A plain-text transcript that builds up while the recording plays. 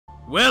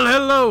Well,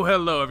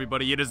 hello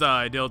everybody, it is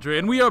I, Deltra,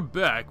 and we are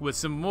back with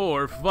some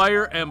more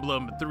Fire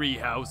Emblem 3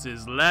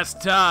 Houses.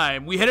 Last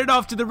time, we headed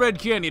off to the Red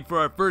Canyon for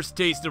our first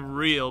taste of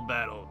real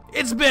battle.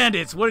 It's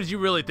bandits! What did you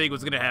really think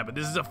was gonna happen?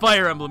 This is a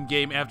Fire Emblem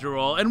game after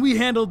all, and we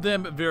handled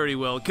them very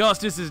well.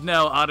 Costas is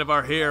now out of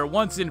our hair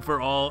once and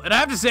for all, and I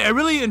have to say, I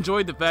really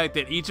enjoyed the fact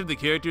that each of the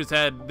characters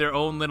had their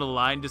own little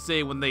line to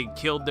say when they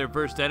killed their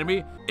first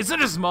enemy. It's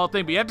such a small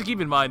thing, but you have to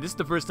keep in mind, this is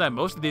the first time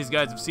most of these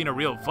guys have seen a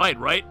real fight,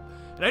 right?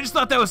 And I just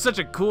thought that was such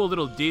a cool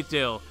little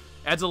detail.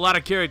 Adds a lot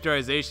of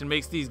characterization,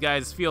 makes these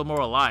guys feel more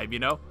alive, you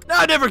know? Now,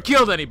 I never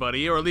killed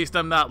anybody, or at least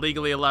I'm not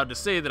legally allowed to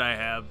say that I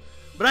have.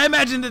 But I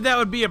imagine that that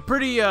would be a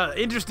pretty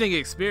interesting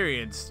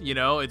experience, you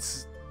know?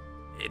 It's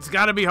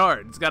gotta be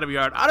hard. It's gotta be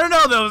hard. I don't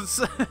know,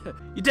 though.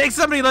 You take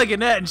somebody like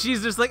Annette, and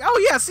she's just like,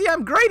 oh yeah, see,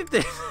 I'm great at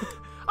this.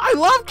 I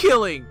love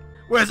killing.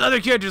 Whereas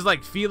other characters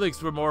like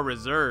Felix were more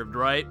reserved,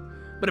 right?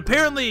 But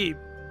apparently,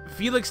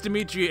 Felix,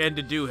 Dimitri, and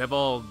Dedue have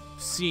all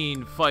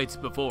seen fights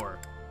before,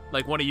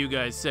 like one of you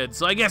guys said,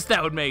 so I guess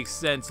that would make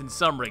sense in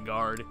some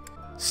regard.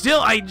 Still,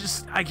 I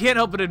can't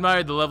help but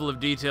admire the level of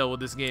detail with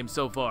this game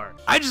so far.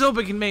 I just hope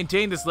it can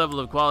maintain this level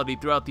of quality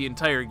throughout the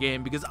entire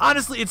game, because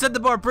honestly, it set the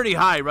bar pretty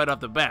high right off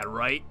the bat,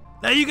 right?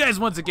 Now, you guys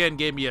once again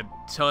gave me a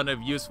ton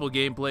of useful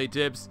gameplay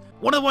tips.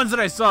 One of the ones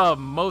that I saw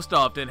most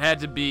often had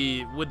to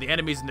be with the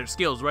enemies and their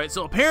skills, right?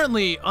 So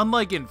apparently,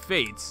 unlike in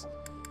Fates,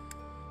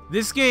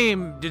 this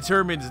game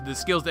determines the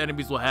skills the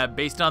enemies will have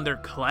based on their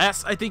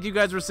class, I think you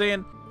guys were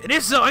saying. And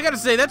if so, I gotta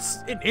say, that's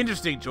an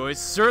interesting choice.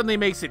 Certainly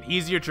makes it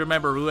easier to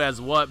remember who has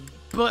what.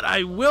 But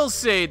I will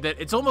say that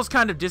it's almost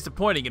kind of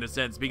disappointing in a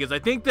sense, because I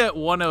think that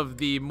one of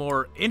the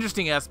more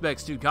interesting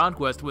aspects to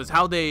Conquest was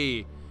how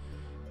they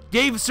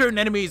gave certain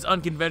enemies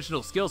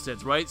unconventional skill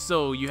sets, right?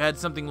 So you had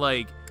something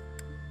like,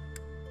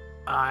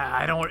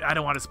 I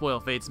don't want to spoil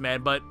Fates,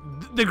 man, but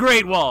the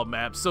Great Wall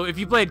map. So if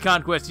you played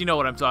Conquest, you know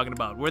what I'm talking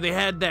about, where they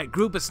had that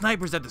group of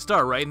snipers at the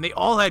start, right? And they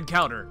all had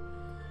counter.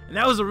 And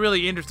that was a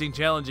really interesting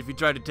challenge if you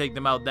tried to take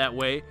them out that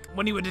way.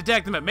 When you would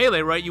attack them at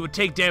melee, right, you would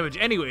take damage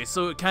anyway,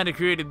 so it kind of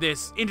created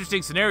this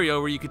interesting scenario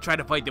where you could try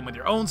to fight them with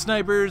your own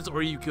snipers,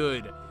 or you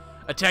could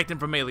attack them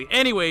from melee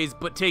anyways,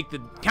 but take the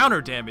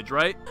counter damage,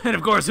 right? And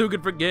of course, who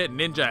could forget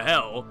Ninja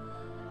Hell,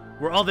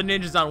 where all the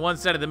ninjas on one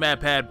side of the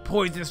map had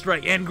Poison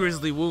Strike and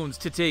Grizzly Wounds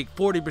to take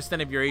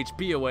 40% of your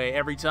HP away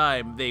every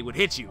time they would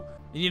hit you.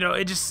 You know,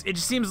 it just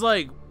seems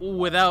like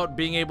without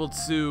being able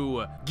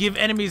to give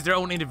enemies their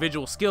own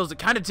individual skills, it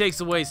kind of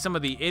takes away some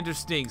of the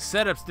interesting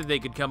setups that they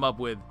could come up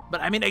with. But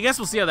I mean, I guess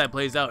we'll see how that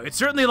plays out. It's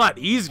certainly a lot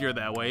easier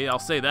that way, I'll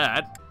say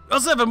that. We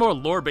also have a more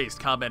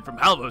lore-based comment from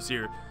Halvos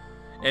here.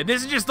 And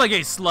this is just like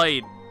a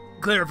slight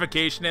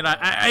clarification, and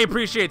I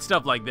appreciate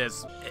stuff like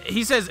this.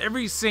 He says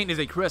every saint is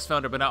a crest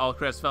founder, but not all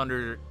crest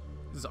founders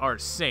are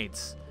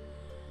saints.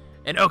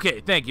 And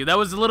okay, thank you. That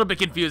was a little bit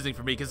confusing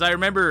for me, because I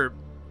remember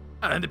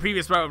in the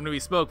previous part when we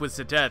spoke with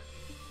Satet,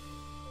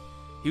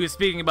 he was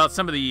speaking about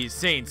some of the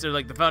saints, or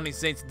like the founding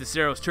saints of the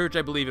Ceros Church,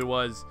 I believe it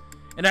was.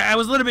 And I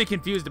was a little bit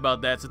confused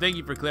about that, so thank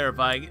you for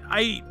clarifying.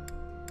 I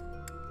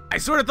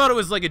sort of thought it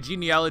was like a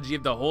genealogy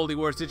of the Holy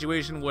War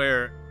situation,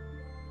 where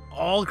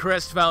all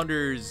crest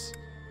founders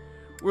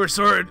were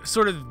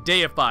sort of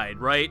deified,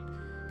 right?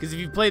 Because if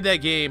you played that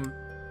game,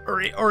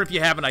 or if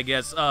you haven't, I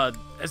guess,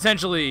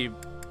 essentially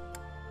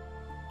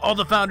all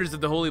the founders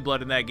of the Holy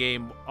Blood in that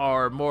game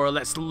are more or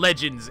less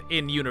legends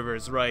in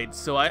universe, right?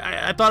 So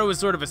I thought it was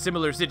sort of a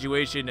similar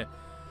situation,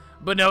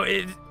 but no,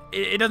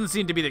 it doesn't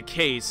seem to be the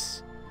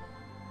case.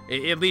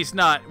 At least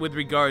not with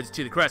regards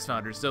to the crest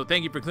founders, so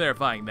thank you for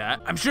clarifying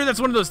that. I'm sure that's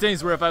one of those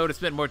things where if I would have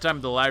spent more time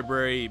at the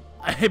library,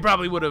 I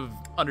probably would have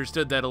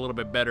understood that a little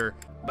bit better.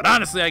 But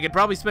honestly, I could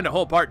probably spend a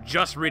whole part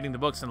just reading the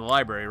books in the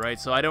library, right?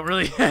 So I don't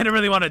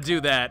really want to do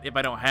that if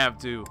I don't have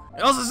to.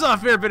 I also saw a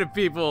fair bit of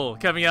people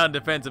coming out in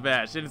defense of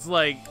Ashe, and it's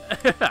like,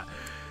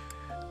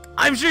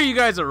 I'm sure you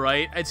guys are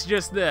right. It's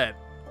just that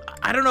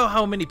I don't know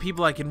how many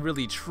people I can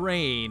really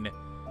train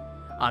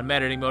on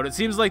Maddening Mode. It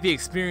seems like the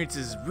experience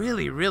is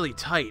really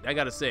tight, I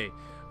gotta say.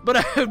 But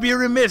I would be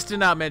remiss to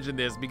not mention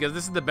this, because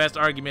this is the best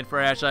argument for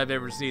Ashe I've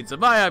ever seen. So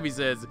my hobby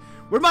says,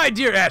 where my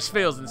dear Ashe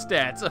fails in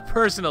stats, a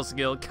personal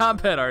skill,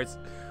 combat arts,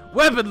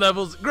 weapon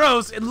levels,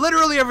 gross, and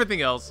literally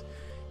everything else,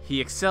 he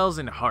excels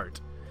in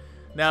heart.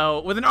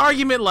 Now, with an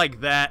argument like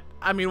that,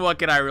 I mean, what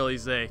can I really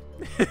say?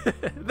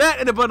 That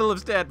and a bundle of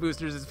stat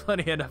boosters is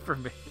plenty enough for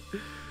me.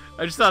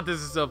 I just thought this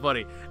is so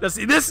funny. Now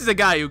see, this is a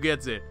guy who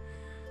gets it.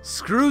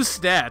 Screw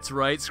stats,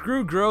 right?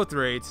 Screw growth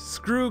rates,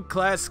 screw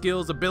class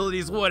skills,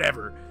 abilities,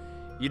 whatever.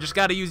 You just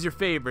gotta use your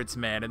favorites,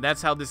 man, and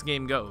that's how this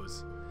game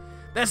goes.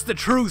 That's the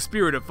true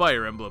spirit of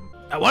Fire Emblem.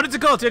 I wanted to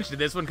call attention to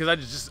this one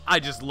because I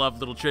just love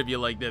little trivia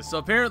like this. So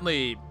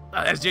apparently,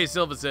 as Jay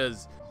Silva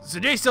says,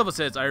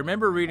 I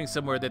remember reading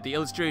somewhere that the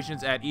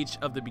illustrations at each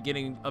of the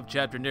beginning of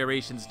chapter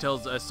narrations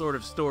tells a sort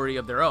of story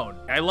of their own.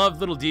 I love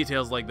little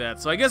details like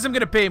that, so I guess I'm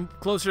gonna pay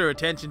closer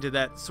attention to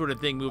that sort of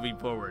thing moving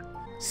forward.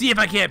 See if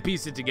I can't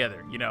piece it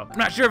together, you know. I'm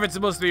not sure if it's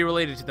supposed to be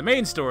related to the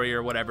main story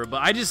or whatever,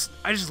 but I just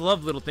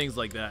love little things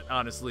like that,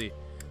 honestly.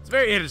 It's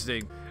very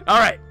interesting. All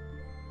right,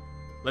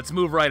 let's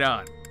move right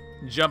on.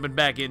 Jumping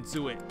back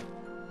into it.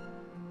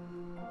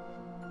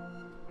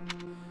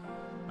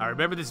 I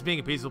remember this being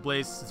a peaceful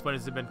place. Since when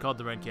has it been called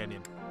the Red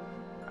Canyon?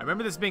 I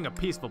remember this being a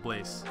peaceful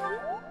place.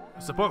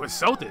 Support with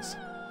Sothis.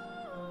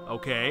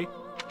 Okay.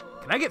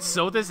 Can I get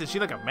Sothis? Is she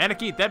like a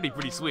mannequin? That'd be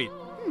pretty sweet.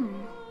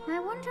 I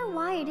wonder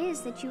why it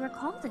is that you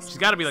recall this. She's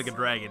gotta be like a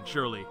dragon,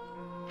 surely.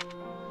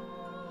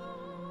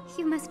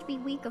 You must be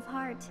weak of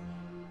heart.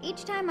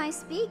 Each time I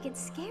speak, it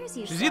scares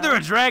you. She's either a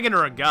dragon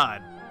or a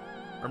god.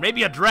 Or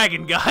maybe a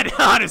dragon god,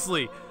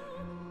 honestly.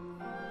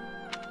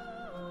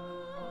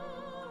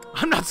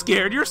 I'm not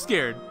scared, you're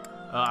scared.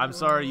 I'm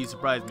sorry, you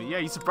surprised me. Yeah,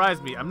 you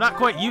surprised me. I'm not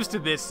quite used to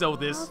this, so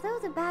this. Although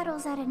the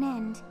battle's at an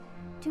end,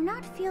 do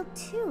not feel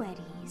too at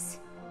ease.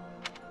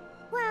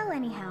 Well,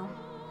 anyhow,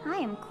 I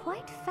am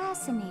quite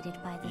fascinated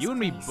by this You and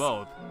me place.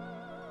 both.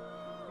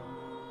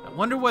 I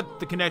wonder what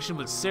the connection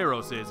with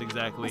Saros is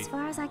exactly. As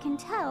far as I can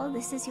tell,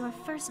 this is your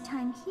first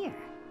time here.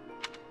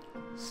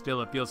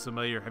 Still, it feels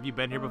familiar. Have you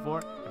been here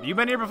before? Have you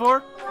been here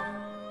before?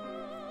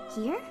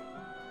 Here?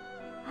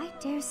 I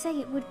dare say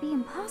it would be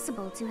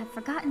impossible to have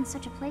forgotten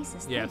such a place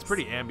as this. Yeah, it's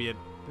pretty ambient.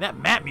 And that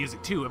map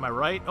music too, am I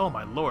right? Oh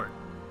my lord.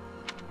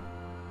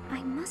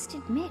 I must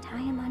admit I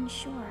am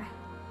unsure.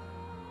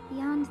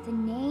 Beyond the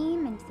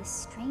name and the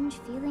strange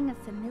feeling of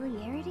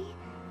familiarity,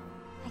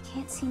 I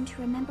can't seem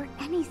to remember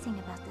anything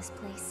about this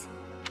place.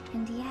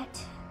 And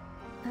yet,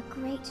 a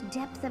great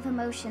depth of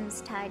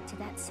emotions tied to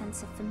that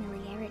sense of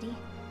familiarity.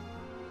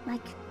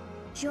 Like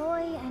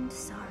joy and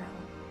sorrow,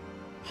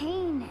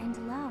 pain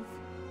and love,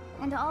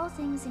 and all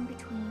things in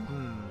between.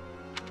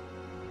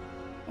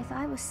 If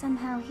I was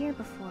somehow here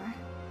before,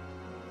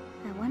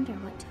 I wonder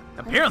what took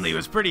place. Apparently it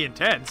was pretty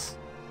intense.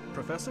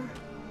 Professor?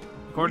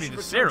 According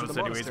to Saros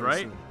anyways,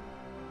 right? Soon.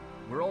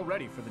 We're all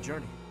ready for the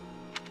journey.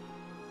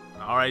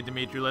 Alright,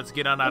 Dimitri, let's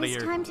get on out of here.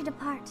 It's time to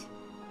depart.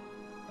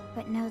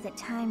 But know that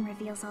time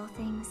reveals all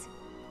things.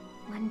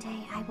 One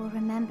day I will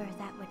remember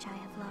that which I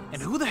have lost.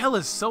 And who the hell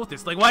is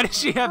Sothis? Like, why does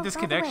she have this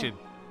by the way, connection?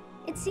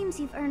 It seems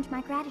you've earned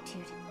my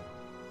gratitude.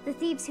 The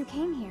thieves who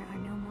came here are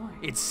no more.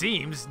 It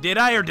seems. Did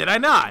I or did I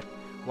not?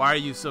 Why are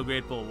you so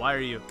grateful? Why are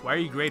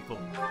you grateful?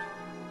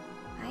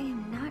 I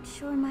am not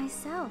sure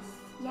myself,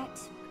 yet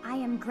I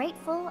am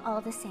grateful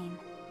all the same.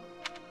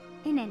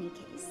 In any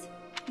case,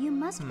 you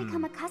must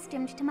become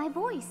accustomed to my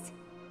voice.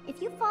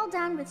 If you fall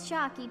down with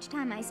shock each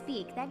time I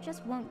speak, that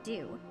just won't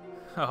do.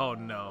 Oh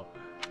no.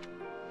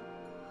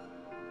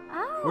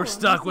 Oh, We're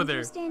stuck you with think her.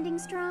 You're standing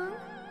strong?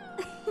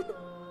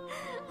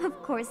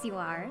 Of course you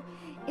are.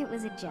 It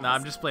was a jest. Nah,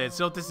 I'm just playing.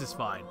 Sothis is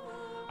fine.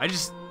 I'm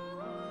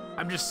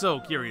just so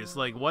curious.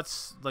 Like,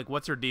 what's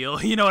her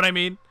deal? You know what I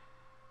mean?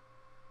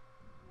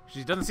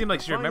 She doesn't seem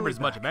like she remembers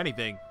much of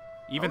anything,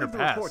 even her I'll leave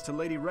the report past. to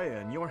Lady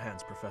Rhea in your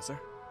hands, Professor.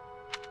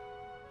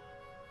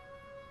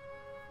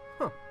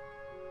 Huh.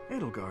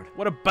 Edelgard.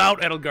 What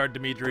about Edelgard,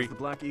 Dimitri? Does the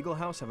Black Eagle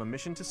House have a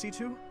mission to see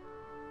to?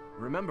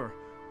 Remember,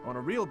 on a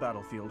real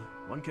battlefield,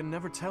 one can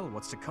never tell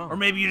what's to come. Or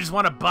maybe you just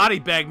want to body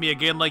bag me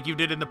again like you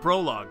did in the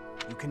prologue.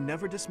 You can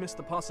never dismiss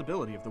the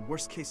possibility of the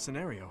worst-case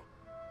scenario.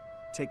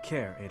 Take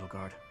care,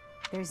 Edelgard.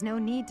 There's no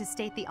need to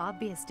state the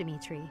obvious,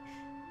 Dimitri.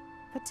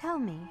 But tell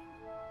me,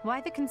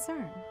 why the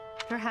concern?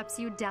 Perhaps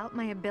you doubt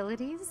my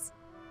abilities?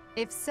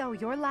 If so,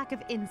 your lack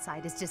of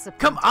insight is disappointing.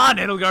 Come on,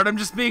 Edelgard, I'm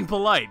just being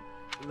polite.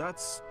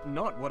 That's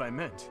not what I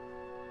meant.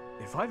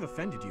 If I've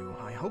offended you,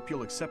 I hope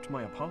you'll accept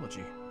my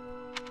apology.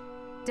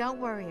 Don't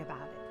worry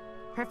about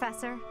it.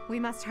 Professor, we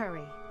must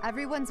hurry.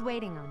 Everyone's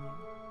waiting on you.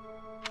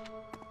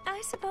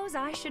 I suppose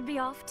I should be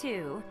off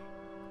too.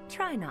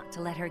 Try not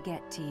to let her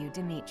get to you,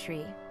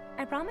 Dimitri.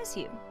 I promise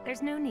you,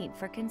 there's no need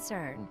for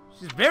concern.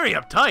 She's very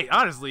uptight,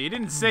 honestly. He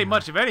didn't say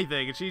much of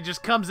anything, and she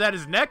just comes at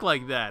his neck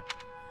like that.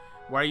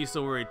 Why are you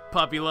so worried,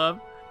 puppy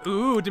love?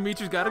 Ooh,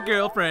 Dimitri's got a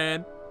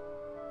girlfriend.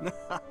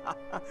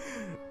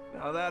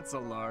 Now that's a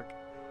lark.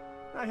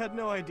 I had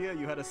no idea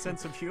you had a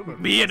sense of humor.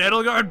 Me and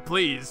Edelgard,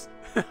 please.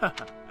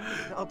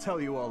 I'll tell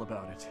you all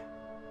about it.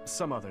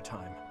 Some other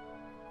time.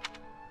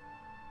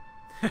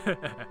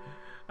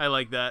 I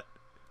like that.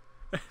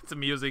 It's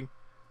amusing.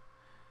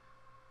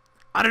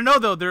 I don't know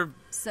though, they're...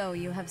 So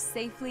you have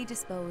safely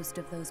disposed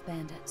of those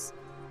bandits.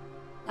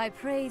 I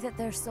pray that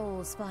their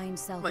souls find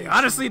salvation. Like,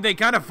 honestly, they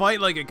kind of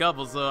fight like a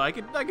couple, so I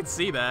could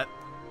see that.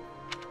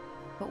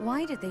 But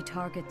why did they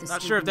target the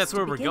Not sure if that's students to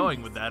where we're begin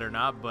going with that or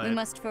not, but... We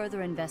must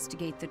further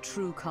investigate the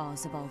true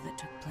cause of all that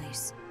took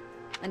place.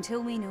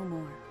 Until we know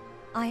more,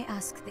 I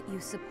ask that you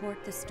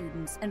support the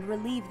students and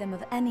relieve them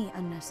of any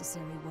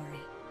unnecessary worry.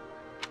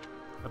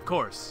 Of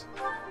course.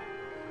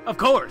 Of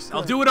course!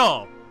 I'll do it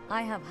all!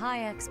 I have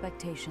high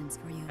expectations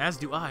for you. As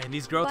do I, and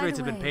these growth By rates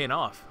the have been way, paying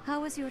off. How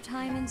was your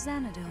time in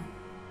Xanadu?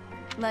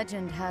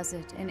 Legend has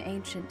it, in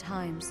ancient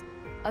times,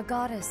 a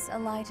goddess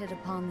alighted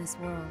upon this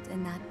world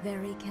in that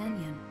very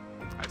canyon.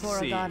 I For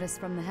see. a goddess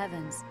from the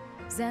heavens,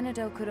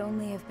 Xanadu could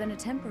only have been a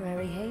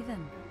temporary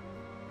haven.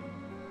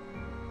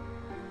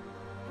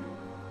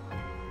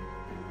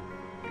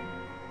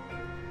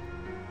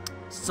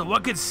 So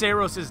what could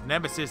Saros'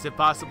 nemesis have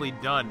possibly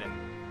done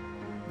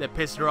that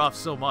pissed her off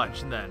so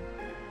much then?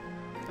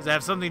 Does it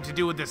have something to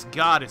do with this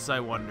goddess, I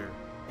wonder?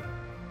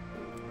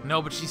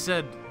 No, but she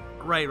said...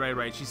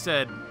 Right. She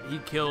said he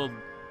killed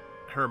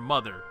her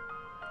mother,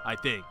 I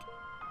think.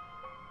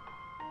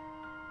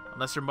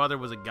 Unless her mother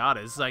was a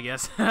goddess, I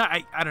guess.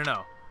 I don't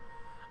know.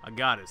 A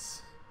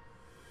goddess.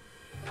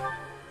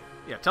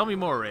 Yeah, tell me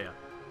more, Rhea.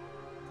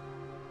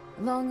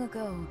 Long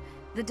ago,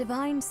 the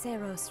divine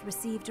Seros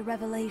received a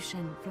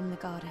revelation from the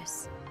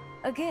goddess.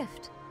 A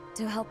gift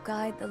to help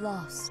guide the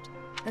lost.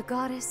 The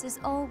goddess is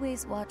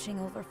always watching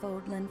over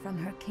Fodlan from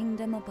her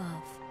kingdom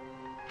above.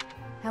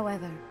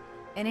 However,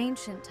 in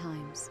ancient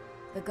times,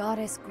 the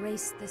goddess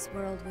graced this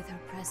world with her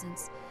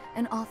presence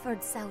and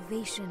offered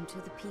salvation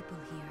to the people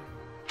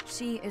here.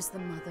 She is the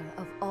mother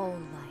of all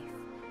life,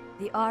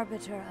 the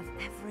arbiter of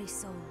every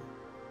soul.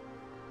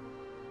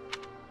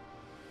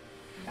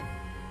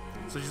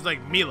 So she's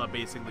like Mila,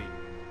 basically.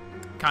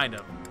 Kind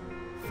of.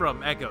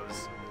 From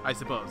Echoes, I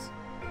suppose.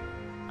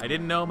 I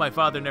didn't know, my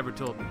father never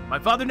told me. My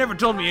father never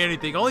told me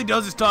anything. All he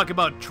does is talk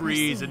about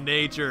trees and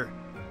nature.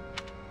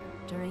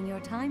 During your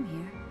time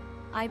here,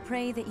 I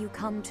pray that you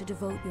come to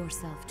devote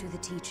yourself to the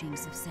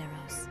teachings of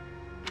Seros.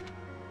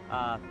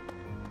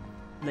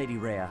 Lady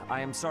Rhea, I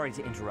am sorry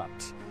to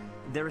interrupt.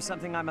 There is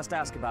something I must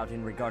ask about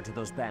in regard to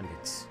those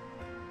bandits.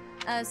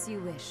 As you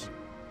wish.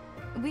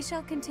 We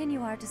shall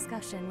continue our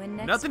discussion when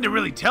next... Nothing to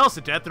really tell,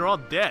 Sadet. They're all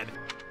dead.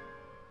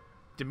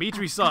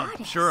 Dimitri saw,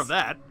 I'm sure of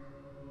that.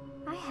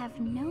 I have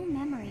no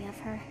memory of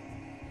her.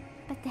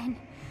 But then,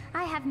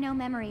 I have no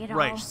memory at all.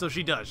 Right, so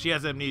she does. She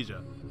has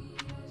amnesia.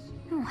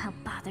 Oh, how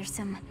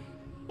bothersome.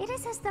 It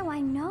is as though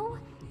I know.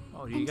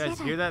 Oh, you guys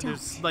hear that?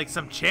 There's like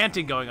some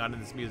chanting going on in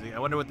this music. I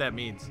wonder what that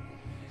means.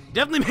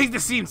 Definitely makes the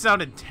scene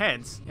sound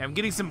intense. I'm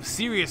getting some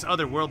serious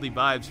otherworldly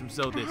vibes from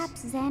Sothis.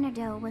 Perhaps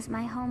Xanadu was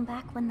my home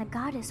back when the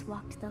goddess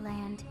walked the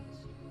land.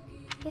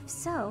 If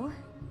so,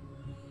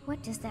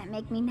 what does that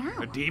make me now?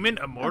 A demon?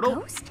 Immortal? A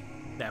ghost?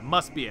 That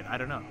must be it. I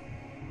don't know.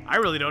 I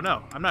really don't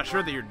know. I'm not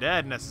sure that you're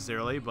dead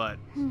necessarily, but...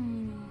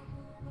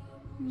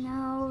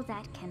 No,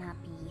 that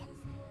cannot be.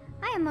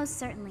 I am most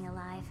certainly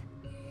alive.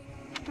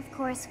 Of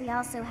course, we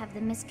also have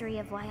the mystery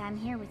of why I'm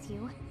here with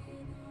you.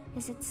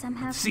 Is it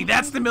somehow... See,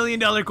 that's the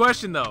million-dollar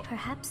question, though.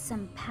 Perhaps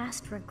some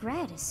past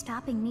regret is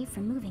stopping me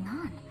from moving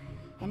on.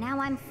 And now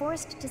I'm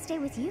forced to stay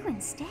with you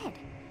instead.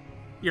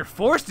 You're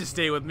forced to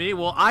stay with me?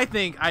 Well, I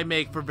think I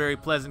make for very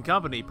pleasant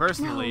company,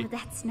 personally. No,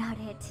 that's not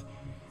it.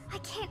 I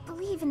can't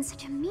believe in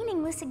such a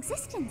meaningless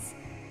existence.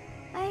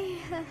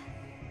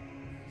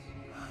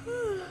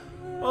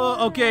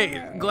 Well,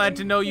 okay. Glad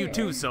to know you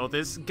too,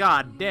 Sothis.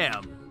 God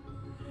damn.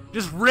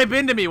 Just rip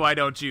into me, why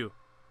don't you?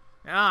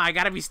 Oh, I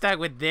gotta be stuck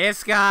with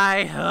this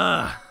guy?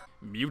 Ugh.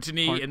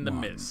 Mutiny Part in the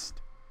 1.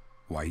 Mist.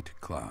 White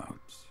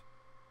clouds.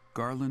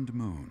 Garland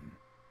moon.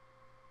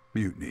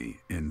 Mutiny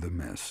in the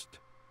mist.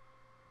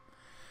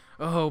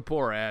 Oh,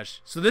 poor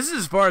Ashe. So this is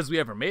as far as we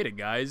ever made it,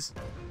 guys.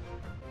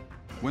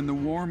 When the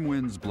warm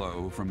winds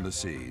blow from the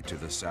sea to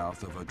the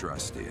south of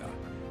Adrestia,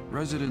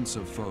 residents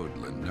of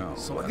Fodlan know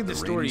So look that at the the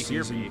story rainy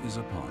here, season Pete. is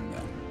upon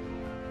them.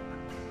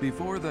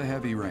 Before the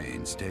heavy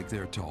rains take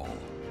their toll,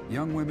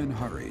 young women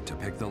hurry to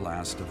pick the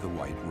last of the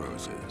white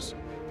roses.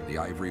 The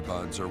ivory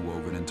buds are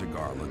woven into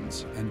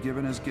garlands and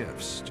given as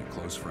gifts to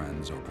close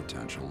friends or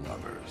potential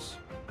lovers.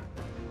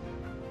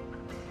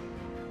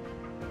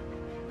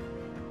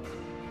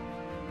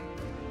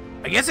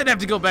 I guess I'd have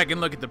to go back and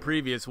look at the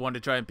previous one to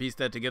try and piece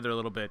that together a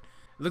little bit.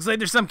 It looks like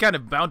there's some kind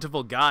of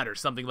bountiful god or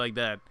something like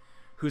that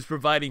who's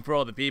providing for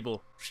all the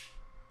people.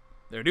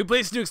 There are new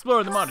places to explore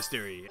in the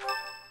monastery.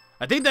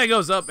 I think that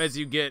goes up as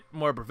you get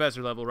more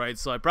professor level, right?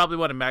 So I probably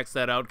want to max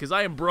that out because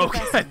I am broke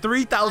at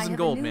 3,000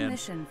 gold, I have a new man.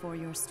 mission for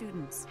your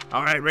students.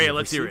 All right, Rhea, We've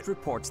let's hear received it.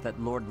 reports that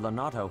Lord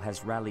Lonato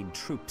has rallied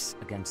troops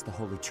against the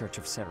Holy Church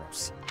of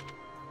Seros.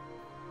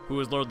 Who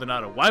is Lord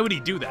Donato? Why would he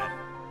do that?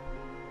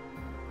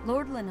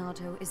 Lord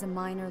Lonato is a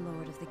minor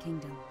lord of the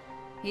kingdom.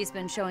 He's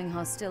been showing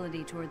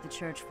hostility toward the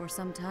church for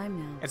some time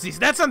now. And see,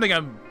 that's something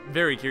I'm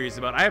very curious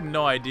about. I have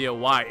no idea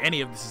why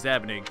any of this is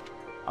happening.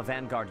 A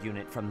vanguard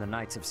unit from the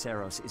Knights of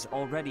Seros is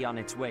already on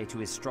its way to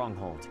his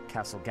stronghold,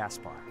 Castle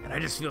Gaspar. And I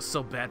just feel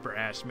so bad for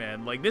Ashe,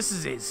 man. Like, this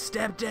is his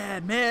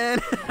stepdad,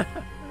 man.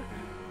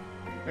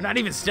 Or not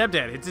even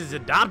stepdad, it's his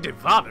adopted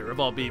father, of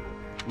all people.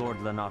 Lord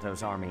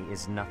Lonato's army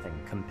is nothing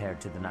compared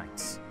to the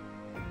Knights.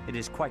 It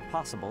is quite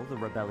possible the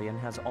rebellion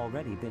has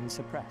already been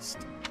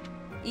suppressed.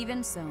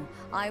 Even so,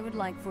 I would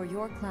like for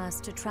your class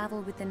to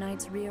travel with the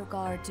Knights' rear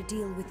guard to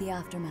deal with the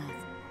aftermath.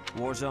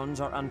 War zones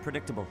are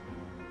unpredictable.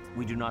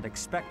 We do not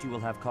expect you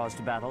will have cause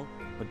to battle,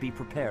 but be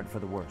prepared for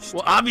the worst.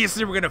 Well,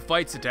 obviously we're gonna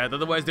fight Sadat,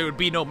 otherwise there would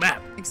be no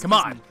map. Excuse Come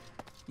on. me.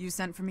 You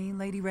sent for me,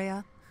 Lady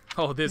Rhea?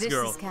 Oh, this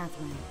girl. This is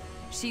Catherine.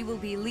 She will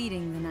be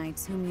leading the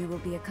knights whom you will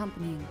be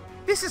accompanying.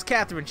 This is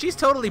Catherine. She's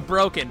totally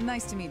broken.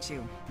 Nice to meet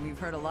you. We've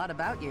heard a lot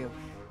about you.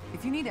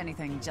 If you need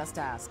anything, just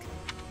ask.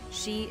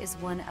 She is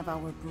one of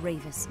our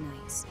bravest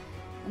knights,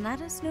 and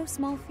that is no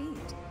small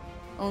feat.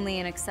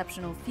 Only an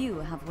exceptional few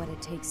have what it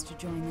takes to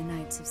join the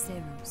Knights of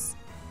Seros.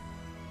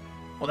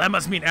 Well, that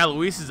must mean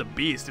Alois is a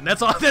beast, and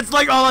that's all. That's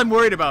like all I'm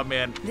worried about,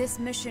 man. This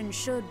mission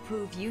should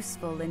prove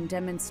useful in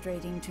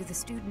demonstrating to the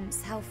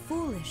students how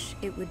foolish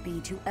it would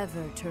be to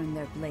ever turn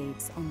their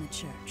blades on the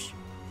church.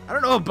 I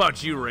don't know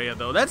about you, Rhea,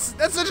 though. That's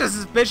such a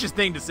suspicious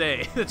thing to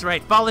say. That's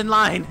right. Fall in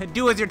line and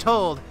do as you're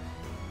told.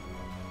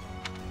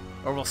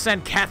 Or we'll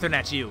send Catherine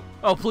at you.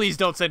 Oh, please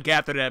don't send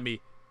Catherine at me.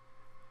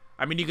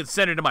 I mean, you can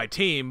send her to my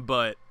team,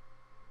 but...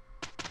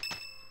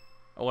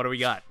 Oh, what do we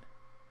got?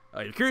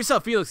 You're curious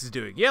how Felix is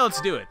doing. Yeah, let's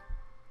do it.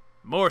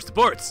 More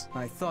sports.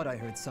 I thought I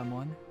heard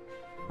someone.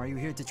 Are you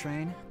here to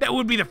train? That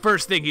would be the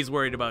first thing he's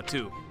worried about,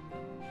 too.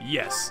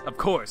 Yes, of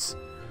course.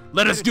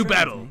 Let us do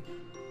battle.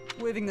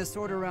 Waving the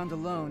sword around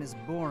alone is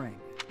boring,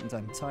 and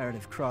I'm tired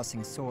of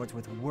crossing swords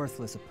with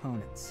worthless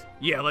opponents.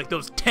 Yeah, like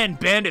those 10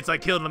 bandits I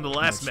killed on the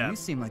last map. You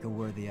seem like a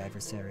worthy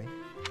adversary.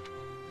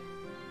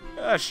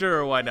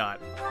 Sure, why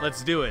not?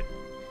 Let's do it.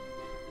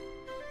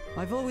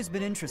 I've always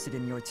been interested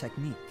in your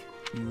technique.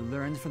 You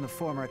learned from the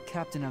former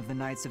captain of the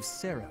Knights of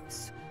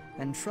Seros,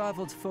 and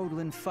traveled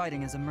Fodlan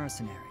fighting as a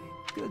mercenary.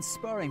 Good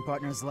sparring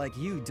partners like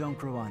you don't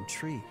grow on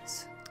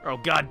trees. Oh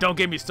god, don't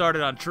get me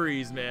started on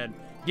trees, man.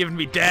 Giving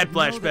me dad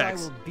flashbacks. I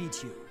will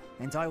beat you,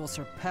 and I will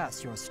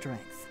surpass your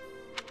strength.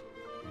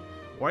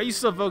 Why are you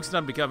so focused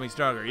on becoming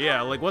stronger?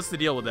 Yeah, like what's the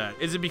deal with that?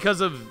 Is it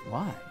because of...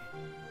 Why?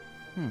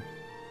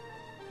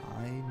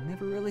 I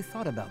never really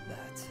thought about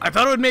that. I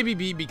thought it would maybe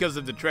be because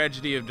of the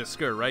tragedy of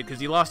Diskur, right?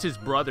 Because he lost his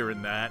brother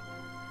in that.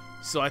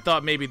 So I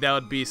thought maybe that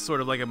would be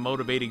sort of like a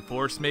motivating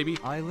force, maybe?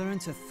 I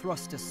learned to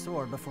thrust a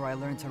sword before I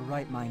learned to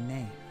write my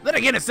name. Then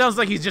again, it sounds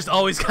like he's just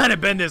always kind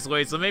of been this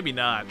way, so maybe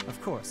not.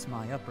 Of course,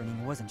 my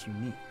upbringing wasn't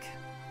unique.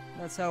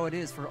 That's how it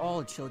is for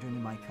all children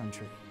in my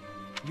country.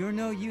 You're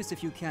no use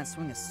if you can't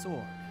swing a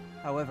sword,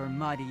 however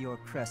mighty your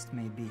crest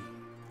may be.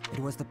 It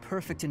was the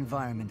perfect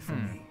environment for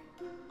me.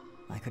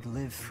 I could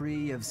live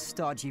free of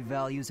stodgy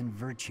values and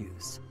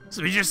virtues.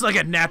 So he's just like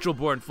a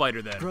natural-born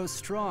fighter, then. Grow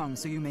strong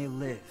so you may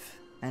live,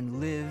 and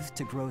live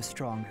to grow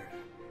stronger.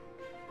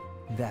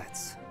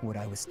 That's what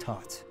I was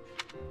taught.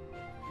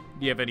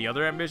 Do you have any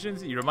other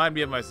ambitions? You remind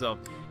me of myself.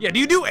 Yeah, do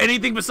you do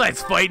anything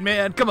besides fight,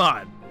 man? Come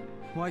on.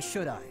 Why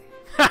should I?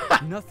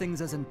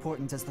 Nothing's as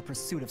important as the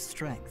pursuit of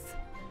strength.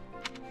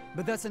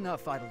 But that's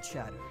enough idle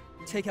chatter.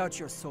 Take out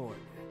your sword.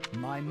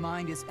 My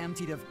mind is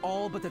emptied of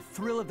all but the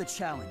thrill of the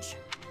challenge.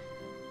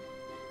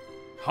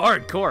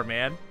 Hardcore,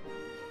 man.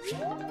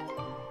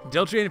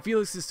 Deltrian and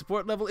Felix's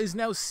support level is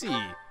now C.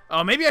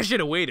 Oh, maybe I should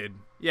have waited.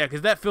 Yeah,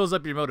 because that fills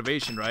up your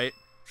motivation, right?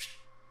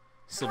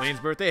 Sylvain's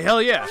birthday?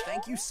 Hell yeah.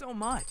 Thank you so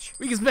much.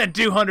 We can spend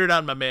 200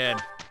 on my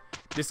man.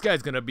 This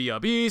guy's gonna be a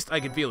beast. I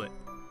can feel it.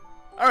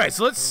 Alright,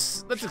 so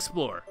let's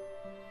explore.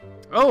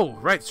 Oh,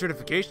 right,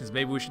 certifications.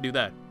 Maybe we should do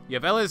that. You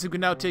have allies who can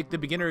now take the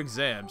beginner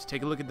exams.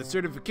 Take a look at the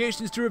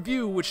certifications to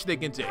review which they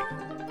can take.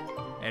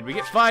 And we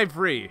get 5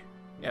 free.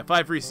 Yeah,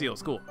 5 free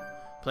seals. Cool.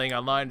 Playing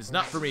online is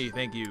not for me,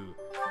 thank you.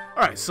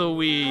 Alright, so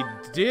we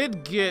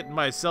did get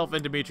myself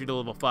and Dimitri to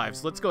level 5,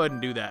 so let's go ahead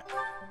and do that.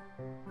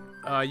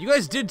 You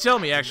guys did tell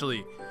me,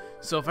 actually.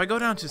 So if I go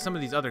down to some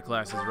of these other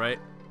classes, right?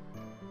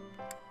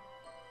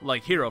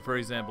 Like Hero, for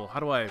example. How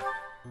do I...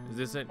 Is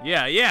this it?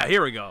 Yeah,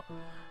 here we go.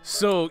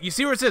 So, you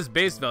see where it says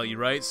base value,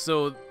 right?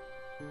 So,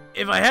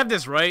 if I have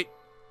this right,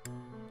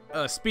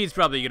 speed's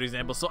probably a good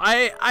example. So,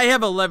 I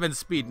have 11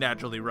 speed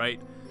naturally,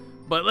 right?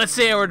 But let's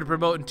say I were to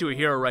promote into a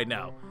hero right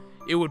now.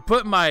 It would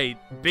put my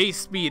base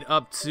speed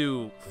up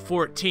to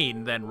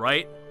 14 then,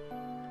 right?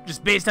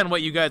 Just based on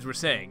what you guys were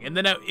saying. And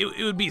then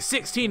it would be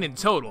 16 in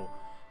total.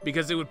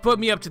 Because it would put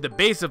me up to the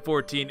base of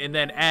 14 and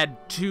then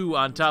add 2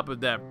 on top of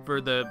that for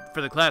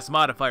the class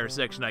modifier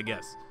section, I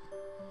guess.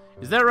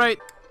 Is that right?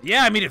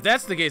 Yeah, I mean, if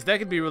that's the case, that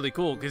could be really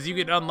cool, because you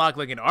could unlock,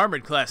 like, an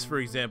armored class, for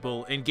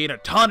example, and gain a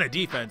ton of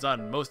defense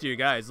on most of your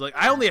guys. Like,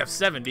 I only have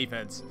 7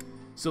 defense.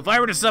 So if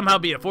I were to somehow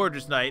be a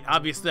Fortress Knight,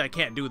 obviously I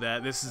can't do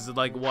that. This is,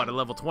 like, what, a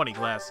level 20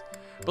 class.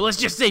 But let's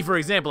just say, for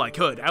example, I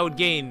could. I would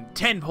gain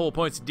 10 whole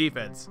points of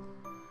defense.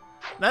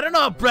 And I don't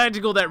know how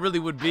practical that really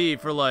would be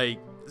for, like,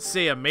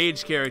 say, a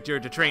mage character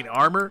to train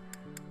armor.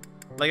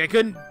 Like, I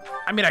could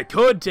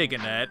take a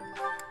net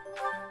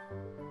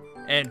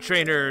and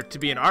train her to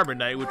be an armor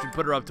knight, which would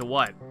put her up to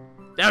what?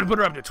 That would put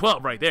her up to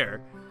 12 right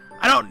there.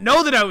 I don't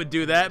know that I would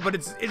do that, but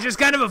it's just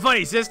kind of a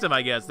funny system,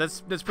 I guess.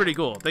 That's pretty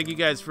cool. Thank you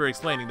guys for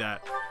explaining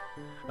that.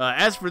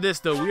 As for this,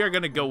 though, we are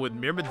going to go with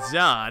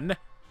Myrmidon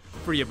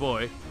for your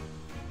boy.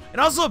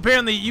 And also,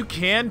 apparently, you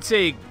can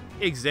take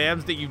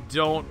exams that you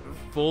don't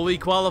fully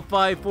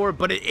qualify for,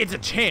 but it's a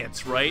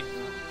chance, right?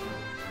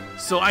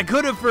 So I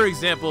could have, for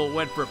example,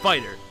 went for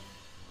fighter,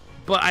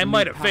 but I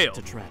might have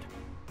failed.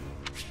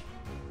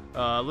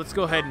 Let's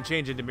go ahead and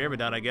change into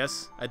Myrmidon, I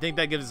guess. I think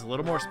that gives us a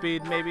little more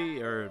speed,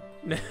 maybe, or...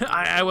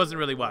 I wasn't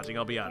really watching,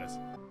 I'll be honest.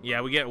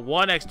 Yeah, we get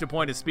 1 extra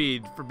point of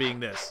speed for being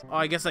this. Oh,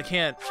 I guess I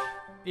can't...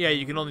 Yeah,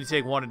 you can only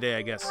take 1 a day,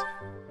 I guess.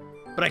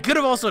 But I could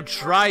have also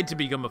tried to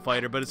become a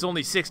fighter, but it's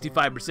only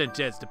 65%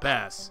 chance to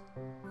pass.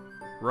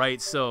 Right,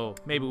 so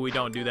maybe we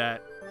don't do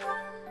that.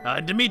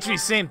 Dimitri,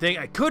 same thing.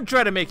 I could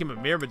try to make him a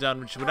Myrmidon,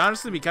 which would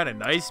honestly be kind of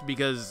nice,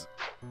 because...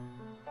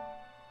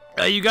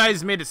 You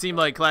guys made it seem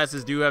like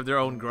classes do have their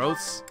own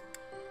growths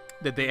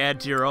that they add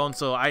to your own,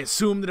 so I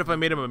assume that if I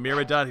made him a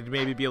Myrmidon, he'd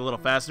maybe be a little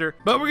faster.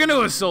 But we're gonna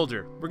go with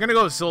Soldier. We're gonna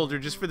go with Soldier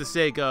just for the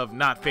sake of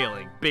not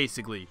failing,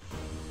 basically.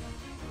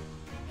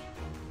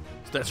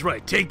 So that's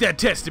right, take that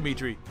test,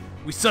 Dimitri.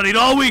 We studied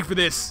all week for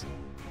this.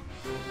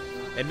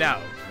 And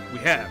now, we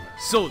have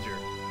Soldier.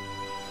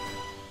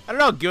 I don't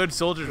know how good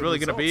Soldier's really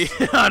gonna be,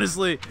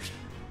 honestly.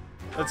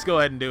 Let's go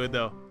ahead and do it,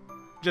 though.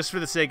 Just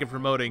for the sake of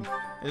promoting.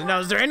 And now,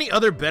 is there any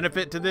other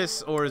benefit to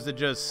this, or is it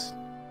just...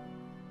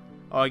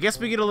 Oh, I guess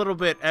we get a little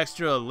bit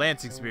extra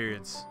lance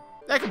experience.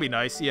 That could be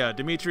nice. Yeah,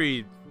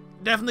 Dimitri,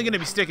 definitely going to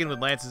be sticking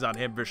with lances on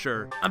him for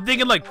sure. I'm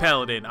thinking like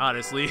Paladin,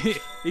 honestly.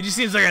 He just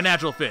seems like a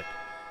natural fit.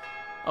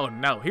 Oh,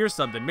 now, here's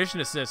something. Mission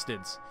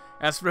assistance.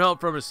 Ask for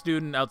help from a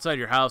student outside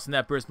your house, and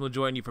that person will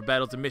join you for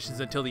battles and missions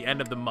until the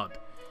end of the month.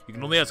 You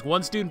can only ask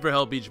one student for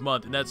help each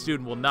month, and that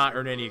student will not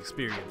earn any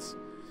experience.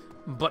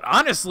 But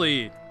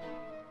honestly...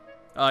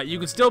 you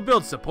can still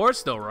build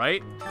supports though,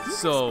 right?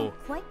 So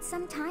quite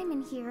some time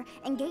in here,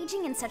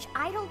 engaging in such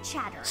idle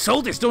chatter.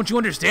 Soldiers, don't you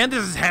understand?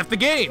 This is half the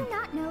game. Do you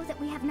not know that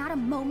we have not a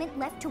moment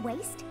left to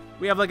waste?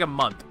 We have like a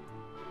month.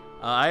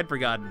 I had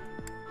forgotten.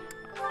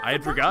 I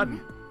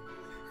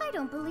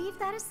don't believe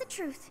that is the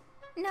truth.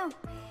 No,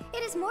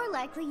 it is more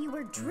likely you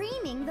were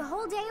dreaming the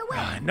whole day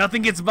away.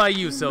 Nothing gets by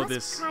you, so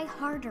this. You must try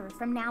harder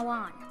from now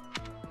on.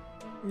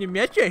 You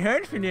met your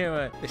heart for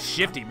now. The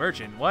shifty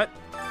merchant. What?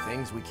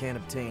 Things we can't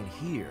obtain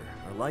here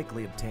are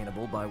likely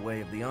obtainable by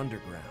way of the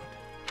underground.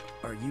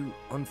 Are you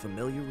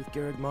unfamiliar with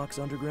Garreg-Mach's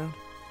underground?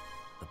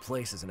 The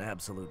place is an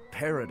absolute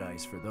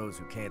paradise for those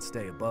who can't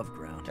stay above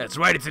ground. That's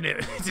right, it's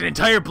an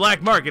entire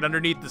black market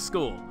underneath the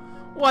school.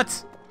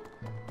 What?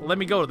 Well, let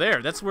me go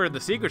there. That's where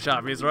the secret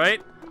shop is,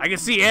 right? I can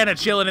see Anna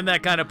chilling in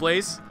that kind of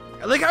place.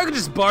 Like, I could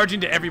just barge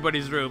into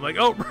everybody's room. Like,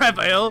 oh,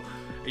 Raphael,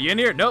 are you in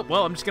here? Nope,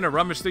 well, I'm just gonna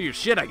rummage through your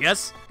shit, I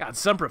guess. God,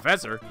 some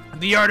professor.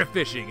 The art of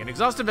fishing, an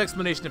exhaustive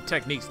explanation of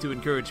techniques to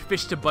encourage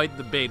fish to bite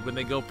the bait when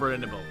they go for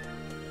an nibble.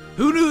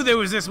 Who knew there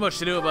was this much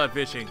to know about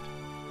fishing?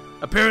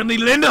 Apparently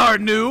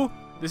Lindhart knew!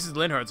 This is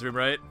Lindhart's room,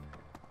 right?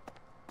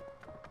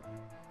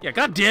 Yeah,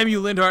 goddamn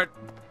you, Lindhart.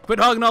 Quit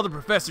hogging all the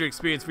professor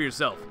experience for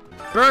yourself.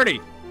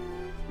 Bernie!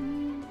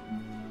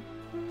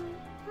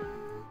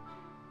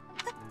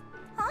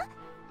 Huh?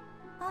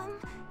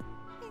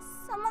 Is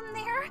someone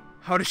there?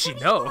 How does she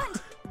know?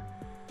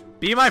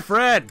 Be my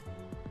friend!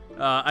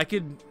 I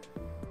could...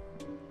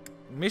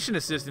 Mission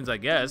assistance, I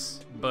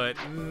guess, but...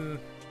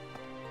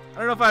 I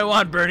don't know if I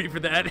want Bernie for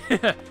that.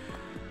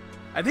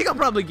 I think I'll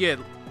probably get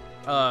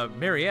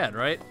Marianne,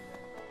 right?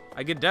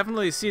 I could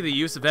definitely see the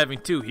use of having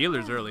two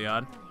healers early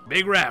on.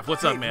 Big Raph,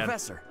 what's up, man?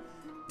 Professor,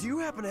 do you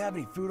happen to have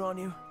any food on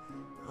you?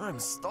 I'm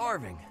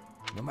starving.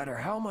 No matter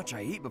how much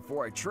I eat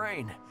before I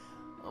train,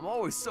 I'm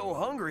always so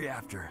hungry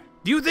after.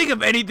 Do you think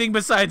of anything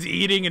besides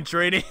eating and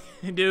training?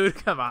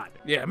 Dude, come on.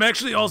 Yeah, I'm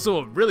actually also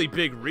a really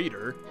big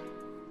reader.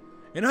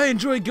 And I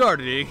enjoy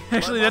gardening.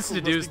 Actually, that's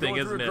Dedue's thing,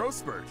 isn't it?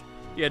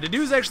 Yeah,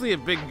 Dedue's actually a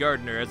big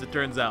gardener, as it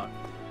turns out.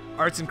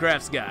 Arts and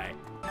crafts guy.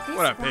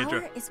 What up, Pedro? This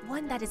flower is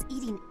one that is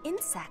eating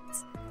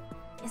insects.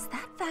 Is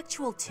that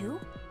factual too?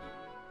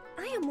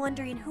 I am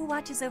wondering who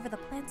watches over the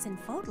plants in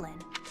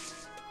Fodlan.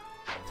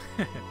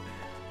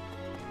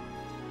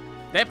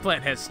 That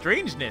plant has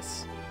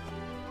strangeness.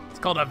 It's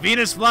called a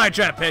Venus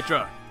flytrap,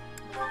 Petra.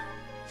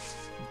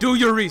 Do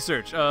your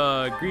research.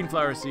 Green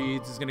flower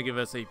seeds is gonna give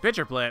us a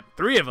pitcher plant.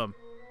 3 of them.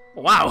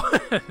 Wow.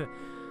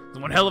 It's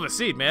one hell of a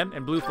seed, man.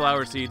 And blue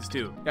flower seeds,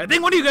 too. I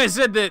think one of you guys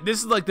said that this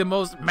is like the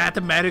most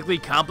mathematically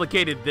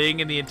complicated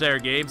thing in the entire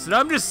game. So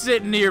I'm just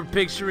sitting here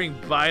picturing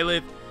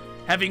Byleth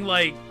having,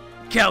 like,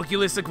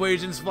 calculus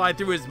equations fly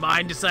through his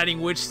mind,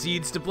 deciding which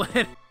seeds to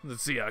plant.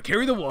 Let's see,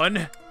 carry the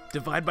 1,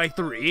 divide by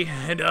 3,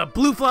 and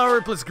blue flower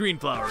plus green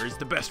flower is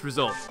the best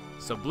result.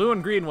 So blue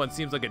and green one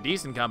seems like a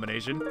decent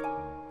combination.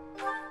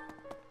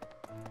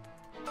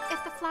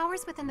 If the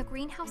flowers within the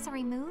greenhouse are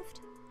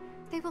removed,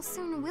 they will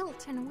soon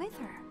wilt and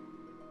wither.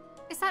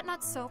 Is that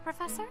not so,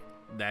 Professor?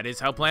 That is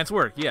how plants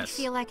work, yes.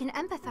 I feel I can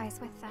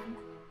empathize with them.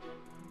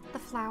 The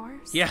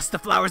flowers. Yes, the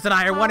flowers and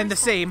I are one and the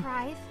same.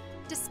 Thrive,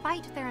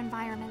 despite their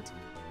environment,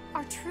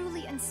 are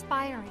truly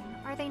inspiring,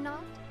 are they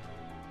not?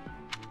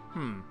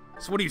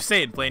 So what are you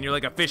saying, Flane? You're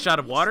like a fish out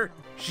of water?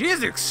 She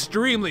is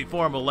extremely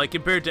formal, like,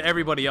 compared to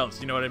everybody else,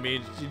 you know what I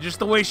mean? Just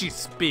the way she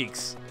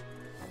speaks.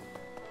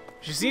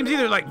 She seems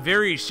either, like,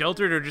 very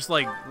sheltered or just,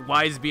 like,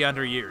 wise beyond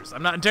her years.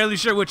 I'm not entirely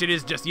sure which it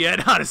is just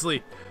yet,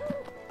 honestly.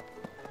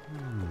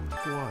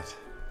 What?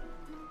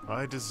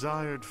 I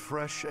desired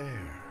fresh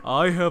air.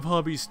 I have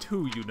hobbies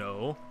too, you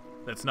know.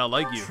 That's not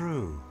like you.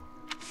 True.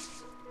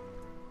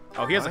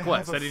 Oh, he has a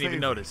quest. I didn't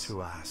even notice.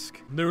 To ask.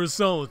 There is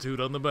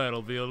solitude on the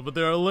battlefield, but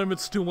there are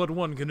limits to what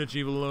one can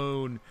achieve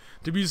alone.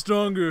 To be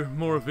stronger,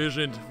 more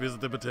efficient,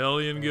 visit the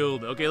Battalion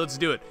Guild. Okay, let's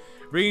do it.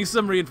 Bringing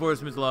some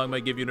reinforcements along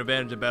might give you an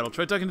advantage in battle.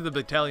 Try talking to the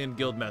Battalion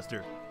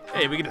Guildmaster.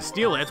 Hey, we get a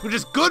steel lance, which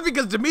is good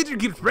because Dimitri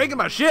keeps breaking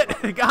my shit.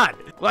 God.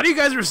 A lot of you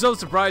guys were so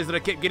surprised that I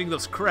kept getting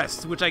those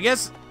crests, which I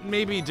guess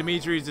maybe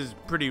Dimitri's is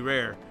pretty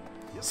rare.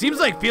 Seems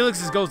like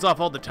Felix's goes off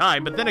all the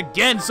time, but then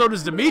again, so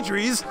does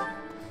Dimitri's.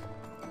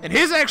 And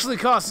his actually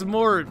costs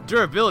more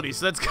durability,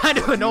 so that's kind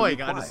of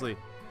annoying, honestly.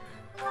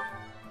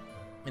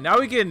 And now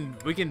we can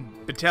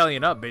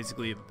battalion up,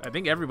 basically. I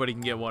think everybody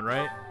can get one,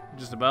 right?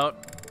 Just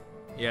about.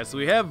 Yeah, so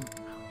we have,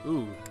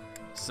 ooh,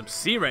 some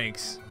C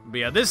ranks. But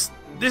yeah, this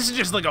is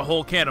just like a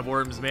whole can of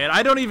worms, man.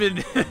 I don't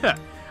even, I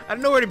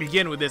don't know where to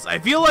begin with this. I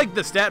feel like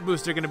the stat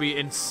boosts are going to be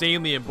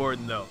insanely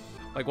important, though.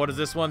 Like, what is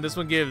this one? This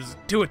one gives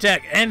 2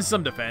 attack and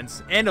some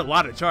defense, and a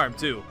lot of charm,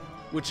 too.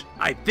 Which,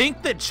 I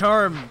think that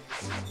charm...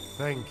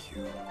 Thank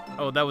you.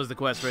 Oh, that was the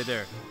quest right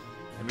there.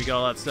 And we got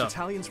all that stuff.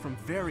 Battalions from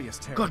various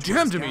God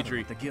damn,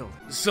 Dimitri. The guild.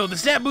 So the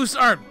stat boosts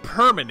aren't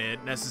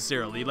permanent,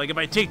 necessarily. Like, if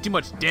I take too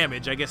much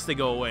damage, I guess they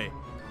go away.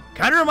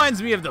 Kind of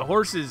reminds me of the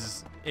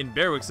horses in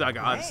Berwick Saga,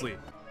 honestly.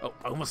 Oh,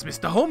 I almost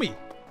missed the homie.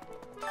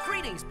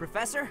 Greetings,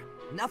 Professor.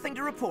 Nothing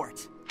to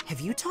report.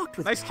 Have you talked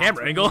with Nice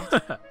camera angle.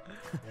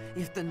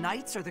 If the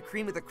knights are the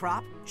cream of the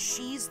crop,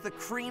 she's the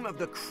cream of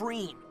the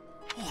cream.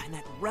 Oh, and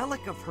that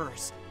relic of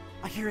hers.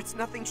 I hear it's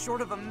nothing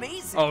short of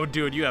amazing. Oh,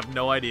 dude, you have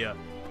no idea.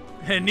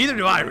 And neither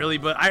do I, really,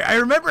 but I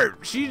remember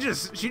she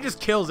just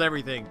kills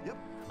everything,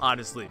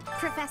 honestly.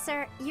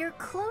 Professor, your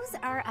clothes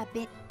are a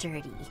bit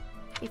dirty.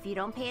 If you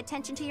don't pay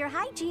attention to your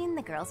hygiene,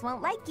 the girls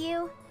won't like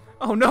you.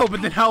 Oh no,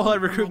 but then how will I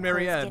recruit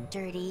Marianne? Get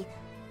dirty.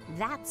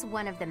 That's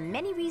one of the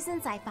many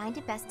reasons I find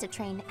it best to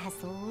train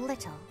as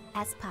little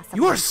as possible.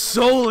 You are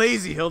so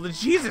lazy, Hilda.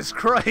 Jesus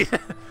Christ.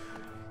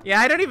 Yeah,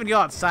 I don't even go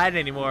outside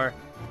anymore.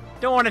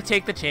 Don't want to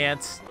take the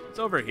chance. It's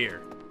over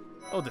here.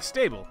 Oh, the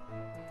stable.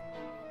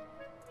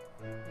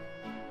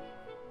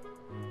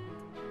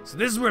 So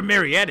this is where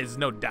Marianne is,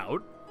 no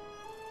doubt.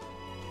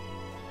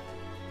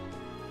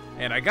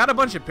 And I got a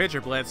bunch of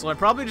pitcher plants, so I'm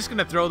probably just going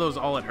to throw those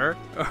all at her.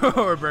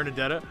 Or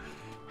Bernadetta.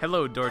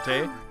 Hello,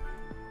 Dorte.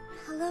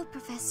 Hello,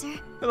 Professor.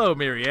 Hello,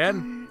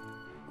 Marianne.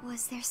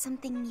 Was there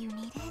something you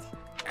needed?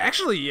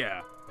 Actually,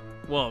 yeah.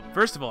 Well,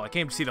 first of all, I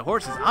came to see the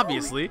horses,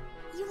 obviously.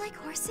 You like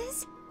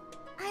horses?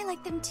 I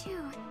like them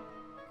too.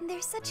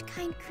 They're such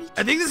kind creatures.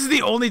 I think this is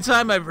the only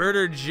time I've heard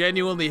her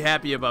genuinely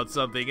happy about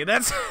something, and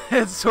that's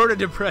sort of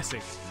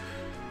depressing.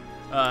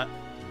 I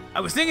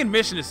was thinking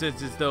mission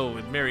assistance, though,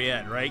 with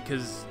Marianne, right?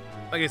 Because,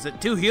 like I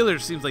said, 2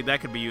 healers seems like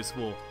that could be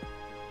useful.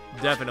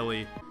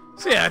 Definitely.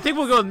 So yeah, I think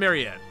we'll go with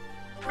Marianne.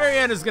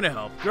 Marianne is gonna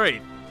help.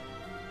 Great.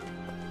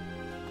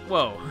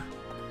 Whoa.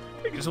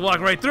 You can just walk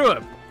right through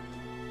him.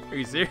 Are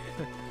you serious?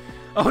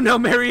 Oh no,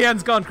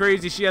 Marianne's gone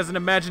crazy. She has an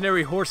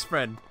imaginary horse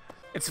friend.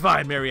 It's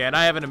fine, Marianne.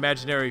 I have an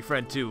imaginary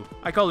friend too.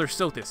 I call her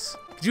Sothis.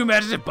 Could you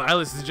imagine if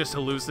Bylus is just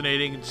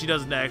hallucinating and she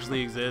doesn't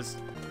actually exist?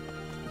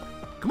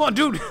 Come on,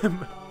 dude.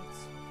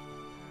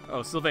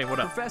 Oh, Sylvain, what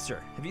up?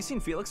 Professor, have you seen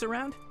Felix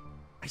around?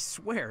 I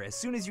swear, as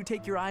soon as you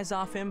take your eyes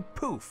off him,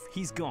 poof,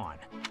 he's gone.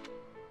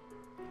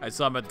 I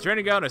saw him at the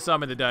training ground. I saw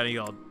him in the dining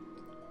hall.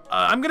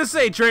 I'm gonna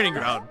say training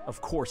ground.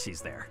 Of course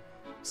he's there.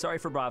 Sorry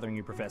for bothering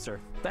you, Professor.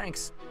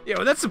 Thanks. Yeah,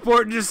 well, that's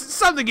important. Just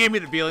something gave me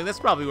the feeling. That's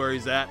probably where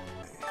he's at.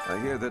 I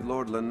hear that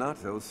Lord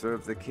Lenato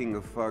served the King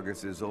of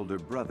Fargus's older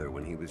brother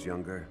when he was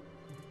younger.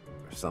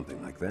 Or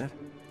something like that.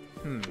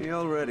 He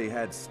already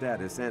had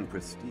status and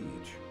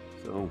prestige.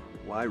 So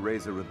why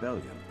raise a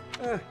rebellion?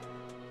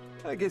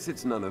 I guess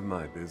it's none of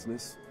my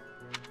business.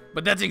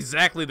 But that's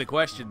exactly the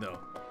question, though.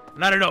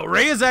 And I don't know,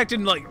 Ray is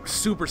acting like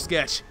super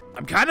sketch.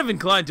 I'm kind of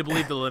inclined to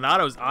believe that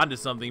Lenato's onto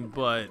something,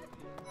 but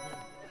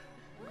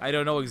I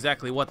don't know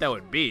exactly what that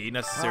would be,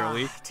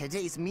 necessarily.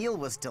 Today's meal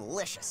was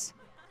delicious.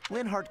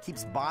 Linhardt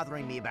keeps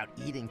bothering me about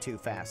eating too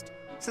fast.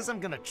 Says I'm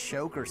gonna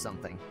choke or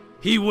something.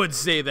 He would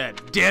say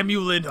that. Damn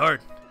you, Linhardt.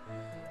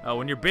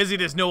 When you're busy,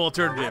 there's no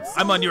alternative.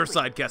 I'm on your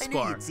side, Caspar.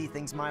 I knew you'd see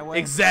things my way.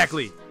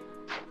 Exactly.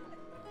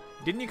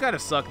 Didn't you kind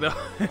of suck, though?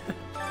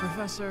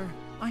 Professor,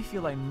 I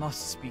feel I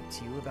must speak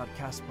to you about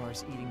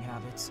Caspar's eating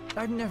habits.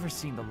 I've never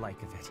seen the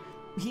like of it.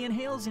 He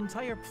inhales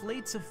entire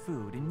plates of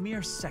food in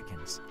mere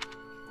seconds.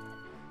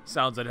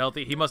 Sounds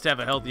unhealthy. He must have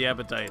a healthy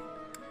appetite.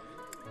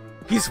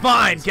 He's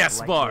fine,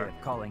 Caspar.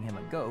 Calling him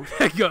a goat.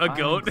 A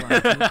goat.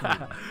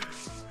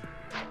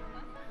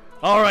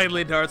 All right,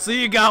 Linhardt. So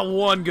you got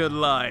one good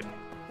line.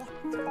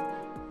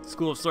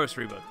 School of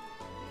Sorcery book.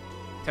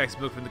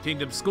 Textbook from the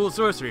Kingdom's School of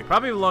Sorcery.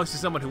 Probably belongs to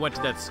someone who went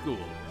to that school.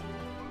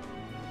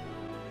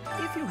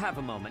 If you have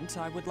a moment,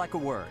 I would like a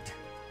word.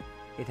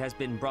 It has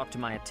been brought to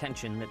my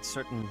attention that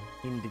certain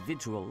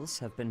individuals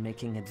have been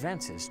making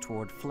advances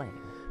toward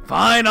Flame.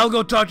 Fine, I'll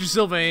go talk to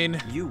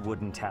Sylvain. You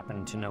wouldn't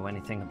happen to know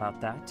anything about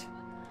that?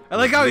 I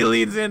like how he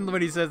leans in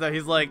when he says that.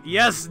 He's like,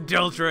 yes,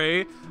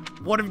 Deltre.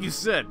 What have you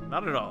said?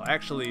 Not at all.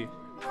 Actually,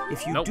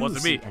 if you nope, do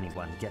wasn't see me.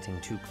 anyone getting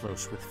too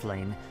close with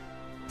Flame,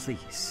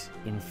 please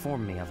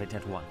inform me of it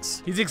at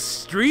once. He's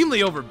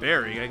extremely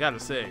overbearing, I gotta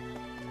say.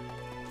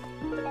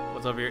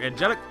 What's over here?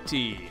 Angelic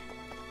tea.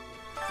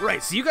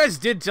 Right, so you guys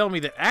did tell me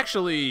that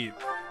actually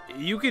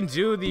you can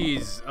do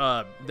these,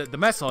 the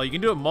mess hall, you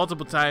can do it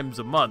multiple times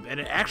a month, and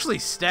it actually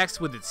stacks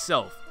with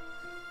itself.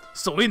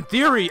 So in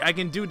theory, I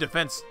can do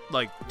defense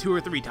like 2 or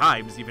 3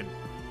 times even.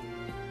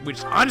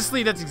 Which,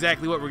 honestly, that's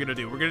exactly what we're gonna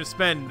do. We're gonna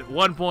spend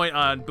 1 point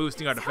on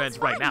boosting our defense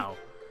right now.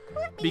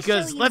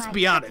 Because, let's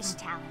be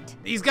honest,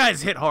 these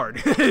guys hit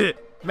hard.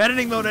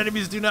 Maddening Mode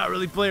enemies do not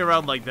really play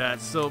around like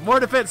that, so more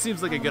defense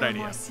seems like a good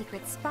idea. More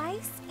secret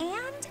spice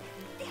and...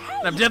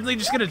 I'm definitely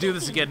just gonna do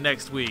this again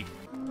next week.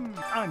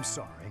 I'm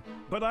sorry,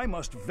 but I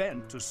must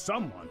vent to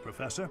someone,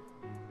 Professor.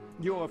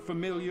 You're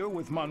familiar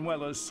with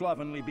Manuela's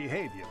slovenly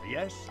behavior,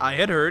 yes? I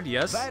had heard,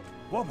 yes. That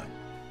woman.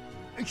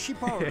 She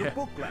borrowed a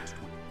book last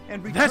week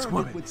and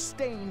returned it with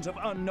stains of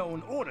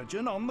unknown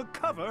origin on the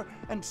cover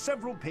and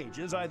several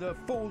pages either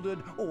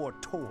folded or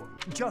torn.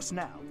 Just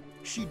now,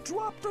 she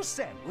dropped a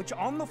sandwich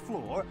on the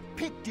floor,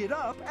 picked it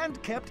up,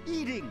 and kept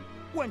eating.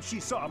 When she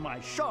saw my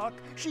shock,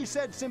 she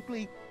said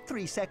simply,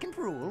 3-second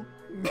rule.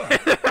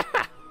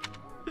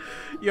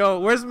 Yo,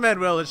 where's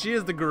Manuela? She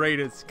is the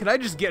greatest. Can I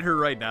just get her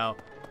right now?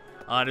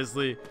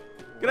 Honestly.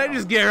 Can I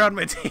just get her on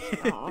my team?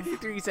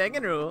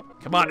 3-second rule.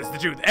 Come on, it's the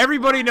truth.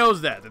 Everybody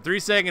knows that. The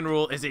 3-second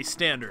rule is a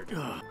standard.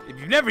 If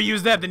you've never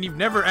used that, then you've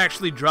never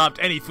actually dropped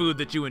any food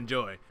that you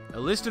enjoy. A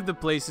list of the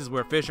places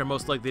where fish are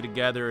most likely to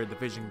gather at the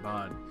fishing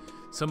pond.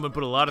 Someone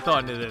put a lot of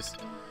thought into this.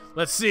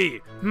 Let's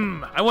see.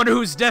 I wonder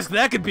whose desk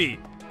that could be.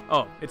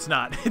 Oh, it's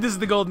not. This is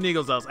the Golden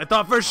Eagle's house. I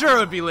thought for sure it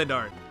would be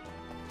Lindart.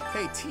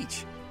 Hey,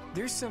 Teach.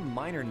 There's some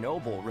minor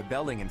noble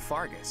rebelling in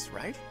Fargus,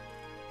 right?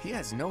 He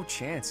has no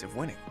chance of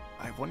winning.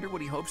 I wonder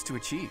what he hopes to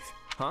achieve.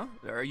 Huh?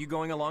 Are you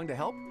going along to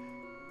help?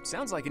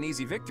 Sounds like an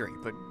easy victory,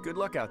 but good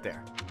luck out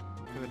there.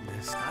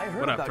 Goodness, I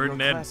heard about your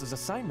class's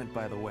assignment,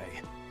 by the way.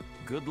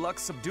 Good luck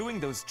subduing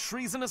those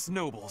treasonous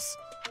nobles.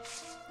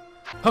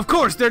 Of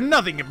course, they're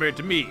nothing compared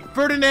to me,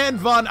 Ferdinand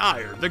von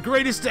Eyre, the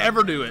greatest to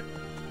ever do it.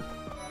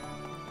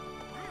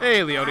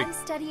 Hey, Leone. I'm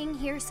studying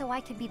here so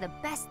I can be the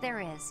best there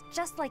is,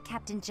 just like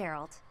Captain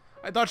Gerald.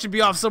 I thought she'd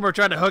be off somewhere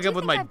trying to hook up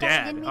with my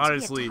dad, To be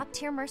honestly. a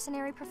top-tier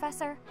mercenary,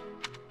 Professor?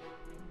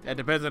 That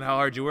depends on how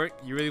hard you work.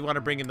 You really want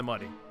to bring in the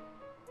money.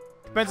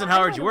 Depends on how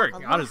hard you work,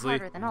 honestly.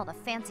 Harder than all the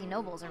fancy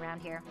nobles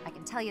around here, I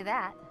can tell you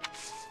that.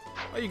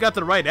 Well, you got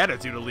the right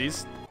attitude, at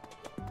least.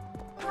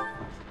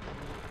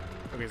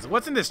 Okay, so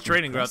what's in this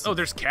training ground? Oh,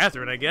 there's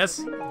Catherine, I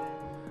guess.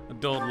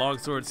 Adult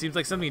longsword. Seems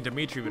like something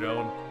Dimitri would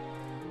own.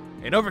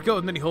 An overcoat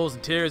with many holes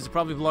and tears. It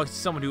probably belongs to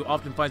someone who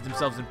often finds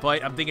themselves in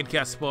fight. I'm thinking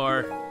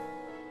Caspar.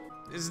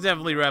 This is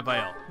definitely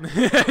Raphael.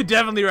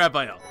 Definitely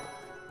Raphael.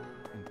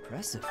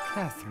 Impressive,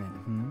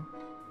 Catherine,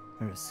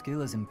 Her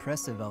skill is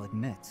impressive, I'll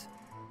admit.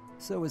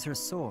 So is her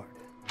sword.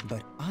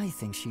 But I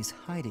think she's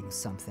hiding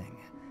something.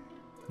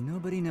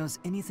 Nobody knows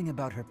anything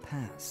about her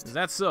past. Is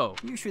that so?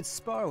 You should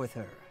spar with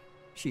her.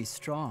 She's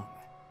strong.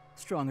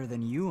 Stronger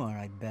than you are,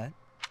 I'd bet.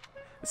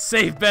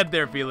 Safe bet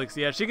there, Felix.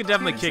 Yeah, she could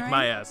definitely kick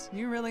my ass.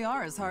 You really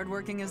are as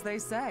hardworking as they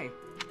say.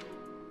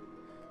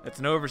 That's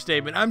an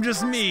overstatement. I'm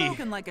just me.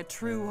 Spoken like a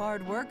true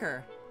hard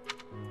worker.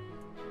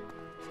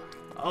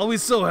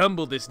 Always so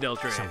humble, this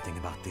Deltray. Something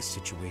about this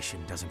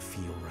situation doesn't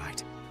feel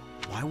right.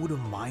 Why would a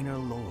minor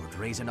lord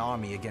raise an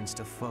army against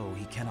a foe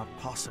he cannot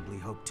possibly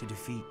hope to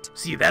defeat?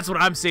 See, that's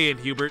what I'm saying,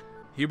 Hubert.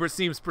 Hubert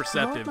seems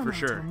perceptive, for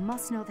sure. Lord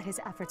must know that his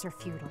efforts are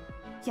futile,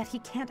 yet he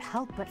can't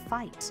help but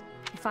fight.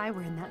 If I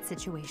were in that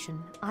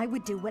situation, I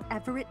would do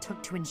whatever it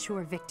took to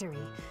ensure victory.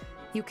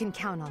 You can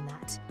count on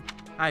that.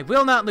 I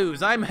will not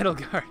lose. I'm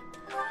Edelgard.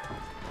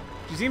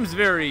 She seems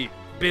very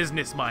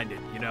business-minded,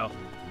 you know.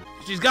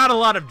 She's got a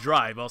lot of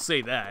drive, I'll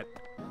say that.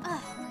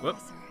 Whoop.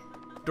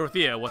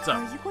 Dorothea, what's up?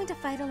 Are you going to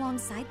fight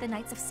alongside the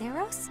Knights of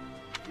Seiros?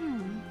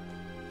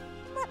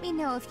 Let me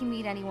know if you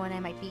meet anyone I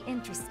might be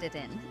interested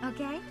in,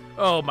 okay?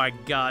 Oh my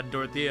god,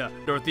 Dorothea.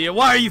 Dorothea,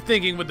 why are you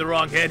thinking with the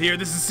wrong head here?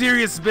 This is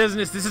serious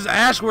business. This is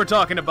Ashe we're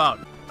talking about.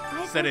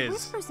 I've That heard is.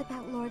 whispers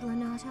about Lord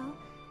Lonato.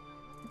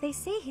 They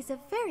say he's a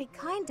very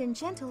kind and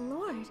gentle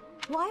lord.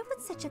 Why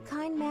would such a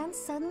kind man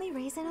suddenly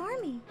raise an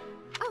army?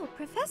 Oh,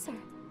 Professor,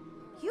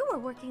 you were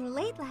working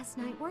late last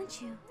night,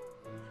 weren't you?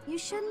 You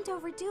shouldn't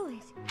overdo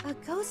it. A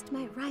ghost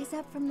might rise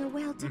up from the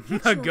well to get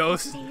you A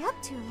ghost? if you stay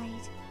up too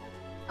late.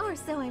 Or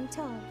so I'm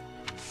told.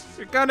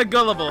 You're kind of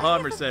gullible, huh, I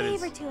have a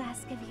Mercedes? favor to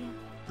ask of you.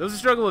 Those who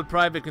struggle with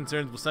private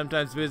concerns will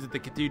sometimes visit the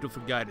cathedral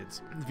for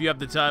guidance. If you have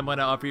the time, why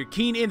not offer your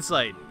keen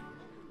insight?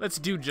 Let's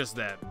do just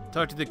that.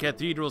 Talk to the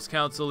cathedral's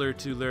counselor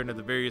to learn of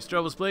the various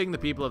troubles plaguing the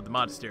people of the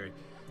monastery.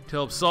 To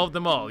help solve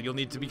them all, you'll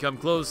need to become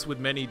close with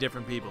many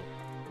different people.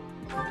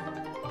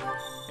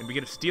 And we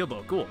get a steel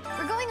bow. Cool.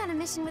 We're going on a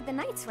mission with the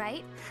Knights,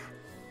 right?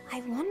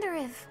 I wonder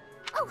if...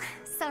 Oh,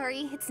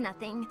 sorry, it's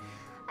nothing.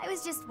 I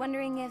was just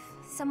wondering if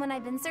someone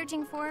I've been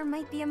searching for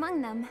might be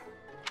among them.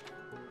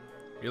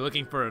 You're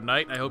looking for a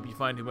knight? I hope you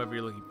find whoever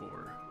you're looking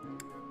for.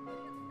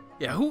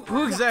 Yeah,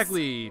 who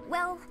exactly... Yes.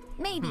 Well,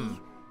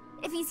 maybe.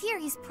 If he's here,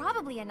 he's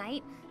probably a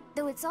knight,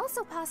 though it's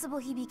also possible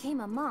he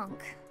became a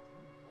monk.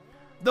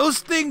 Those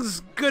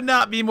things could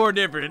not be more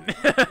different.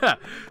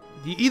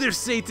 He either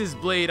sates his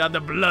blade on the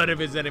blood of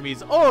his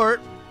enemies, or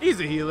he's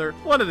a healer.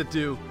 One of the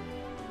two.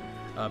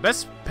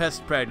 Best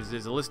pest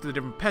practices. A list of the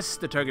different pests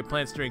that target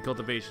plants during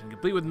cultivation,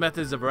 complete with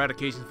methods of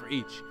eradication for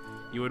each.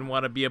 You wouldn't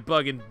want to be a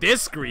bug in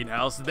this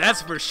greenhouse,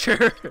 that's for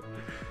sure.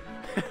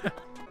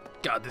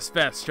 God, this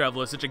fast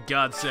travel is such a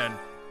godsend.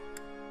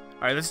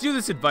 Alright, let's do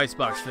this advice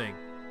box thing.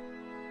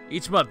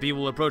 Each month,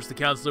 people will approach the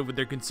counselor with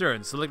their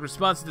concerns. Select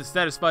responses that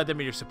satisfy them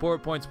and your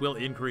support points will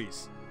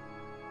increase.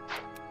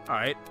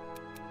 Alright.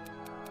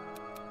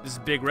 This is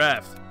Big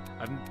Raft.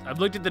 I've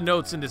looked at the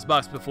notes in this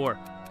box before.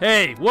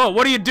 Hey, whoa,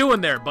 what are you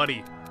doing there,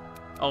 buddy?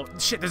 Oh,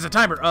 shit, there's a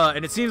timer.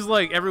 And it seems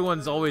like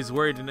everyone's always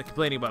worried and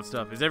complaining about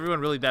stuff. Is everyone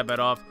really that bad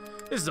off?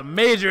 This is a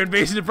major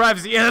invasion of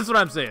privacy. Yeah, that's what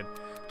I'm saying.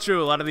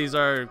 True, a lot of these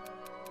are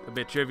a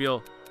bit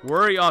trivial.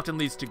 Worry often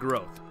leads to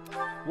growth.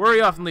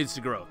 Worry often leads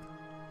to growth.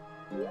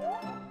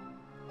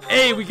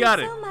 Hey, we got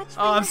it. Oh,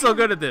 I'm so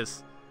good at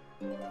this.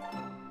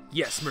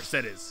 Yes,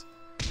 Mercedes.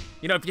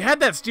 You know, if you had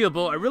that steel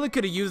bow, I really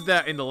could have used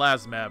that in the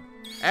last map.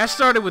 Ashe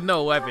started with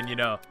no weapon, you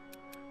know.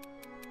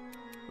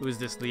 Who is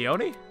this,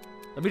 Leone?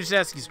 Let me just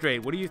ask you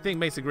straight. What do you think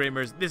makes a great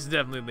mercenary? This is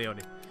definitely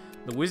Leone.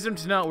 The wisdom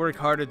to not work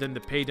harder than the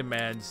pay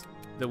demands.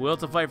 The will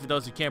to fight for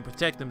those who can't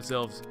protect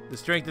themselves. The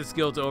strength and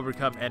skill to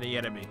overcome any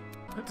enemy.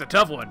 That's a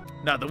tough one.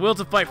 Now, the will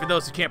to fight for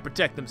those who can't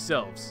protect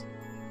themselves.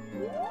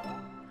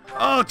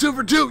 Oh, 2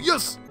 for 2,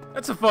 yes!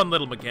 That's a fun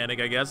little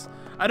mechanic, I guess.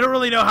 I don't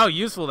really know how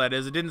useful that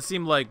is. It didn't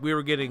seem like we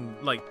were getting,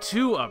 like,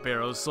 2 up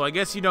arrows, so I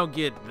guess you don't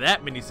get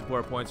that many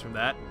support points from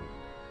that.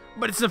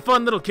 But it's a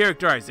fun little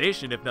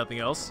characterization, if nothing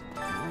else.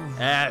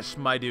 Ashe,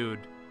 my dude.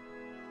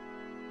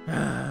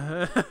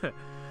 Man,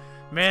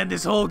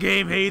 this whole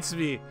game hates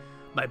me.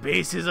 My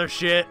bases are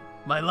shit.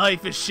 My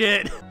life is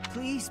shit.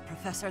 Please,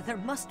 Professor, there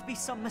must be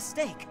some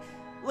mistake.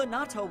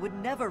 Lenato would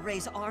never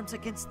raise arms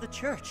against the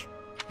church.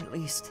 At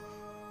least,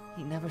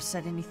 he never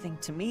said anything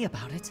to me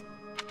about it.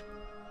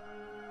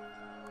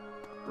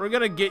 We're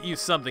gonna get you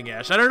something,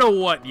 Ashe. I don't know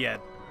what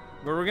yet,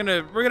 but we're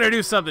gonna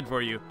do something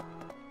for you.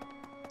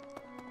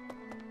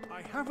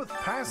 I have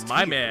passed My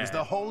here man. is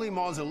the holy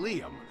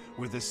mausoleum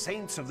where the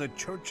saints of the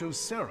Church of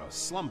Serra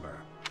slumber.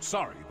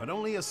 Sorry, but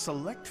only a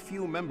select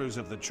few members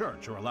of the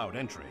church are allowed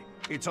entry.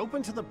 It's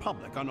open to the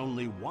public on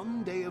only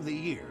one day of the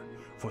year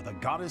for the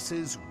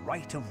goddess's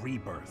rite of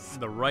rebirth.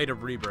 The rite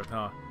of rebirth,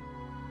 huh?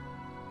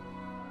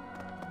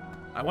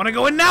 I want to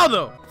go in now,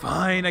 though!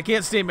 Fine, I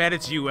can't stay mad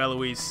at you,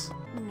 Eloise.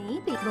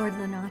 Maybe Lord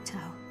Lenato.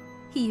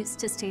 He used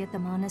to stay at the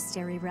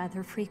monastery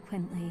rather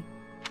frequently.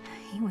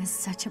 He was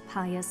such a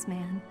pious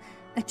man,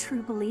 a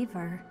true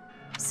believer.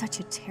 Such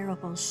a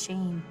terrible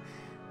shame.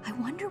 I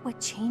wonder what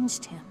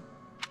changed him.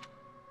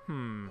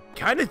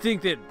 Kinda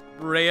think that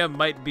Rhea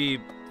might be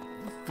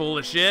full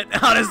of shit,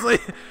 honestly.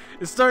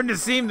 It's starting to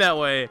seem that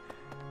way.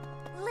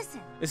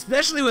 Listen.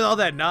 Especially with all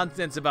that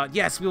nonsense about,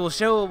 yes, we will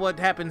show what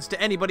happens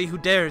to anybody who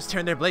dares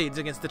turn their blades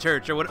against the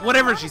church, or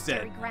whatever she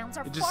said.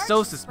 It's just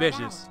so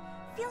suspicious.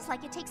 Feels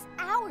like it takes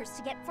hours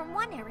to get from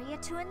one area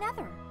to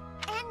another.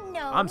 And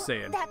no, I'm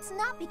saying that's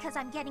not because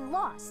I'm getting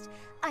lost.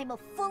 I'm a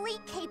fully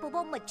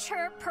capable,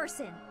 mature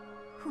person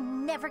who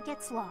never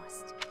gets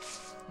lost.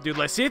 Dude,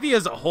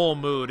 Lysithia's a whole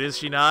mood, is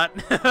she not?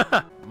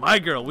 My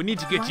girl, we need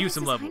to get you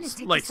some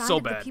levels, like so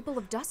bad. The people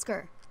of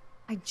Dusker.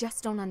 I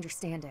just don't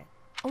understand it.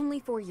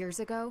 Only 4 years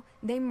ago,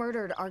 they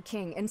murdered our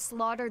king and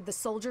slaughtered the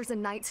soldiers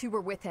and knights who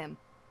were with him,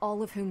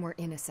 all of whom were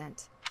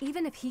innocent.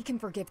 Even if he can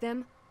forgive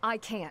them, I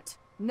can't.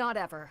 Not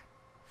ever.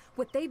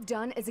 What they've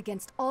done is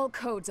against all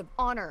codes of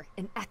honor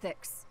and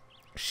ethics.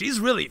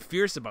 She's really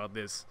fierce about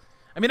this.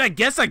 I mean, I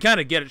guess I kind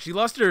of get it. She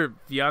lost her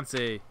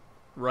fiance,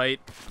 right?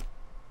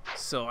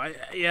 So,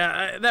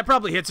 that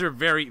probably hits her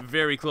very,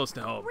 very close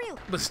to home. Really?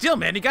 But still,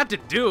 man, he got to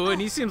do,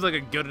 and he seems like a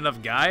good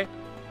enough guy.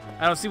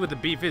 I don't see what the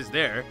beef is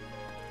there.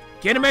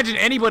 Can't imagine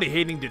anybody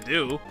hating to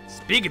do.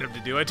 Speaking of to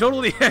do, I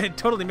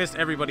totally missed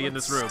everybody in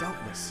this room.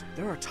 Stoutness.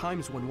 There are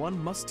times when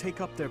one must take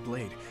up their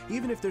blade,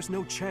 even if there's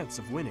no chance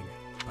of winning.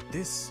 But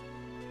this,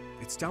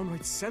 it's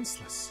downright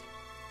senseless.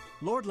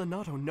 Lord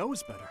Lenato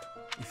knows better.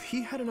 If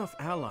he had enough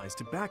allies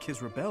to back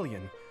his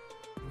rebellion,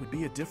 it would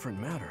be a different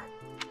matter.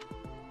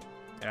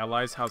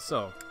 Allies? How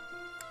so?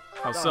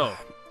 How so?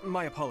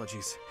 My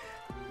apologies.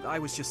 I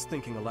was just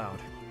thinking aloud.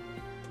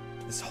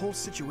 This whole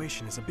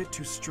situation is a bit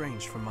too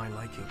strange for my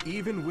liking.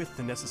 Even with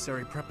the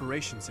necessary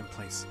preparations in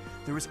place,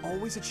 there is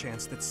always a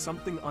chance that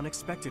something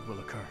unexpected will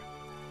occur.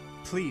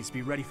 Please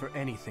be ready for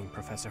anything,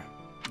 Professor.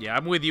 Yeah,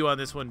 I'm with you on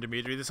this one,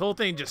 Dimitri. This whole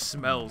thing just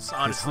smells,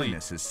 honestly. His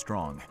Highness is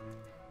strong,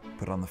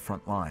 but on the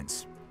front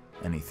lines,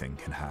 anything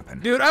can happen.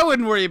 Dude, I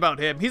wouldn't worry about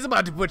him. He's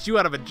about to put you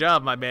out of a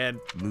job, my man.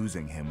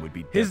 Losing him would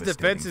be his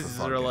devastating defenses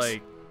for are Vargas.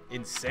 like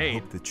insane. I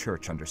hope the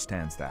church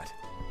understands that.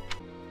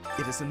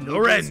 It is a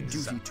noble's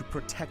duty to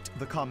protect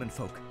the common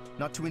folk,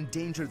 not to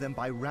endanger them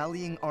by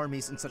rallying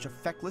armies in such a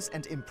feckless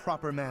and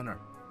improper manner.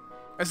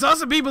 I saw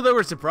some people that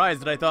were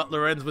surprised that I thought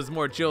Lorenz was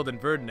more chill than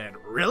Ferdinand.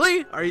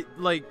 Really? Are you,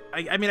 like,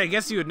 I mean, I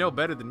guess you would know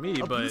better than me,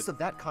 but... Abuse of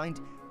that kind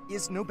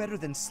is no better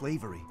than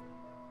slavery.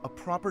 A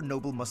proper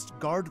noble must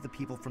guard the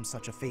people from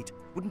such a fate,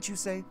 wouldn't you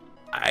say?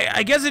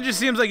 I guess it just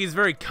seems like he's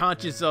very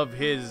conscious of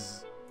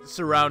his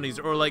surroundings,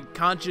 or like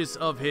conscious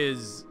of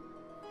his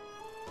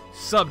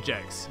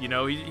subjects, you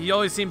know? He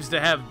always seems to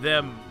have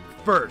them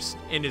first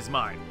in his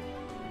mind,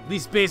 at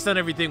least based on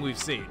everything we've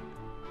seen.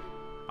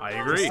 I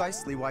agree.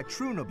 Precisely why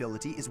true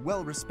nobility is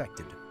well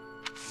respected.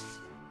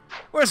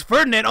 Whereas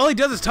Ferdinand, all he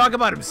does is talk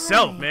about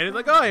himself, man. He's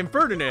like, I am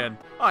Ferdinand.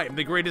 I am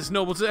the greatest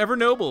noble to ever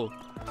noble.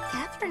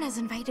 Catherine Catherine has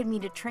invited me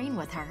to train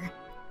with her.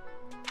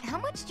 How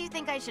much do you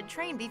think I should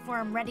train before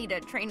I'm ready to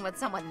train with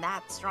someone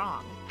that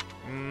strong?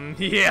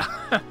 Yeah.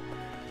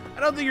 I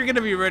don't think you're gonna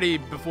be ready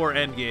before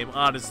endgame,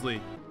 honestly.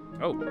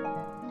 Oh.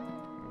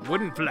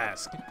 Wooden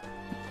flask.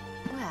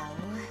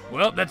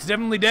 Well, that's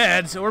definitely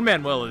Dad's, or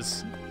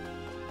Manuela's.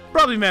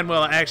 Probably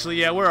Manuela, actually.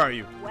 Yeah, where are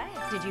you?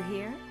 Did you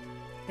hear?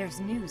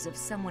 There's news of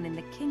someone in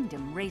the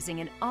kingdom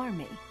raising an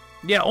army.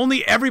 Yeah,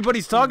 only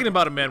everybody's talking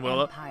about it,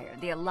 Manuela. Empire,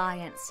 the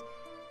Alliance.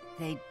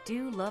 They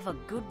do love a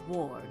good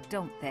war,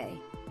 don't they?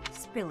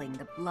 Spilling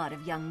the blood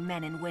of young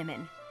men and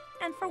women.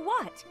 And for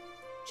what?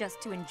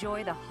 Just to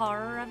enjoy the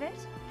horror of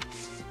it?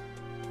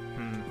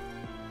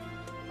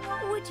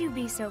 Would you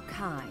be so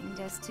kind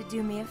as to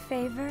do me a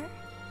favor?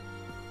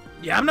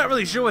 Yeah, I'm not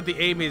really sure what the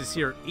aim is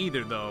here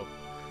either, though.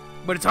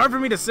 But it's hard for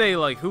me to say,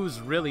 like,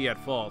 who's really at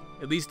fault,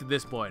 at least at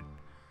this point.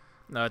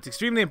 Now, it's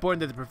extremely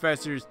important that the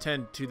professors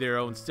tend to their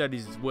own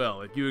studies as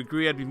well. If you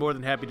agree, I'd be more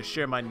than happy to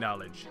share my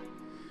knowledge.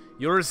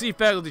 You'll receive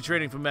faculty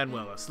training from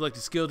Manuela. Select a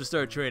skill to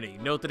start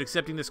training. Note that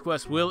accepting this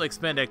quest will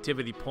expend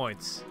activity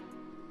points.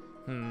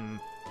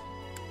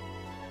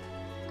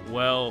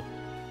 Well...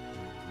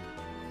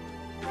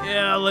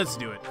 yeah, let's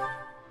do it.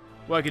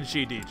 What can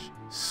she teach?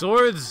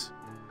 Swords?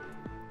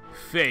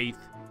 Faith?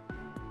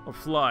 Or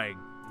flying?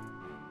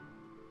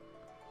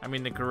 I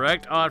mean, the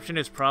correct option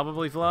is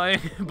probably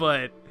flying,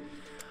 but...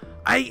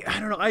 I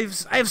don't know, I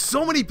have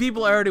so many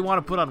people I already want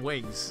to put on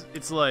wings.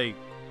 It's like,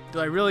 do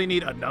I really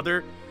need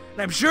another?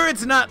 And I'm sure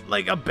it's not,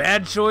 like, a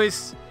bad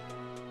choice.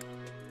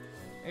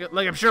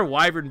 Like, I'm sure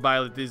Wyvern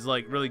Violet is,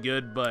 like, really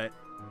good, but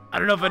I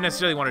don't know if I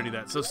necessarily want to do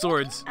that. So,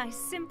 swords. I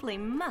simply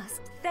must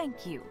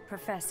thank you,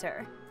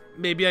 Professor.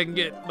 Maybe I can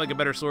get, like, a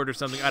better sword or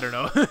something. I don't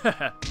know.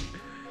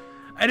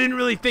 I didn't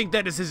really think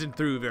that decision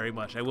through very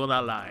much. I will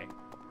not lie.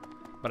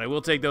 But I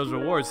will take those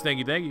rewards. Thank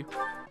you, thank you.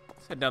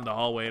 Let's head down the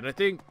hallway, and I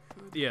think...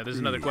 yeah, there's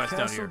another quest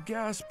down here. Castle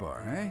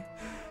Gaspar, eh?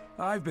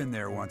 I've been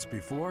there once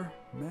before,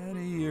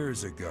 many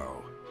years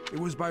ago. It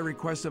was by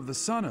request of the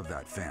son of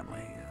that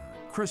family.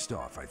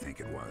 Kristoff, I think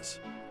it was.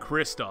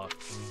 Kristoff.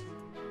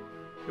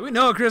 Do we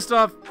know a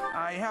Kristoff?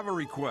 I have a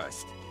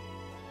request.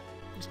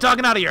 Just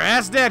talking out of your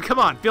ass, Dad? Come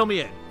on, fill me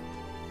in.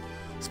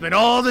 Spent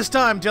all this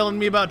time telling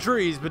me about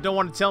trees, but don't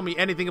want to tell me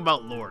anything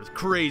about lore. It's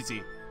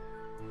crazy.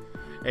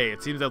 Hey,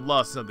 it seems I've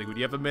lost something. Would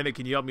you have a minute?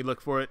 Can you help me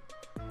look for it?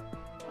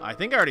 I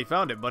think I already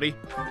found it, buddy.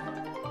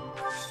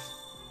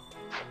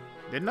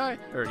 Didn't I?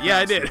 Or, yeah,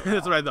 I did.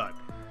 That's what I thought.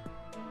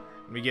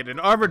 We get an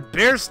armored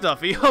bear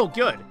stuffy. Oh,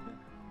 good.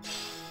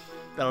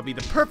 That'll be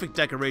the perfect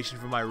decoration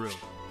for my room.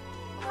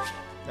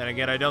 Then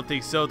again, I don't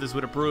think Sothis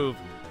would approve.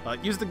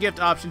 Use the gift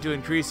option to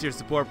increase your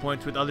support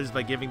points with others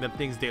by giving them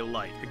things they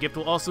like. The gift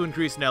will also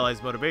increase an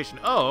ally's motivation.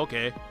 Oh,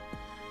 okay.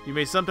 You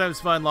may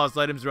sometimes find lost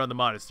items around the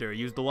monastery.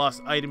 Use the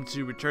lost item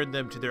to return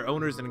them to their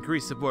owners and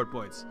increase support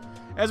points.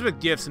 As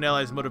with gifts, an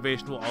ally's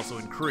motivation will also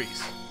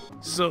increase.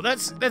 So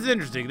that's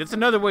interesting. That's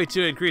another way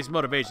to increase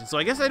motivation. So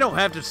I guess I don't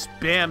have to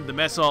spam the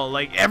mess hall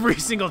like every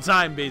single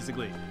time,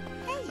 basically.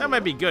 That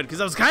might be good,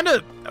 because I was kind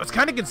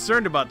of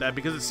concerned about that,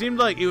 because it seemed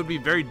like it would be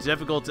very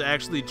difficult to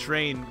actually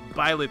train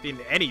Violet in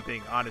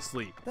anything,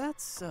 honestly.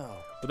 That's so.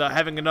 Without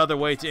having another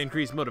way to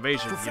increase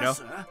motivation,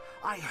 Professor, you know?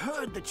 I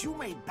heard that you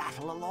may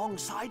battle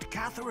alongside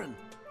Catherine.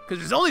 Because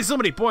there's only so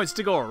many points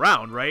to go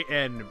around, right?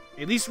 And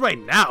at least right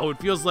now, it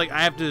feels like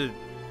I have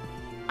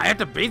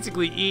to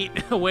basically eat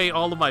away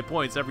all of my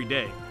points every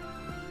day.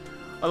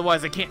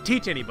 Otherwise, I can't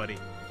teach anybody.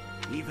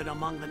 Even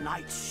among the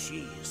knights, she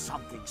is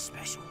something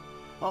special.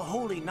 A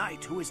holy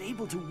knight who is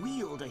able to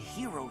wield a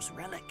hero's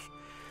relic.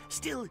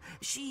 Still,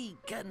 she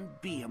can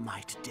be a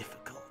mite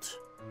difficult.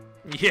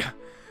 Yeah,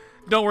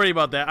 don't worry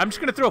about that. I'm just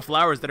gonna throw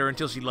flowers at her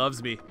until she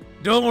loves me.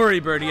 Don't worry,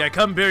 Birdie, I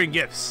come bearing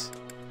gifts.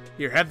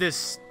 Here, have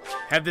this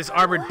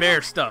armored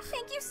bear stuff.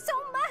 Thank you so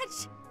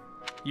much.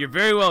 You're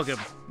very welcome.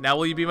 Now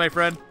will you be my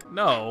friend?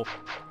 No.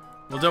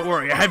 Well, don't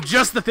worry, I have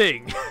just the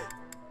thing.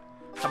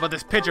 How about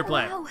this pitcher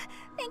plant? Wow,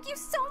 thank you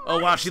so much. Oh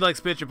wow, she likes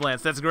pitcher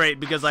plants. That's great,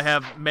 because I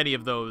have many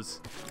of those.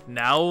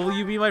 Now will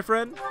you be my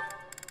friend?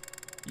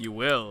 You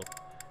will.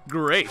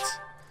 Great.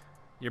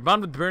 Your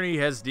bond with Bernie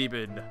has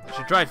deepened. I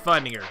should try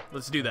finding her.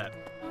 Let's do that.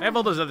 I have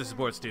all those other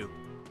supports too.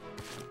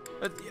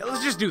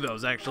 Let's just do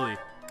those, actually.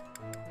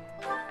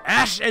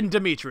 Ashe and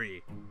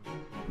Dimitri.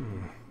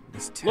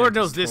 Lord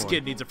knows this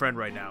kid needs a friend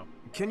right now.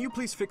 Can you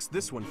please fix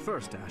this one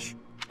first, Ashe?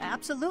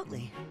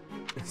 Absolutely.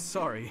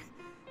 Sorry.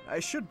 I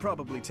should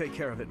probably take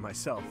care of it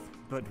myself,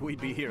 but we'd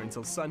be here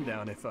until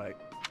sundown if I...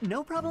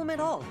 No problem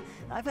at all.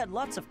 I've had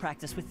lots of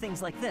practice with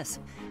things like this.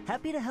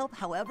 Happy to help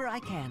however I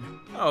can.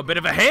 Oh, a bit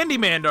of a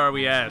handyman, are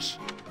we, Ashe?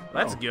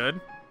 That's good.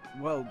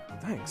 Well,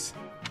 thanks.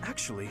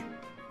 Actually,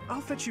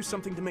 I'll fetch you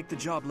something to make the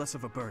job less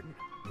of a burden.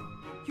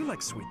 You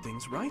like sweet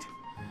things, right?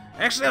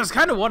 Actually, I was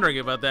kind of wondering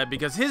about that,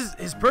 because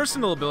his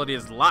personal ability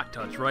is Lock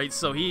Touch, right?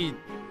 So he...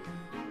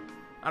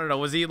 I don't know,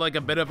 was he like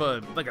a bit of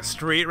a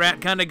straight rat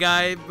kind of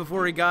guy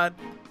before he got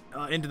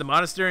into the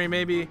monastery,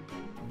 maybe?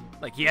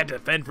 Like, he had to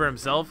fend for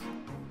himself?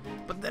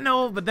 But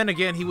then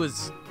again, he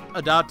was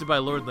adopted by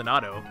Lord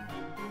Lenato.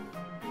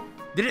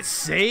 Did it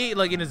say,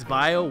 like, in his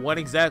bio when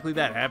exactly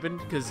that happened?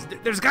 Because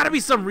there's got to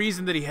be some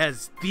reason that he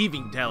has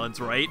thieving talents,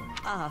 right?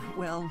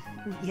 Well,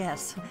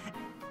 yes.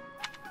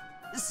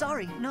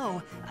 Sorry,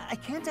 no. I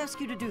can't ask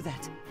you to do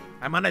that.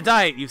 I'm on a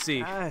diet, you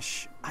see.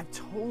 Ashe, I've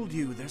told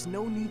you, there's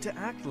no need to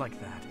act like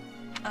that.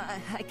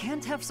 I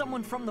can't have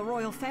someone from the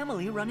royal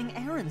family running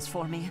errands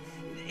for me.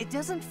 It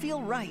doesn't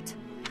feel right.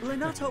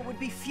 Lonato would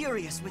be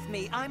furious with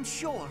me, I'm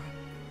sure.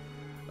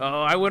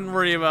 Oh, I wouldn't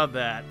worry about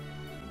that.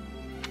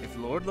 If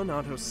Lord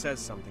Lonato says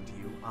something to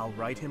you, I'll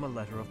write him a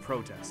letter of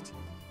protest.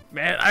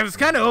 Man, I was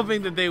kind of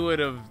hoping that they would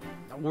have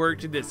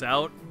worked this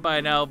out by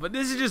now, but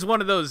this is just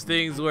one of those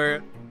things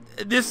where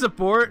this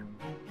support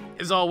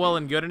is all well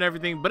and good and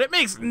everything, but it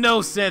makes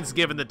no sense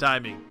given the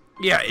timing.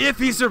 Yeah, if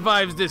he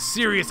survives this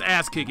serious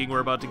ass-kicking we're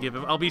about to give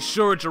him, I'll be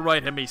sure to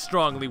write him a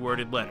strongly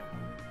worded letter.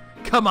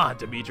 Come on,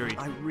 Dimitri.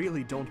 I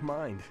really don't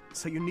mind,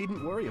 so you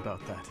needn't worry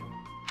about that.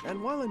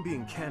 And while I'm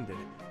being candid,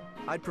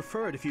 I'd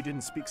prefer it if you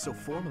didn't speak so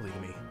formally to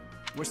me.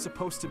 We're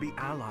supposed to be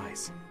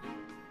allies.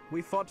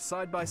 We fought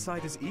side by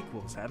side as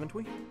equals, haven't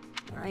we?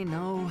 I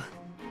know,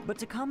 but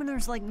to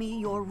commoners like me,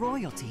 you're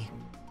royalty.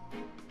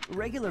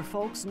 Regular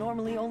folks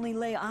normally only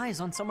lay eyes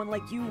on someone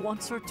like you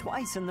once or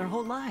twice in their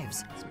whole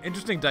lives. It's an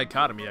interesting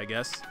dichotomy, I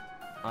guess.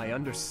 I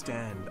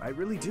understand, I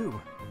really do.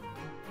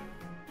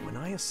 When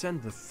I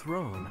ascend the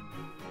throne,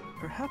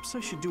 perhaps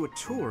I should do a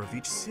tour of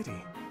each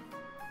city.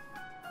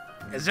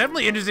 It's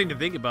definitely interesting to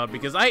think about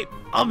because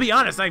I'll be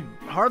honest, I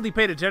hardly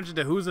paid attention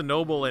to who's a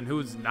noble and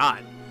who's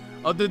not.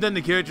 Other than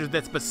the characters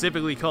that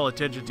specifically call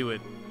attention to it,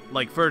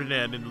 like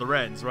Ferdinand and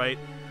Lorenz, right?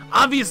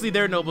 Obviously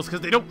they're nobles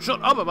because they don't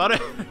shut up about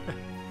it.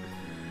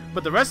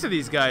 But the rest of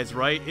these guys,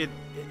 right,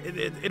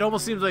 it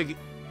almost seems like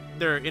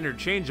they're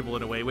interchangeable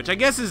in a way, which I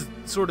guess is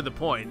sort of the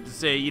point, to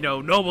say, you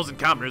know, nobles and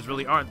commoners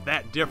really aren't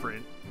that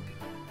different,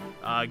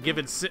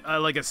 given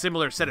like a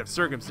similar set of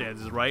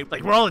circumstances, right?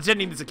 Like, we're all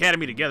attending this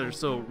academy together,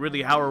 so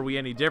really how are we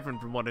any different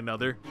from one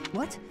another?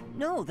 What?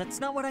 No, that's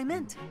not what I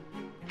meant.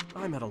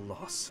 I'm at a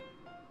loss.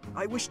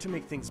 I wish to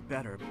make things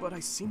better, but I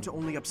seem to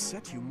only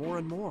upset you more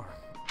and more.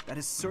 That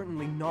is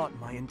certainly not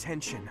my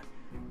intention.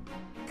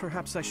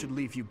 Perhaps I should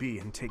leave you be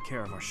and take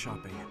care of our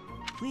shopping.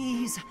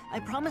 Please, I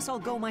promise I'll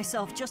go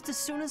myself just as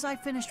soon as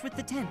I've finished with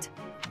the tent.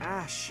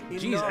 Ashe,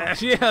 Jeez,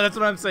 Ashe, yeah, that's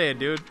what I'm saying,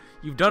 dude.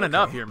 You've done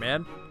enough here,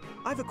 man.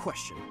 I have a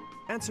question.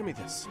 Answer me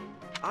this.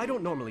 I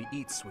don't normally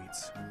eat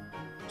sweets.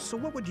 So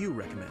what would you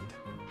recommend?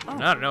 Oh,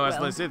 I don't know, well,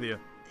 as Lysithia.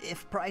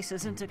 If price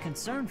isn't a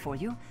concern for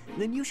you,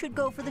 then you should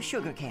go for the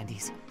sugar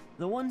candies.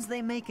 The ones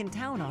they make in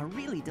town are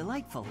really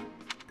delightful.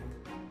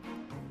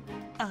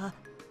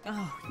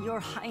 Oh,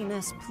 Your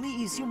Highness,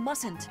 please, you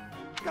mustn't.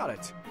 Got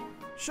it.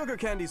 Sugar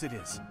candies it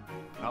is.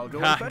 I'll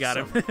go and fetch got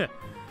some. him.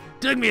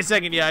 Took me a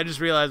second, yeah, I just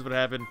realized what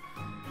happened.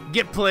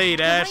 Get played,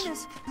 Your Ashe.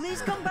 Highness,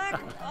 please come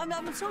back.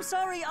 I'm so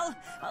sorry.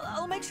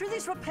 I'll make sure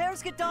these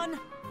repairs get done.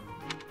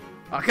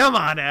 Oh, come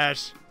on,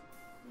 Ashe.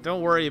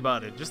 Don't worry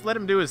about it. Just let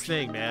him do his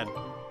thing, man.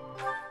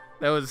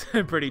 That was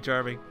pretty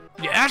charming.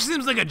 Yeah, Ashe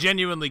seems like a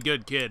genuinely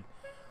good kid.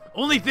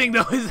 Only thing,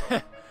 though, is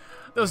that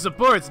those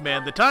supports,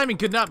 man. The timing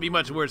could not be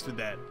much worse with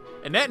that.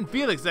 Annette and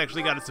Felix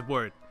actually got a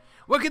support.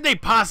 What could they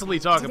possibly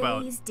talk about?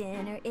 Today's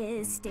dinner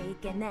is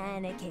steak and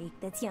then a cake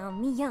that's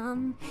yummy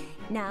yum.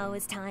 Now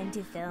it's time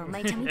to fill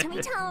my tummy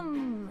tummy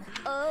tum.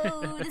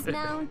 Oh, this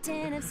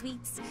mountain of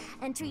sweets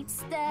and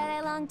treats that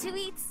I long to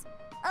eat.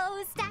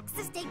 Oh, stacks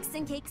of steaks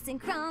and cakes and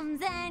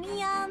crumbs and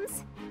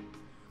yums.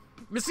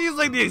 This seems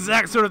like the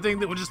exact sort of thing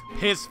that would just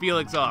piss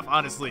Felix off,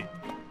 honestly.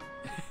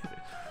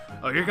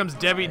 Oh, here comes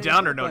Debbie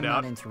Downer, no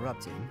doubt. I'm not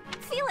interrupting.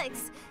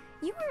 Felix,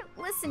 you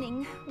were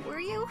listening, were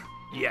you?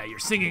 Yeah, your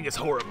singing is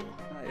horrible.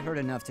 I heard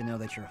enough to know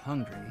that you're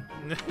hungry.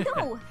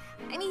 No,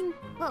 I mean,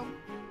 well,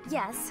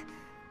 yes.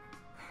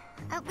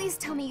 At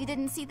least tell me you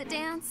didn't see the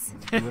dance.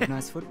 You have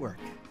nice footwork.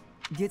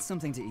 Get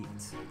something to eat.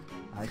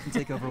 I can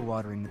take over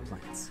watering the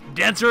plants.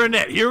 Dancer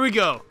Annette, here we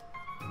go.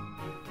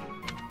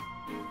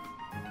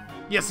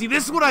 Yeah, see,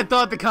 this is what I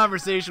thought the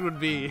conversation would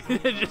be.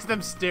 Just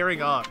them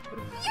staring off.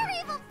 You're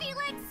evil,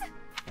 Felix!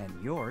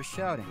 And you're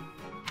shouting.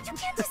 You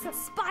can't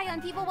just spy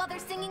on people while they're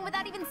singing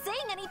without even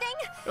saying anything.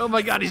 Oh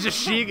my god, he's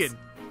just Sheegan.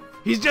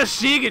 He's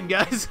just Sheegan,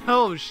 guys.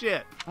 Oh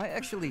shit. I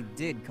actually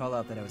did call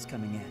out that I was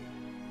coming in.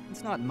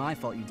 It's not my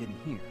fault you didn't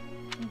hear.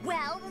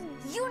 Well,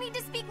 you need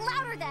to speak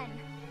louder then.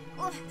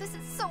 Ugh, this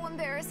is so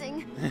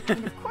embarrassing.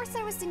 And of course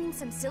I was singing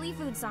some silly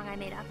food song I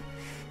made up.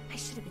 I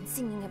should have been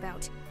singing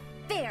about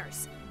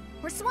bears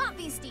or swamp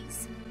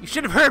beasties. You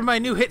should have heard my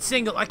new hit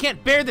single, I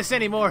Can't Bear This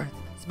Anymore.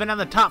 It's been on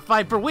the top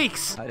 5 for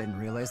weeks. I didn't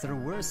realize there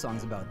were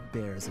songs about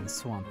bears and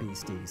swamp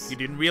beasties. You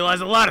didn't realize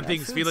a lot of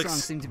things, food Felix.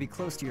 Songs seem to be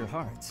close to your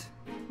heart.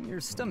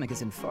 Your stomach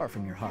isn't far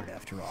from your heart,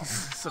 after all.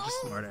 Such a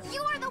smart ass.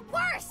 You are the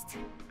worst!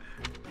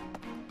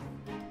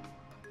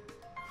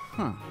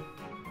 Huh.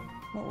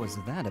 What was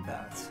that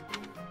about?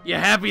 You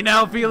happy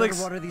now, Felix?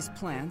 Better water these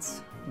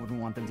plants.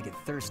 Wouldn't want them to get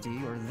thirsty,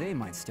 or they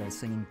might start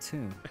singing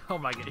too. Oh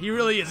my god, he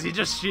really is. He's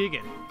just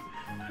Sheegan.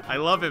 I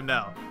love him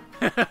now.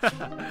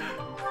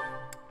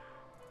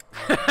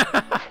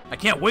 I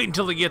can't wait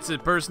until he gets a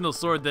personal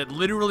sword that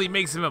literally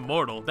makes him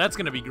immortal. That's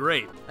gonna be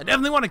great. I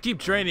definitely want to keep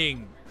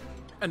training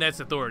Annette's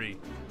authority.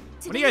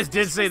 When you guys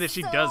did say that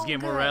she does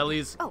get more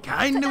rallies,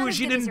 kinda wish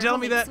she didn't tell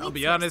me that, I'll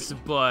be honest,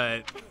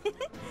 but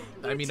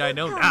I mean, I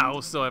know now,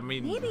 so I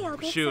mean,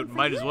 shoot,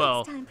 might as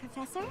well.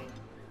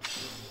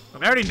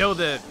 I already know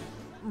that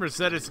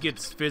Mercedes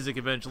gets physic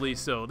eventually,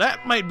 so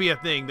that might be a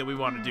thing that we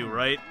want to do,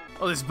 right?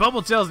 Oh, this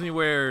bubble tells me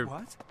where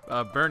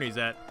Bernie's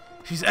at.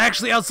 She's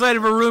actually outside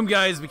of her room,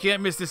 guys. We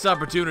can't miss this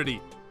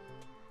opportunity.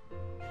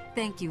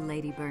 Thank you,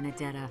 Lady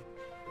Bernadetta.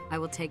 I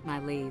will take my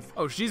leave.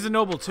 Oh, she's a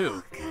noble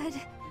too. Oh, good.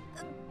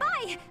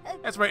 Bye.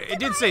 That's right. It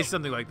did say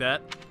something like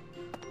that.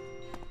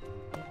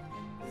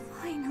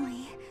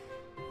 Finally.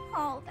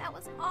 Oh, that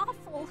was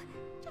awful.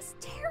 Just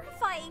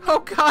terrifying. Oh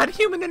God,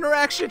 human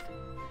interaction.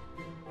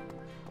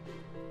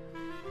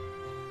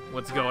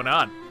 What's going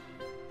on?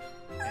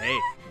 Hey,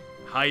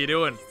 how you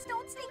doing? Please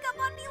don't sneak up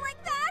on me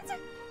like that.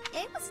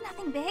 It was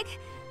nothing big.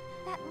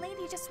 That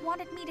lady just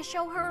wanted me to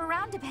show her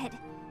around a bit.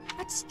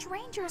 But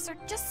strangers are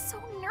just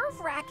so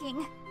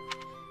nerve-wracking.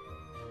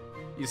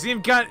 You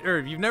seem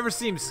you've never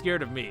seemed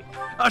scared of me.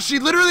 Oh, she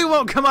literally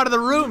won't come out of the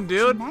room,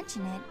 dude. To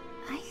mention it,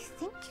 I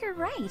think you're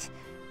right.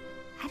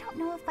 I don't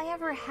know if I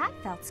ever had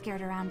felt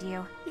scared around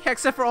you. Yeah,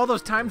 except for all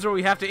those times where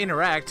we have to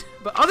interact.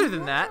 But other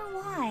than that...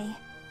 Why?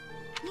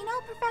 You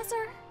know,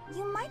 Professor,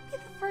 you might be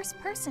the first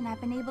person I've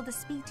been able to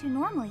speak to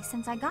normally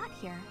since I got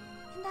here.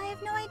 And I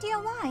have no idea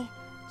why.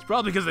 It's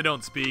probably because I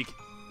don't speak.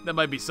 That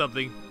might be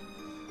something.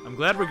 I'm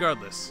glad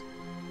regardless.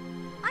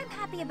 I'm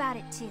happy about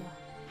it too.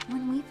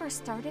 When we first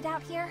started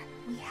out here,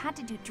 we had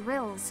to do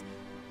drills.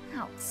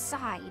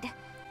 Outside.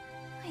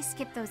 I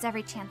skipped those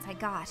every chance I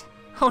got.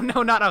 Oh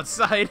no, not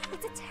outside.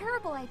 It's a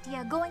terrible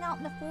idea going out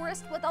in the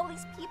forest with all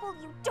these people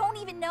you don't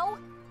even know.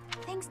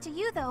 Thanks to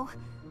you though,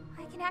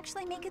 I can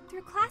actually make it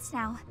through class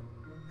now.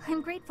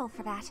 I'm grateful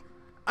for that.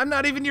 I'm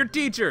not even your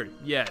teacher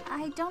yet.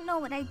 I don't know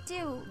what I'd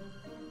do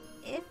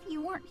if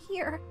you weren't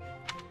here.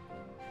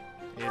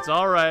 It's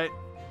alright.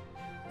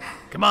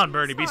 Come on,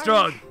 Bernie, be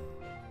strong.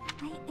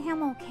 I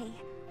am okay.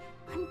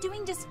 I'm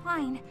doing just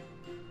fine.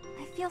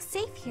 I feel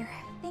safe here,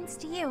 thanks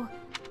to you.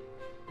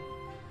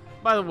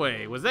 By the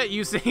way, was that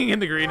you singing in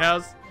the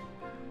greenhouse?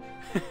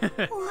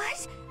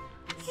 What?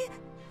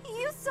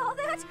 You saw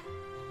that?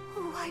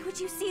 Why would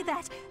you see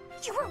that?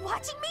 You were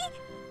watching me?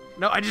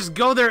 No, I just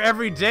go there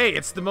every day.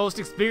 It's the most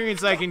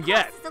experience I can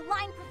get. This is a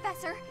line,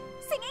 Professor.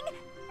 Singing?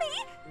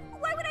 Me?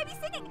 Why would I be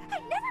singing?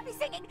 I'd never be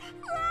singing. I've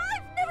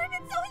never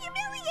been so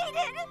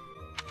humiliated.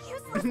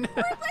 Useless,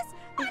 worthless,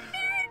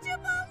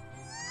 unmanageable.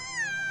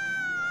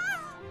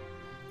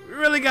 We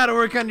really gotta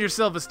work on your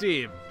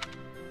self-esteem.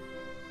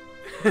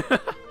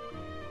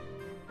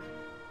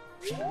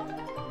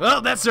 Well,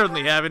 that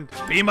certainly happened.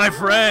 Be my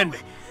friend.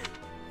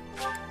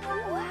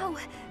 Wow.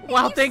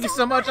 Wow, thank you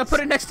so much. I'll put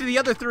it next to the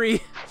other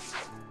three.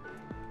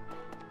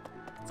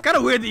 It's kind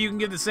of weird that you can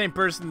give the same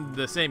person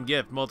the same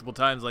gift multiple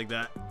times like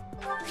that.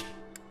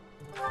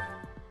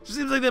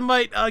 Seems like they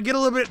might get a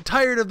little bit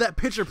tired of that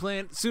pitcher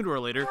plant sooner or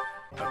later.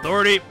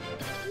 Authority.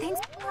 Thanks.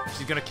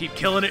 She's gonna keep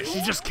killing it.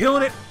 She's just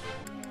killing it.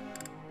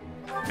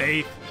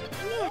 Faith.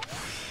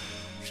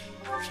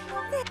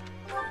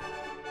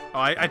 Oh,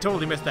 I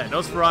totally missed that.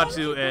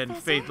 Nosferatu and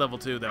Faith level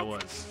 2 that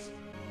was.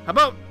 How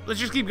about, let's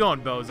just keep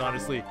going, Bose,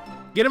 honestly.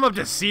 Get him up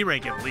to C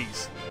rank at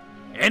least.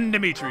 And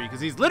Dimitri,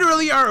 because he's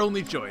literally our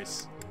only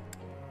choice.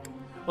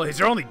 Well, he's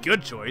our only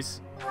good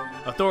choice.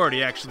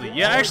 Authority, actually.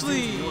 Yeah,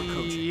 actually,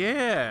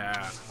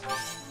 yeah.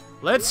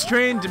 Let's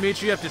train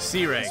Dimitri up to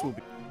C rank.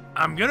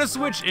 I'm gonna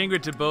switch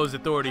Ingrid to Bo's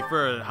Authority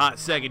for a hot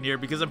second here,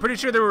 because I'm pretty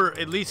sure there were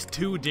at least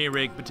 2 D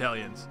rank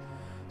battalions.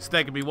 So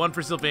that could be 1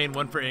 for Sylvain,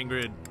 1 for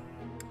Ingrid.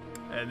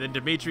 And then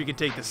Dimitri can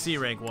take the C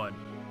rank one.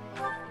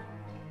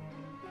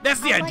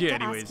 That's the idea,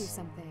 anyways.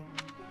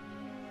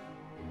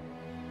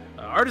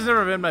 Art has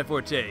never been my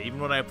forte. Even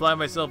when I apply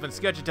myself in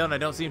Sketchatown, I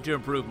don't seem to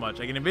improve much.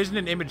 I can envision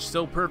an image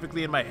so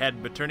perfectly in my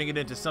head, but turning it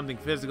into something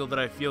physical that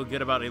I feel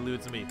good about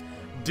eludes me.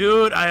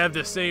 Dude, I have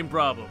the same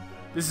problem.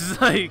 This is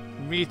like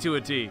me to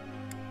a T.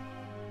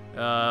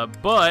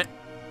 But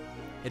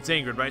it's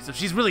Ingrid, right? So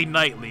she's really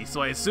knightly,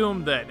 so I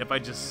assume that if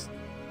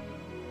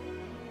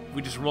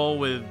we just roll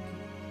with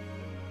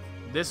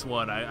this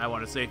one, I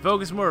want to say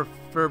focus more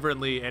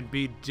fervently and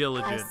be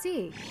diligent. I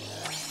see.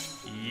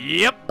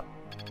 Yep.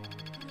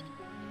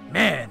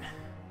 Man,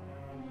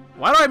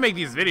 why do I make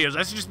these videos?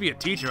 I should just be a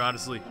teacher,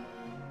 honestly.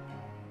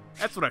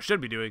 That's what I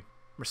should be doing.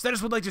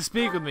 Mercedes would like to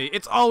speak with me.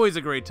 It's always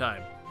a great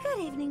time. Good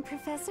evening,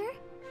 Professor.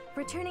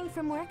 Returning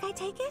from work, I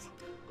take it?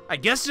 I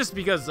guess just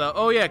because,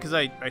 oh yeah, because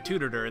I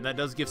tutored her, and that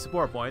does give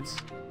support points.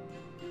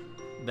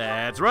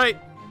 That's right.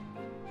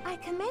 I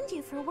commend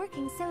you for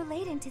working so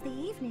late into the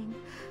evening.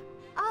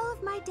 All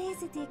of my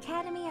days at the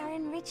academy are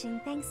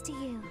enriching thanks to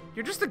you.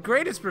 You're just the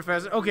greatest,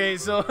 Professor. Okay,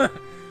 so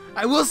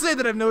I will say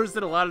that I've noticed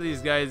that a lot of these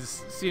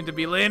guys seem to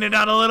be laying it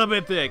out a little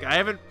bit thick. I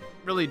haven't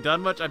really done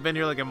much. I've been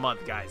here like a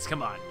month, guys.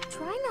 Come on.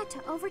 Try not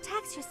to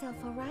overtax yourself,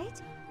 all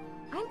right?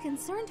 I'm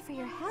concerned for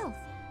your health.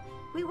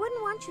 We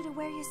wouldn't want you to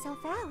wear yourself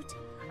out.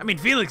 I mean,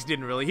 Felix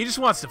didn't really. He just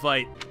wants to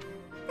fight.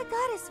 The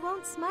goddess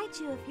won't smite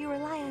you if you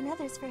rely on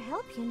others for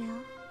help, you know.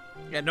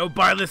 Yeah, no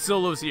Byleth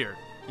solos here.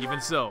 Even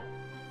so.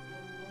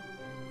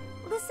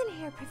 Listen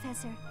here,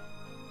 Professor.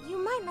 You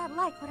might not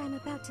like what I'm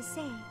about to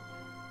say.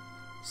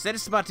 Said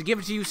it's about to give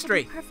it to you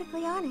straight. To be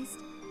perfectly honest,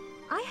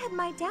 I had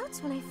my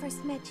doubts when I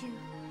first met you.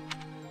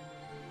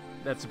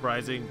 That's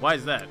surprising. Why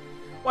is that?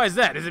 Why is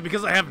that? Is it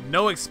because I have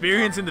no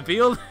experience in the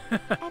field?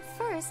 At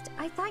first,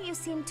 I thought you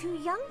seemed too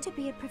young to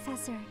be a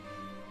professor.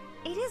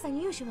 It is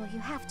unusual, you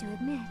have to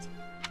admit.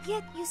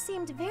 Yet you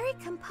seemed very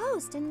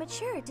composed and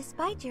mature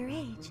despite your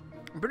age.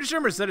 I'm pretty sure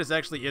Mercedes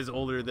actually is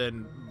older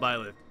than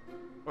Byleth.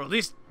 Or at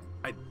least,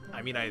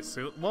 I mean, I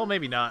assume. Well,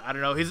 maybe not. I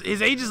don't know.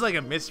 His age is like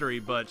a mystery,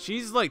 but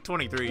she's like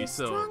 23, You're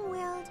so...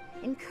 strong-willed,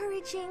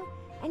 encouraging,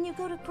 and you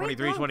go to great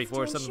 23, lengths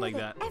 24, to something ensure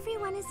like that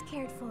everyone is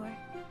cared for.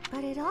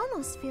 But it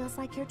almost feels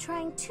like you're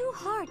trying too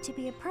hard to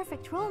be a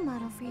perfect role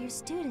model for your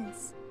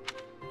students.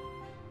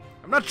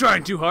 I'm not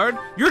trying too hard.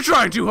 You're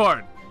trying too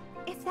hard.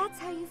 If that's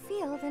how you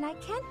feel, then I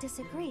can't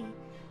disagree.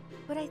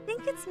 But I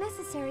think it's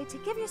necessary to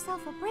give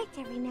yourself a break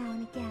every now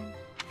and again.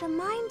 The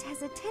mind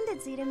has a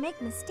tendency to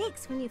make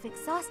mistakes when you've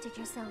exhausted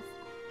yourself.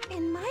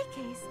 In my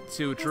case,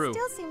 Too true. I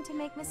still seem to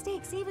make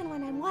mistakes even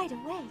when I'm wide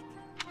awake.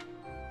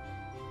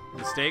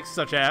 Mistakes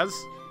such as?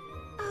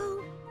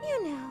 Oh,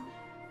 you know.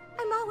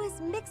 I'm always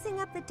mixing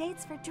up the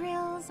dates for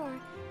drills or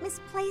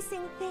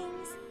misplacing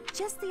things.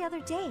 Just the other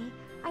day,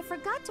 I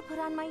forgot to put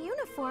on my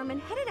uniform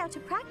and headed out to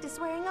practice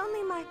wearing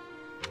only my...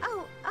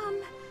 well,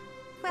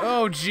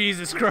 Oh,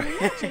 Jesus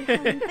Christ. imagine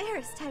how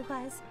embarrassed I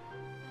was.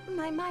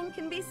 My mind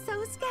can be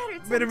so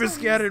scattered Bit of a sometimes.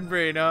 scattered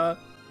brain, huh?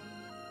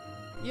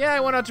 Yeah,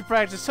 I went out to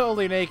practice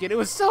totally naked. It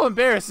was so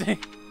embarrassing.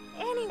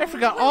 Anyway, I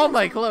forgot what all was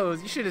my I-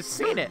 clothes. You should have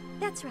seen it.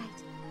 That's right.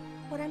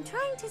 What I'm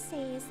trying to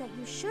say is that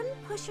you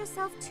shouldn't push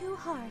yourself too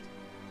hard.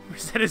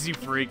 Mercedes, you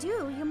freak. If you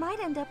do, you might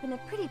end up in a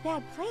pretty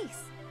bad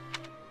place.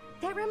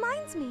 That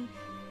reminds me,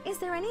 is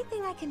there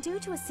anything I can do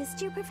to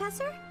assist you,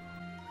 Professor?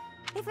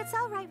 If it's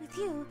all right with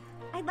you,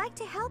 I'd like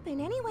to help in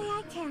any way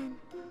I can.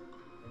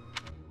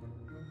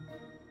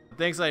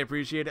 Thanks, I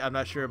appreciate it. I'm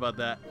not sure about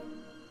that.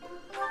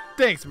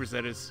 Thanks,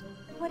 Mercedes.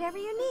 Whatever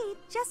you need,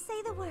 just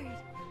say the word.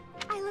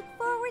 I look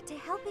forward to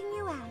helping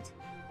you out.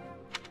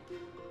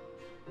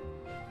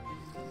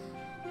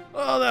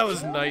 Oh, that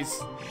was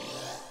nice.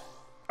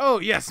 Oh,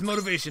 yes,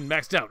 motivation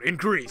maxed out.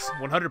 Increase.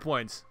 100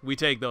 points. We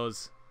take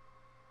those.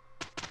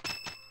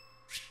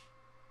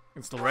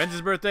 It's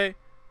Lorenz's birthday?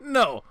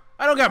 No,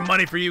 I don't got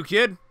money for you,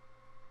 kid.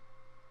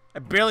 I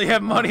barely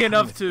have money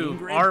enough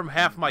to arm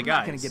half my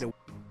guys.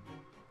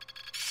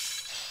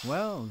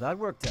 Well, that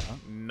worked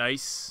out.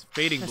 Nice.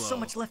 Fading blow. There's so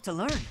much left to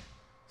learn.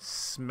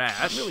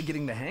 Smash. I'm really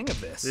getting the hang of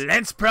this.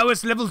 Lance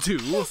prowess level 2.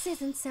 This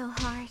isn't so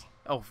hard.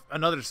 Oh,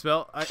 another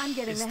spell. I'm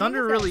getting is the hang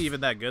Thunder of really this.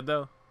 even that good,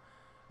 though?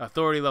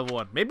 Authority level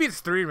 1. Maybe it's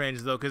 3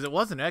 range, though, because it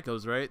wasn't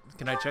echoes, right?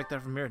 Can I check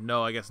that from here?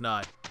 No, I guess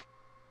not.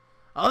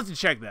 I'll have to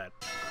check that.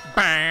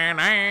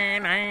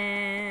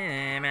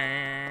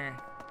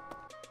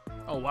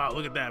 Oh, wow,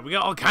 look at that. We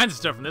got all kinds of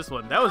stuff from this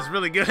one. That was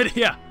really good,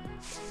 yeah.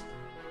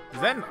 Is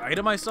that an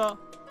item I saw?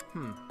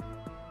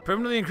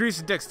 Permanently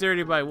increases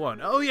dexterity by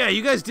 1. Oh, yeah,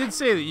 you guys did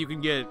say that you can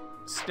get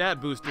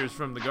stat boosters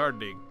from the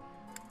gardening.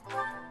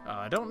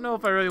 I don't know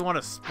if I really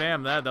want to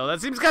spam that, though.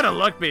 That seems kind of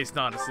luck-based,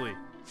 honestly.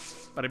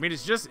 But, I mean,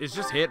 it's just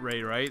hit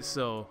rate, right?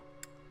 So,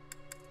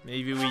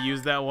 maybe we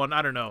use that one.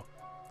 I don't know.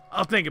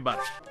 I'll think about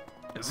it.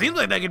 It seems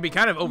like that could be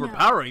kind of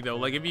overpowering, though.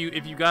 Like, if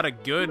you got a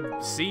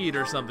good seed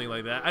or something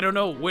like that. I don't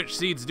know which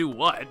seeds do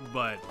what,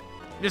 but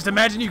just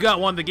imagine you got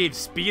one that gave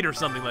speed or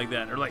something like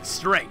that. Or, like,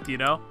 strength, you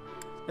know?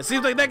 It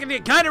seems like that can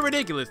get kind of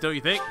ridiculous, don't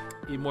you think?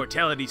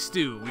 Immortality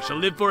stew. We shall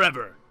live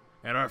forever,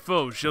 and our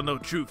foes shall know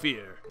true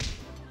fear.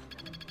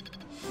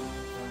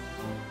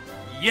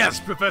 Yes,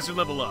 Professor,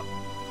 level up.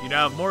 You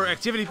now have more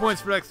activity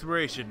points for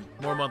exploration,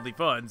 more monthly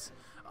funds.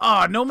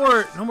 Ah, no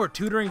more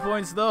tutoring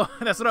points though.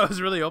 That's what I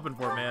was really hoping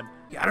for, man.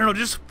 I don't know,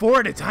 just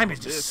 4 at a time is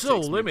just so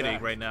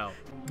limiting right now.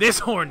 This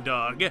horn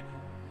dog.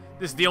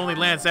 This is the only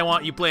Lance I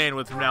want you playing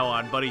with from now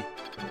on, buddy.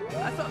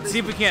 See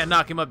if we can't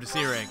knock him up to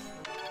C rank.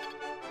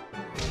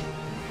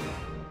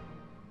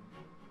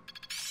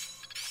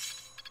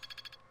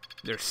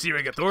 There's C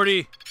rank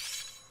authority.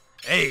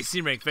 Hey,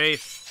 C rank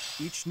faith.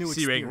 Each new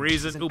C rank experience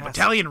reason. is an Ooh, asset.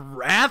 battalion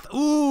wrath.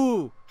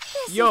 Ooh.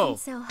 This Yo. isn't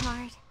so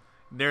hard.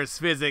 There's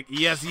physic.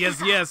 Yes,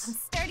 yes, yes. I'm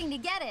starting to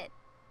get it.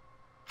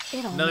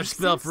 It all Another makes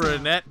spell sense for now.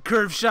 Annette.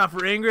 Curve shot for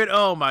Ingrid.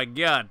 Oh my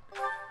god.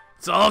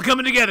 It's all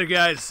coming together,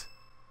 guys.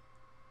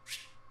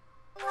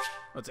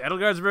 What's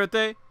Edelgard's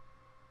birthday?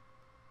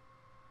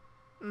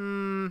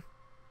 Nah.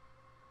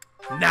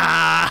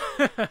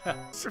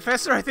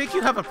 Professor, I think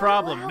you have a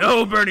problem.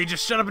 No, Bernie,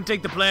 just shut up and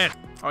take the plan.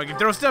 Oh, I can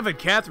throw stuff at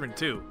Catherine,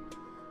 too.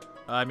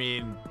 I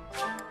mean,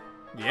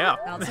 yeah.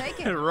 I'll take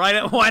it.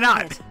 Right, why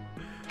not?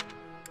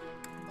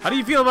 How do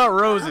you feel about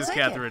roses, I'll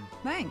take Catherine? It.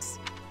 Thanks.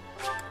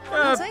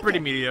 I'll take Pretty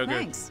it. mediocre.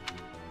 Thanks.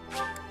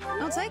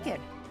 I'll take it.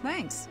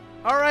 Thanks.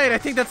 Alright, I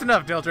think that's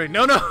enough, Deltrain.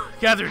 No,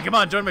 Catherine, come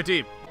on, join my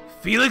team.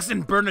 Felix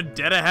and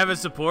Bernadetta have a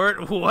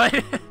support? What?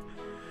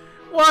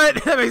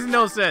 What? That makes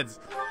no sense.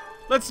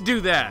 Let's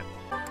do that.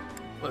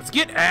 Let's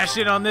get Ashe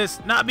in on this,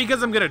 not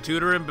because I'm gonna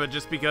tutor him, but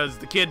just because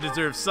the kid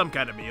deserves some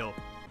kind of meal.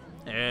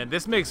 And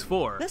this makes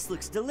 4. This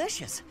looks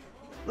delicious.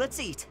 Let's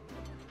eat.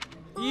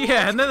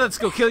 Yeah, and then let's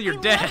go kill your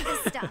dad. Love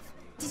this stuff.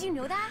 Did you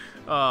know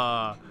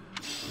that?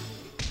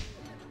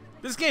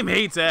 This game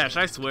hates Ashe,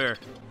 I swear.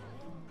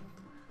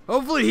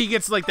 Hopefully he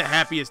gets like the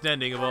happiest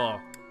ending of all.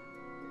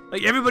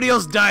 Like everybody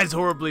else dies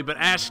horribly, but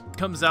Ashe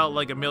comes out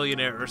like a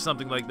millionaire or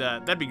something like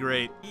that. That'd be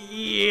great.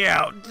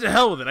 Yeah, to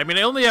hell with it. I mean,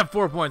 I only have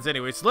 4 points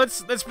anyway, so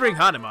let's bring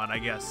Hanuman, I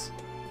guess.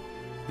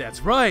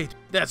 That's right,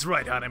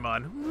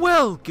 Hanuman.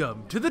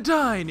 Welcome to the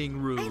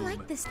dining room. I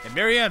like this. And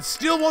Marianne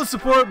still won't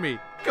support me.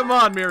 Come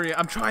on, Marianne.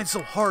 I'm trying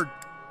so hard.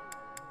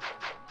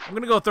 I'm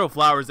gonna go throw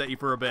flowers at you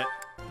for a bit.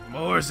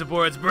 More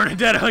supports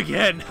Bernadetta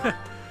again.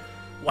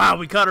 Wow,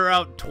 we cut her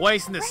out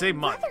twice in the same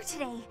month. Weather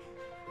today.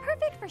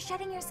 Perfect for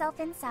shutting yourself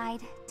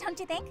inside, don't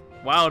you think?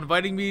 Wow,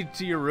 inviting me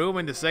to your room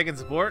into second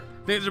support?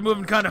 Things are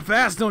moving kind of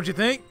fast, don't you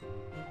think?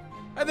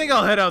 I think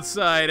I'll head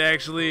outside,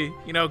 actually.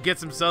 You know, get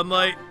some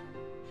sunlight.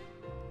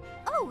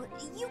 Oh,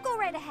 you go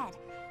right ahead.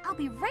 I'll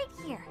be right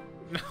here.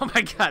 Oh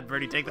my god,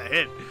 Bernie, take the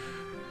hit.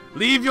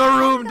 Leave your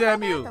room,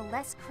 damn you. The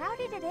less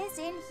crowded it is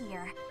in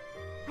here.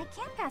 I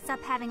can't pass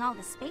up having all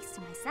the space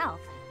to myself.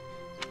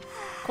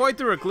 Quite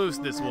the recluse,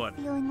 this one.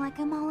 Feeling like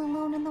I'm all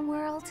alone in the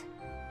world.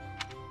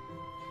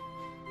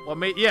 What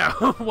made, yeah,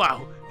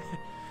 wow.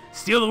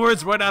 Steal the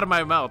words right out of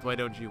my mouth, why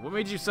don't you? What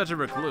made you such a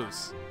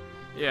recluse?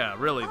 Yeah,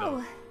 really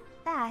though. Oh,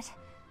 that.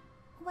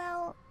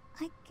 Well,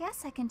 I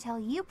guess I can tell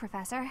you,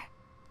 Professor.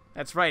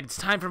 That's right, it's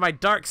time for my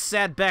dark,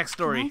 sad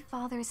backstory. My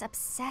father's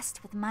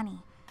obsessed with money.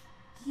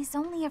 He's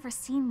only ever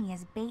seen me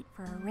as bait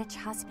for a rich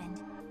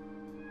husband.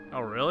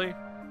 Oh, really?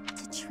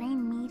 To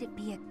train me to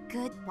be a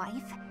good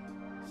wife,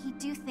 he'd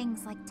do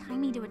things like tie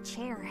me to a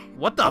chair.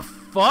 What the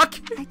fuck?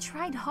 I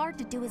tried hard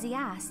to do as he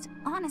asked.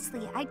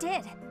 Honestly, I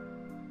did.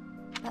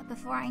 But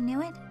before I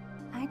knew it,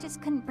 I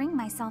just couldn't bring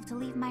myself to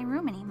leave my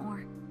room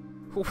anymore.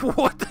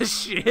 What the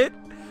shit?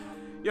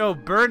 Yo,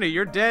 Bernie,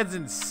 your dad's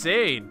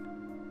insane.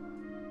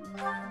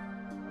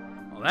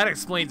 Well, that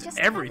explains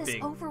everything. I just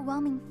had this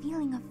overwhelming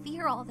feeling of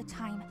fear all the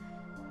time.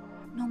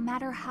 No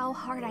matter how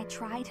hard I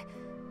tried,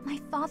 my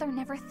father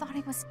never thought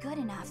I was good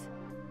enough.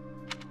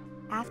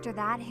 After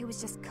that, it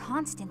was just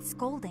constant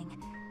scolding.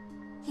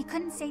 He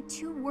couldn't say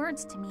 2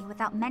 words to me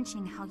without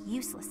mentioning how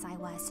useless I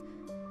was.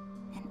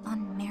 An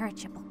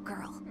unmarriageable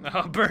girl.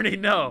 Oh, Bernie,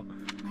 no.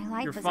 My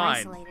life was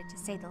isolated, to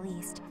say the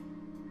least.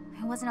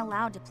 I wasn't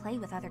allowed to play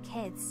with other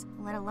kids,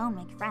 let alone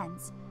make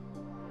friends.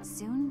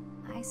 Soon,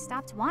 I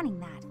stopped wanting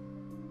that.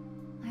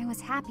 I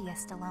was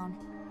happiest alone.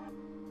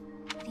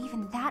 But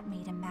even that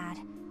made him mad.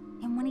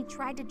 And when he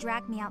tried to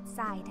drag me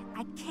outside,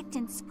 I kicked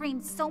and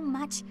screamed so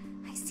much,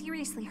 I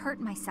seriously hurt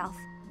myself.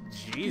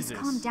 Jesus. He's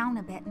calmed down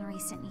a bit in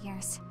recent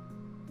years.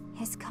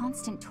 His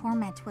constant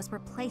torment was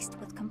replaced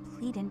with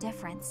complete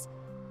indifference.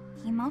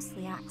 He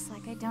mostly acts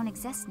like I don't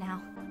exist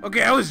now.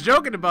 Okay, I was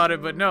joking about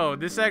it, but no,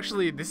 this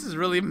is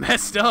really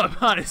messed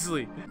up,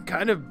 honestly.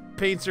 Kind of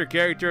paints her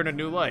character in a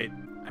new light.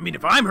 I mean,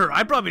 if I'm her,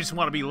 I probably just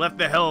want to be left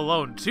the hell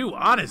alone too,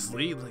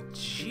 honestly. Like,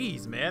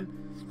 jeez,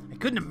 man. I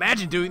couldn't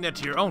imagine doing that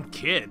to your own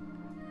kid.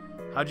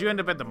 How'd you end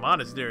up at the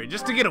monastery?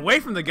 Just to get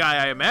away from the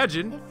guy, I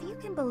imagine. If you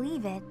can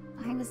believe it,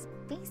 I was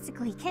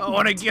basically kidnapped. Oh,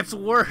 and it gets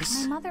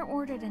worse. My mother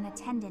ordered an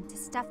attendant to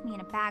stuff me in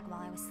a bag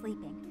while I was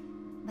sleeping.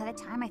 By the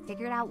time I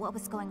figured out what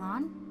was going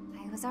on,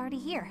 I was already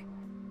here.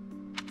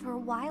 For a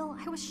while,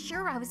 I was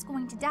sure I was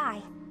going to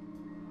die.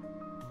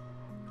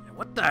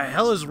 What the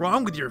hell is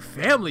wrong with your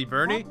family,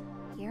 Bernie?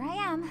 Well, here I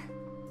am.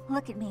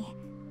 Look at me.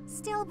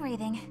 Still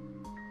breathing.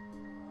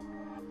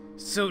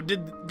 So did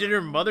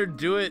her mother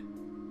do it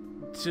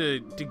to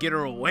get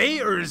her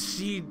away, or is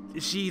she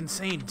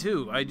insane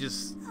too? I'm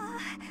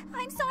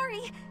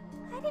sorry.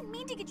 I didn't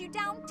mean to get you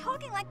down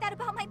talking like that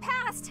about my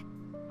past.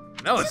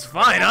 No, it's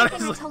fine,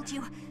 honestly. I told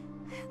you.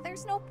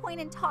 There's no point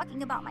in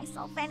talking about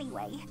myself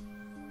anyway.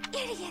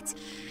 Idiot.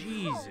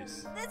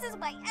 Jesus. Oh, this is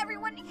why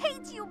everyone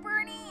hates you,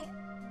 Bernie.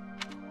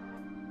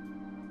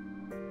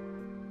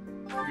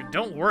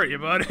 Don't worry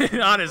about it,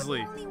 honestly.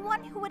 You're the only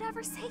one who would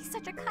ever say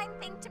such a kind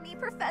thing to me,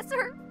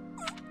 Professor.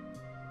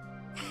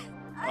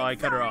 Oh, I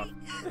cut her off.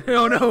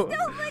 Oh no,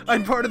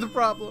 I'm part of the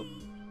problem.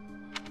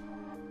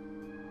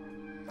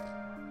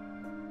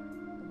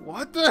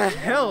 What the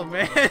hell,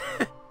 man?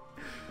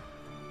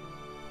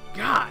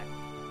 God.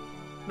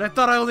 And I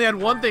thought I only had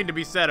one thing to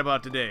be sad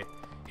about today.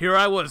 Here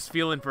I was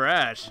feeling for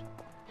Ashe.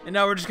 And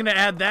now we're just gonna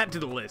add that to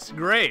the list.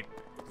 Great.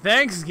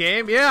 Thanks,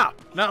 game. Yeah.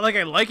 Not like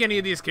I like any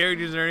of these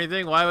characters or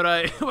anything. Why would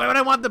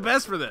I want the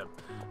best for them?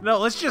 No,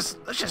 let's just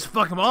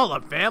fuck them all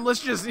up, fam.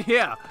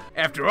 Yeah.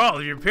 After all,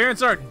 if your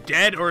parents aren't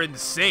dead or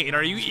insane,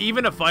 are you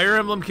even a Fire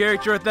Emblem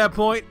character at that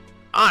point?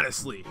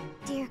 Honestly.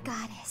 Dear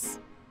Goddess,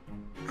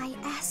 I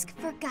ask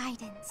for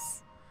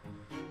guidance.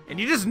 And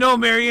you just know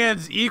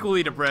Marianne's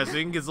equally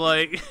depressing, because,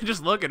 like,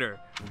 just look at her.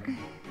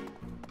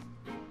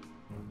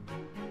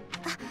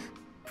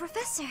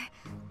 Professor,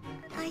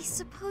 I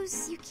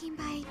suppose you came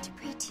by to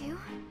pray too?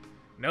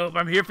 Nope,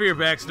 I'm here for your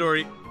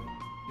backstory.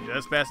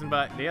 Just passing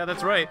by. Yeah,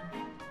 that's right.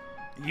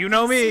 You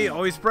know me,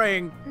 always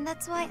praying.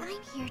 That's why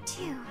I'm here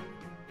too.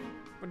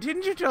 But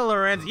didn't you tell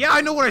Lorenz? Yeah,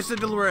 I know what I said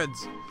to Lorenz.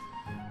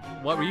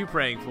 What were you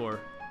praying for?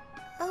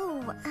 Oh,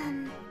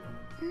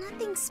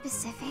 nothing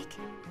specific.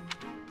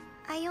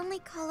 I only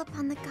call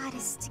upon the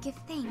goddess to give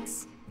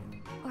thanks.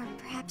 Or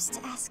perhaps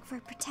to ask for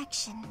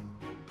protection.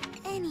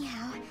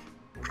 Anyhow,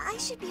 I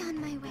should be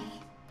on my way.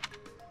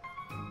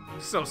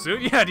 So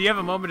soon? Yeah, do you have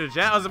a moment to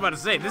chat? I was about to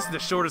say, this is the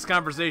shortest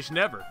conversation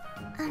ever.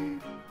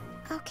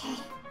 Okay.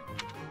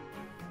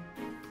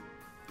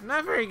 I'm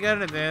not very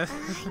good at this.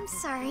 I'm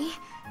sorry.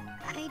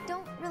 I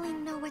don't really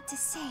know what to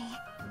say.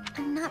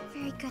 I'm not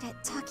very good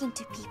at talking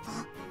to people.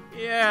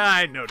 Yeah,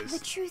 I noticed.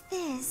 The truth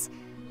is,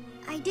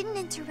 I didn't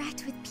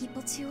interact with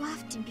people too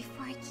often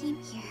before I came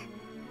here.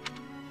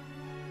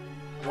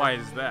 Why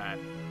is that?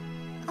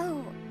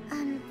 Oh,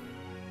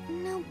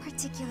 no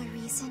particular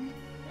reason.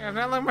 Yeah, it's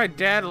not like my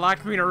dad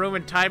locked me in a room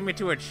and tied me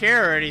to a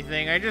chair or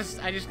anything. I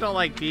just don't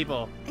like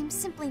people. I'm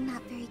simply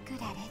not very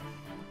good at it.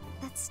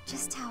 That's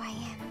just how I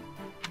am.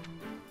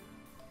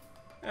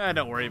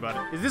 Don't worry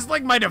about it. Is this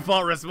like my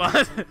default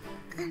response?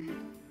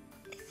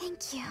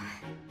 Thank you.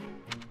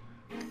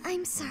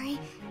 I'm sorry.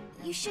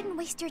 You shouldn't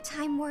waste your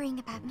time worrying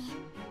about me.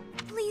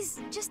 Please,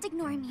 just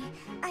ignore me.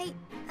 I,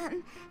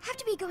 have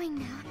to be going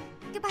now.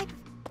 Goodbye.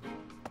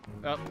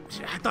 Oh,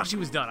 I thought she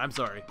was done. I'm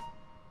sorry.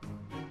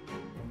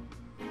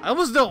 I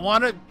almost don't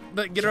want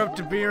to get her up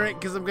to B rank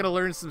because I'm going to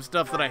learn some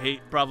stuff that I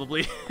hate,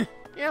 probably.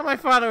 Yeah, my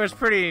father was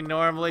pretty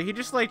normal. He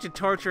just liked to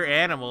torture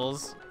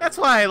animals. That's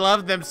why I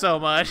loved them so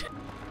much.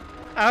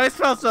 I always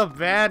felt so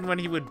bad when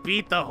he would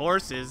beat the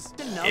horses.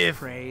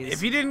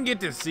 If he didn't get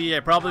to see, I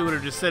probably would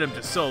have just sent him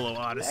to solo,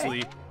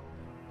 honestly.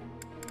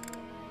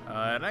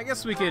 And I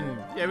guess we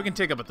can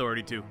take up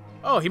authority too.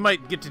 Oh, he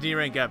might get to D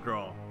rank after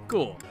all.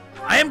 Cool.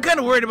 I am kind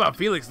of worried about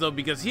Felix though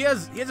because he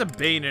has a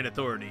Bane in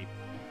authority.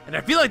 And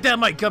I feel like that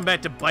might come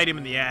back to bite him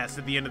in the ass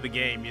at the end of the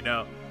game, you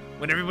know?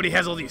 When everybody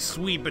has all these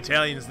sweet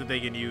battalions that they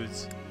can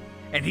use.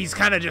 And he's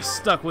kind of just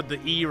stuck with the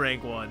E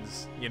rank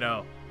ones, you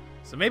know?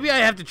 So maybe I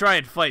have to try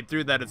and fight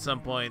through that at some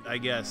point, I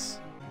guess.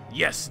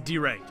 Yes, D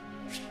rank.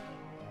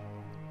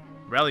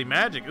 Rally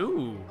magic,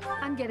 ooh.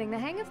 I'm getting the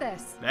hang of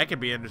this. That could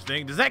be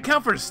interesting. Does that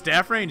count for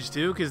staff range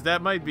too? Because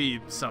that might be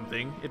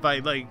something. If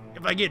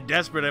I get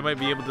desperate, I might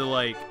be able to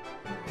like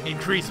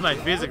increase my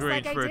physic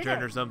range for a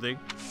turn or something.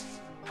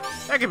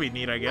 That could be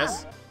neat, I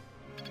guess.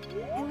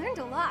 I learned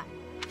a lot.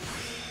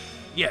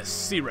 Yes,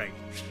 C rank.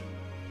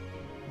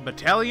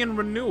 Battalion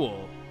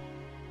renewal.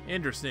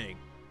 Interesting.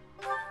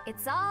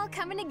 It's all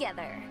coming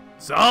together.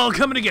 It's all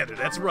coming together,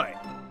 that's right.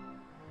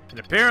 And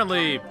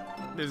apparently,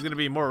 there's gonna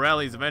be more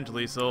rallies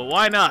eventually, so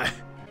why not?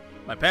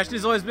 My passion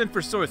has always been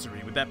for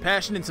sorcery. With that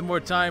passion and some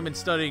more time in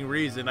studying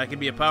reason, I can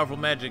be a powerful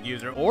magic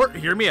user. Or,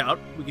 hear me out,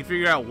 we can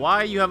figure out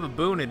why you have a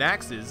boon in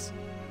axes.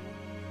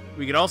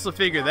 We could also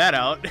figure that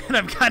out, and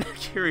I'm kind of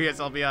curious,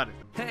 I'll be honest.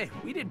 Hey,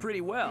 we did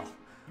pretty well.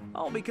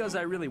 All because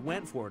I really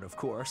went for it, of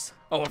course.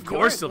 Oh, of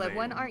course, You're a Sylvain.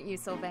 one, aren't you,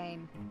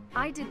 Sylvain?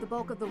 I did the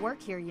bulk of the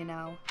work here, you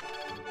know.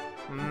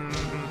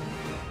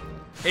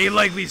 A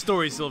likely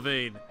story,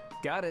 Sylvain.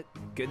 Got it.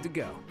 Good to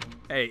go.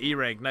 Hey, E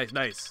rank, nice,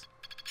 nice.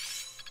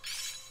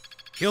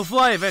 He'll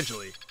fly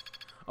eventually.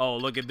 Oh,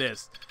 look at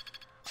this.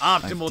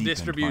 Optimal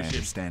distribution. My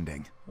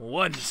understanding.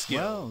 1 skill.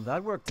 Well,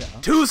 that worked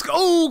out. 2 skill.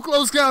 Oh,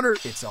 close counter.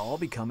 It's all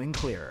becoming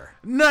clearer.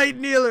 Night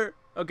Kneeler.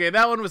 Okay,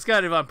 that one was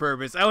kind of on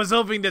purpose. I was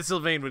hoping that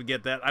Sylvain would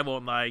get that. I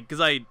won't lie, because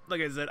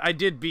like I said, I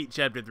did beat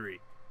Chapter 3.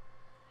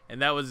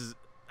 And that was,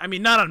 I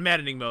mean, not on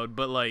Maddening Mode,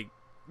 but like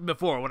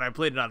before when I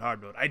played it on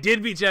Hard Mode. I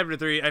did beat Chapter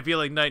 3. I feel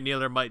like Night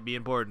Kneeler might be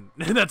important.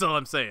 That's all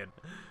I'm saying.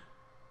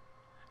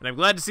 And I'm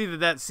glad to see that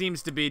that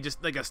seems to be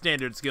just like a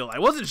standard skill. I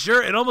wasn't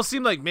sure. It almost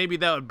seemed like maybe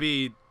that would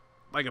be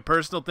like a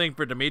personal thing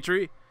for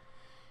Dimitri.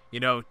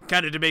 You know,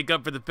 kind of to make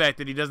up for the fact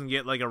that he doesn't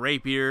get like a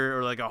rapier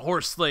or like a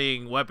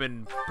horse-slaying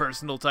weapon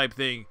personal type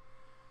thing.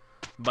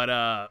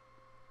 But,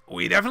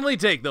 we definitely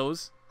take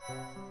those.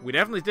 We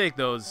definitely take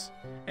those.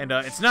 And,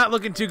 it's not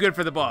looking too good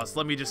for the boss,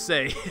 let me just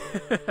say.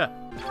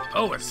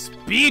 Oh, a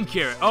speed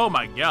carrot. Oh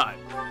my god.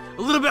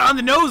 A little bit on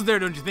the nose there,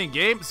 don't you think,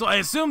 Gabe? So I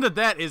assume that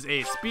that is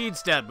a speed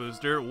stat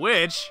booster,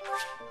 which...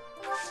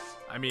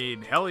 I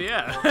mean, hell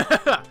yeah.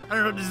 I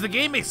don't know, does the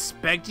game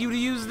expect you to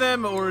use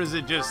them, or is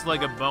it just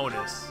like a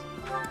bonus?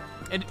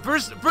 And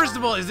first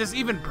of all, is this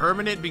even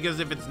permanent? Because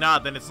if it's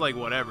not, then it's like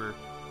whatever.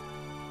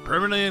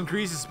 Permanently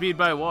increases speed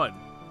by 1.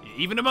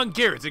 Even among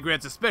carrots, it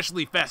grants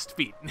especially fast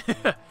feet.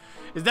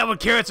 Is that what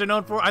carrots are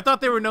known for? I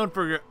thought they were known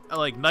for,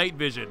 like, night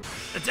vision.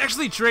 Let's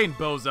actually train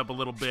bows up a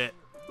little bit.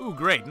 Ooh,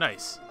 great,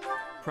 nice.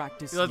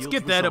 Practice Let's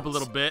get that up a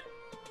little bit.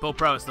 Bow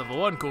prowess level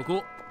 1, cool,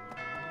 cool.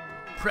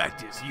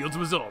 Practice yields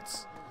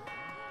results.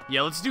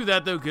 Yeah, let's do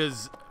that, though,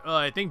 because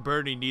I think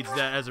Bernie needs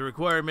that as a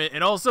requirement.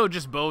 And also,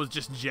 just bows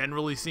just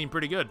generally seem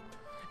pretty good.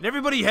 And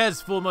everybody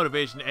has full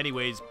motivation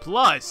anyways,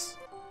 plus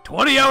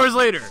 20 hours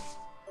later.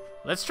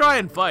 Let's try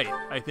and fight,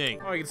 I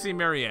think. Oh, I can see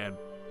Marianne.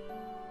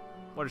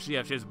 What does she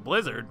have? She has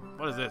Blizzard.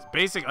 What is this?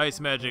 Basic ice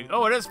magic.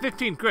 Oh, it has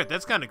 15 crit.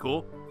 That's kind of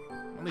cool.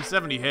 Only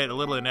 70 hit, a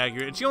little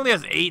inaccurate. And she only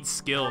has 8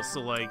 skills,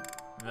 so like,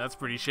 That's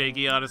pretty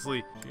shaky,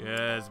 honestly.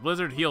 Yes,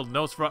 Blizzard healed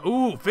Nosferatu.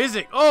 Ooh,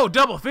 Physic. Oh,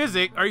 double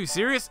Physic. Are you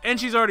serious? And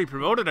she's already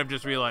promoted, I've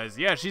just realized.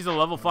 Yeah, she's a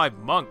level 5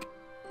 monk.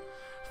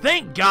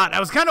 Thank God.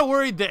 I was kind of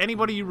worried that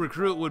anybody you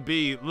recruit would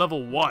be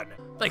level 1.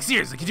 Like,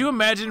 seriously, could you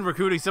imagine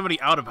recruiting somebody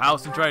out of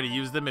house and trying to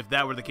use them if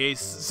that were the case?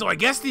 So I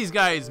guess these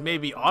guys may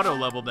be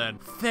auto-level then.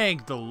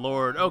 Thank the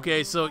Lord.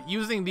 Okay, so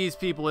using these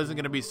people isn't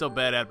going to be so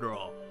bad after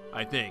all,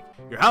 I think.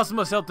 Your house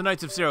must help the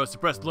Knights of Cerro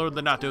suppress Lord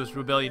Lenato's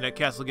rebellion at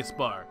Castle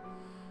Gaspar.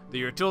 Though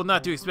you're told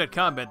not to expect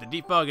combat, the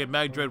deep fog at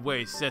Magdred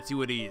Way sets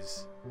you at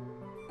ease.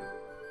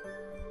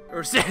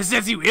 Or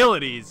sets you ill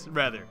at ease,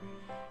 rather.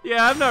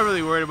 Yeah, I'm not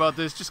really worried about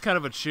this. Just kind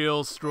of a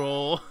chill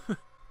stroll.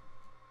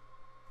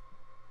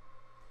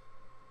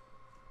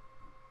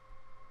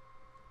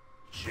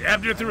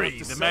 Chapter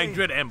 3, the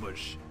Magdred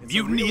Ambush.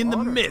 Mutiny in the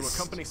Mist.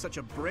 To accompany such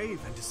a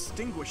brave and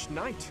distinguished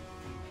knight.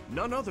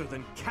 None other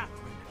than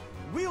Catherine,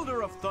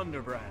 wielder of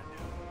Thunderbrand.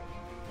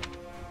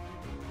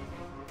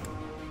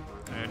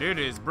 And it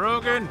is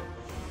broken.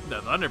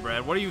 The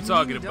Thunderbrand? What are you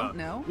talking about? Don't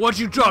know? What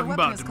you talking The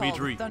about, weapon is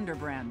Dimitri? called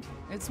Thunderbrand.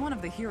 It's one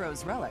of the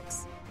hero's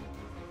relics.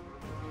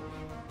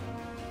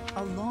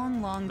 A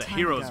long, long The time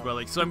hero's ago,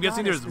 relic. So I'm the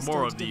guessing goddess there's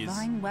more of bestowed these.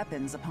 divine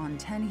weapons upon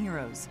 10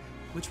 heroes,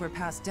 which were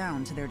passed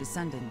down to their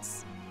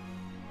descendants.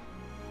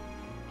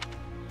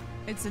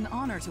 It's an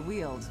honor to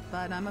wield,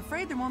 but I'm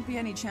afraid there won't be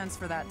any chance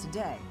for that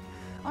today.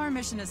 Our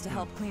mission is to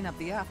help clean up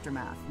the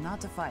aftermath, not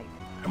to fight.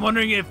 I'm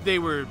wondering if they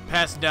were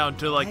passed down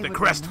to like Why the would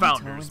Crest Renato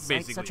founders, incite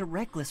basically. such a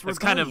reckless That's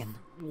kind of rebellion?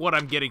 what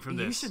I'm getting from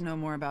You this. should know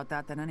more about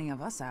that than any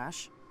of us,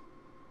 Ashe.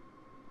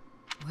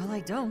 Well,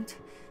 I don't.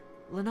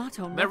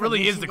 Lenato That never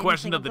really is the mentioned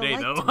question anything of the day,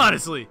 like though, to me.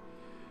 honestly.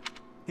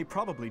 He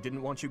probably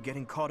didn't want you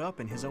getting caught up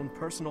in his own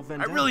personal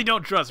vendetta. I really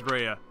don't trust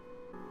Rhea.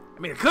 I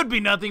mean, it could be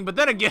nothing, but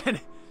then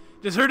again,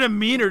 just her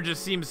demeanor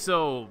just seems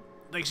so...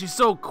 Like, she's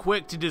so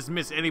quick to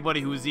dismiss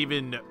anybody who's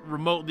even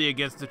remotely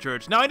against the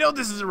church. Now, I know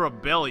this is a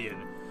rebellion,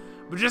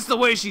 but just the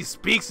way she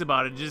speaks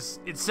about it,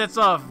 it sets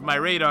off my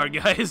radar,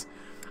 guys.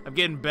 I'm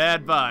getting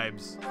bad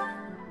vibes.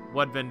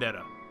 What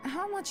vendetta?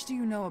 How much do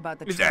you know about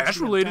the Is tragedy Ashe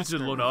of related to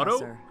Duscur,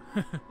 Leonardo?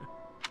 Professor?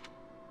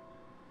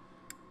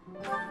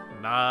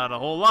 Not a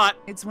whole lot.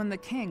 It's when the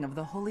king of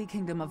the Holy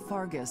Kingdom of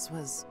Fargus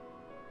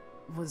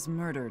was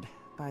murdered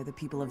by the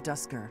people of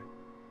Duscur.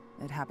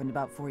 It happened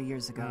about 4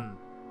 years ago.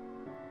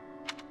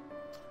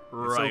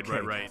 Right, It's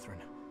okay, right.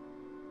 Catherine.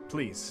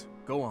 Please,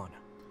 go on.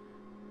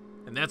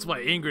 And that's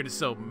why Ingrid is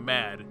so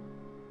mad.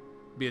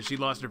 Because she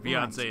lost her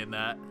fiance in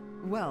that.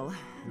 Well,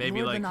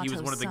 Maybe Lord like he was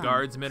Lenato's one of the son,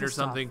 guardsmen or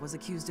Christoph, something. was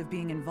accused of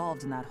being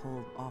involved in that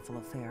whole awful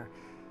affair.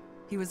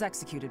 He was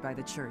executed by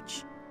the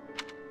church.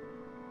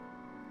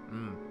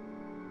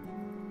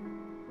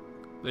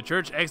 The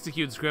church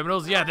executes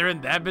criminals? Yeah, they're in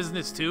that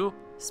business too?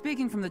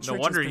 Speaking from the No church's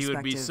wonder he perspective,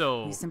 would be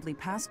so... we simply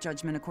passed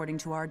judgment according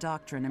to our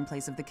doctrine in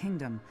place of the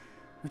kingdom,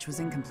 which was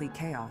in complete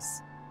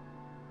chaos.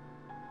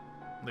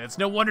 It's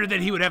no wonder that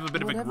he would have a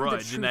bit of a Whatever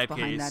grudge the in that truth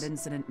behind case. that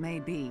incident may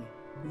be,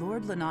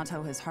 Lord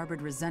Lenato has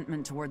harbored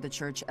resentment toward the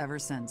church ever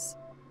since.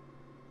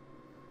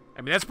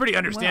 I mean, that's pretty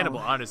understandable,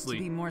 Well, honestly.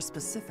 To be more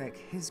specific,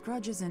 his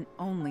grudge isn't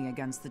only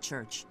against the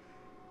church.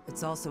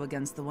 It's also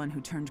against the one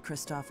who turned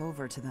Christoph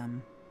over to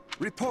them.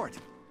 Report!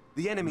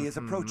 The enemy is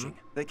approaching.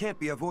 They can't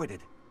be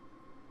avoided.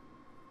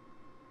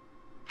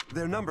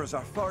 Their numbers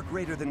are far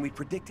greater than we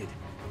predicted.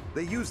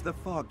 They used the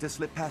fog to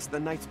slip past the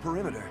Knight's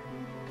perimeter.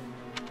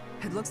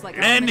 It looks like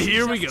And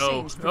here we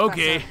go.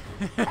 Okay.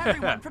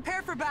 Everyone,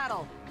 prepare for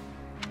battle!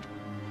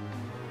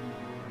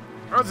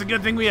 Oh, it's a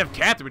good thing we have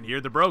Catherine here,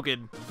 the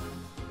broken.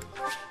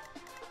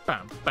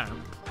 Bam,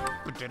 bam.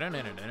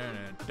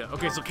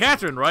 Okay, so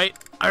Catherine, right?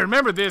 I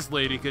remember this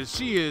lady because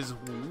she is,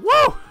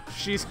 woo!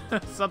 She's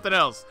something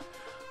else.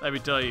 Let me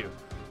tell you.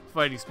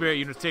 Fighting spirit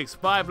units takes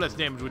 5 less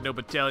damage when no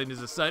battalion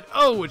is assigned.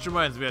 Oh, which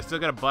reminds me, I still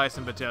gotta buy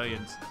some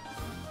battalions.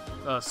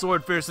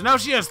 Sword Fierce, so now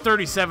she has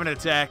 37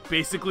 attack,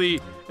 basically.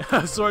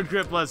 Sword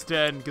crit plus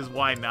 10, because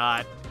why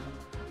not?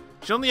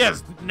 She only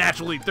has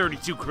naturally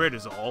 32 crit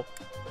is all.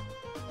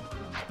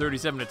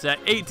 37 attack,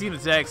 18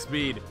 attack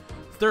speed,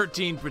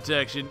 13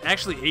 protection,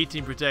 actually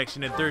 18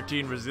 protection and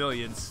 13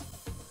 resilience.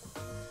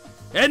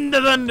 And the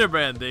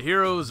Thunderbrand, the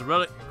hero's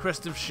relic,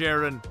 Crest of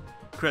Sharon.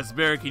 Crest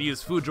bearer can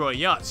use Foudroy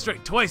Yacht,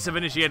 strike twice of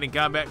initiating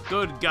combat.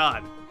 Good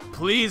God.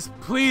 Please,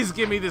 please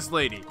give me this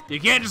lady. You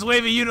can't just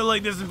wave a unit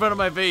like this in front of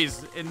my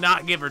face and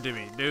not give her to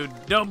me, dude.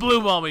 Don't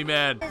blue ball me,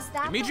 man.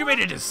 Dimitri made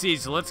it to C,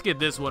 so let's get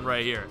this one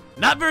right here.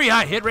 Not very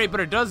high hit rate, but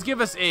it does give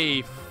us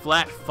a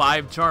flat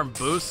 5 charm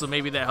boost, so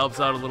maybe that helps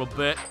out a little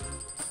bit.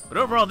 But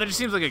overall, that just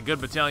seems like a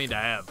good battalion to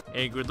have.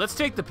 Ingrid, let's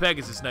take the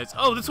Pegasus Knights.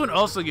 Oh, this one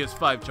also gives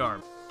 5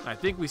 charm. I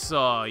think we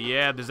saw,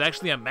 yeah, there's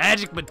actually a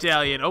magic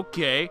battalion.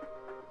 Okay.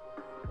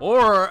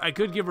 Or I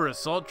could give her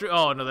assault.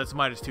 Oh no, that's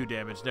 -2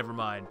 damage. Never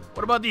mind.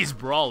 What about these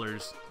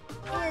brawlers?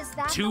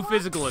 2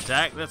 physical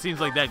attack. That seems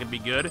like that could be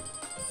good.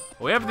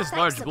 Well, we have this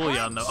large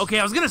bullion though. Okay,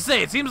 I was gonna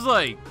say it seems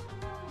like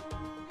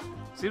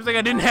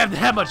I didn't have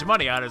that much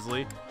money,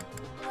 honestly,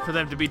 for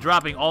them to be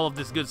dropping all of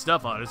this good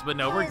stuff on us. But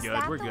no, we're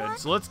good. We're good.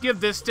 So let's give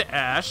this to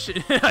Ashe.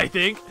 I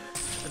think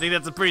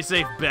that's a pretty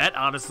safe bet,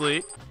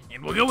 honestly.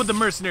 And we'll go with the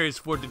mercenaries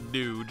for to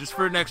do, just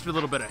for an extra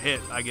little bit of hit,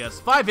 I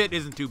guess. 5 hit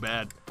isn't too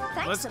bad.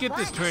 Let's get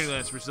this training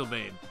lance for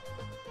Sylvain,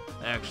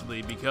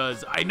 actually,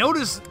 because I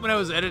noticed when I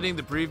was editing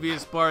the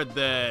previous part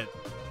that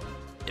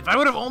if I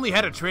would have only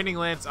had a training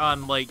lance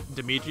on, like,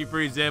 Dimitri,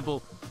 for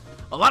example,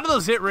 a lot of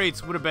those hit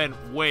rates would have been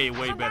way,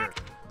 way better.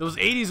 Those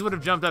 80s would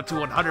have jumped up to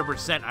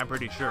 100%, I'm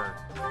pretty sure,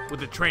 with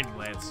the training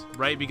lance,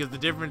 right? Because the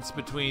difference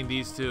between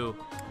these two...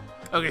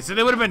 Okay, so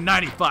they would have been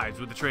 95s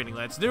with the training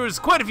lance. There was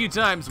quite a few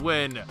times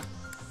when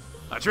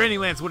a training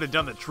lance would have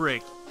done the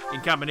trick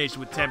in combination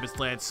with Tempest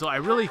Lance, so I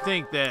really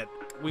think that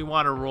we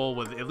want to roll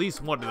with at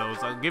least one of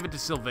those. I'll give it to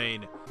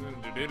Sylvain.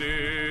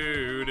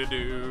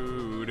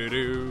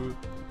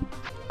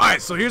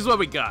 Alright, so here's what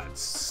we got.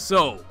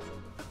 So,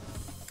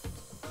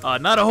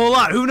 not a whole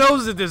lot. Who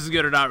knows if this is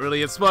good or not,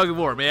 really? It's Fog of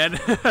War, man.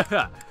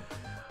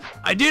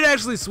 I did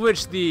actually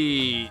switch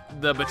the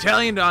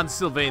battalion on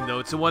Sylvain,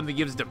 though, to one that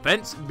gives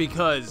defense,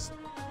 because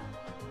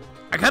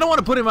I kind of want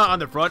to put him out on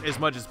the front as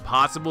much as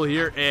possible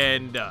here,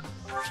 and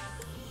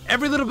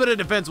every little bit of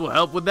defense will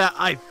help with that,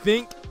 I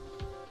think.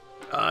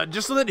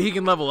 Just so that he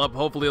can level up,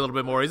 hopefully, a little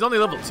bit more. He's only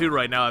level 2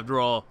 right now, after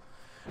all.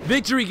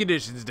 Victory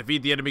conditions,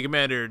 defeat the enemy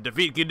commander.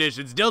 Defeat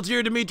conditions, Delty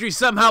or Dimitri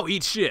somehow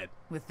eat shit.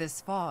 With this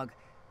fog,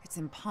 it's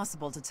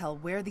impossible to tell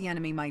where the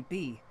enemy might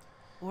be,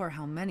 or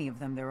how many of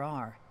them there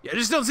are. Yeah, I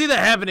just don't see that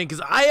happening,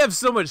 because I have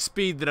so much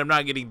speed that I'm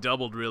not getting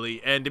doubled,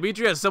 really, and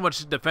Dimitri has so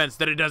much defense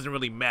that it doesn't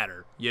really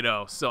matter, you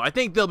know? So I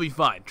think they'll be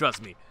fine,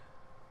 trust me.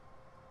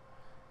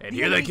 And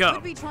here they come.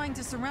 They could be trying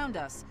to surround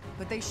us,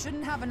 but they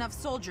shouldn't have enough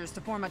soldiers to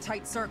form a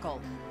tight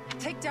circle.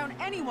 Take down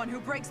anyone who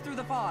breaks through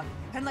the fog,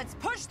 and let's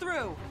push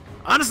through!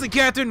 Honestly,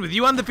 Catherine, with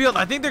you on the field,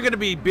 I think they're going to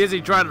be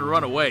busy trying to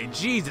run away.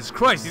 Jesus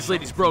Christ, this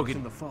lady's broken.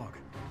 In the fog.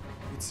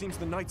 It seems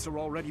the knights are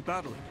already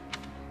battling.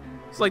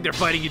 It's like they're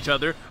fighting each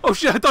other. Oh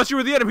shit, I thought you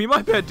were the enemy.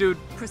 My bad, dude.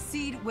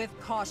 Proceed with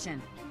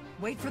caution.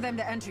 Wait for them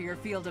to enter your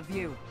field of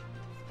view.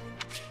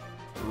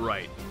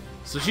 Right.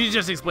 So she's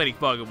just explaining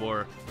Fog of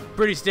War.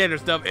 Pretty standard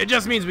stuff. It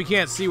just means we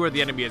can't see where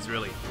the enemy is,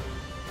 really.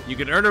 You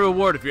can earn a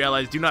reward if your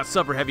allies do not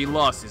suffer heavy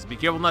losses. Be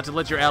careful not to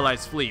let your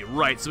allies flee.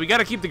 Right, so we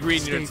gotta keep the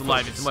green units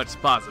alive as much as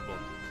possible.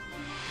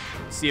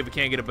 Let's see if we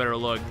can't get a better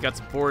look. Got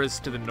some forests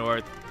to the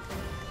north.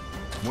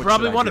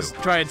 Probably want to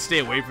try and stay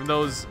away from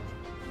those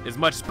as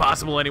much as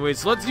possible anyway.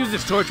 So let's use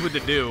this torch with the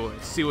dew.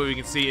 See what we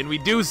can see. And we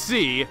do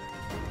see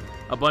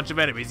a bunch of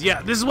enemies.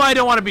 Yeah, this is why I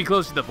don't want to be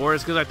close to the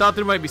forest, because I thought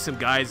there might be some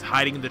guys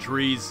hiding in the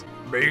trees.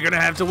 But you're going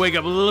to have to wake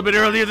up a little bit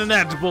earlier than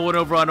that to pull one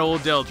over on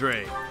old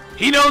Deltray.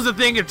 He knows a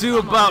thing or two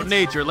about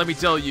nature, let me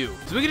tell you.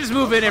 So we can just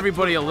move in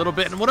everybody a little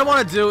bit. And what I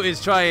want to do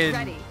is try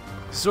and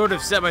sort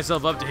of set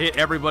myself up to hit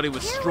everybody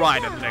with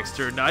stride on the next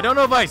turn. Now, I don't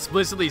know if I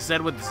explicitly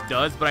said what this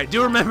does, but I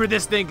do remember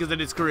this thing because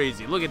it is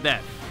crazy. Look at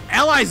that.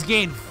 Allies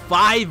gain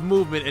 5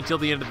 movement until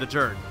the end of the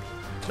turn.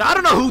 Now, I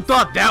don't know who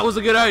thought that was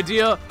a good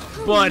idea,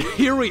 but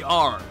here we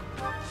are.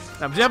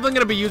 I'm definitely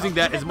going to be using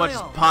that as much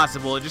as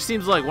possible. It just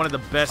seems like one of the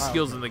best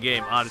skills in the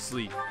game,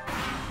 honestly.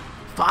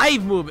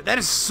 5 movement, that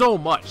is so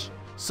much.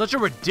 Such a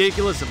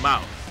ridiculous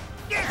amount.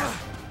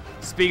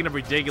 Speaking of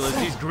ridiculous,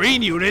 these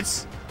green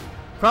units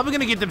probably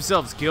going to get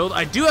themselves killed.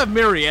 I do have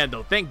Marianne,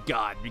 though, thank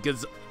God,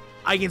 because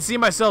I can see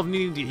myself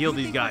needing to heal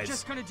these guys. We're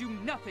just going to do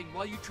nothing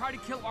while you try to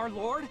kill our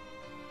lord?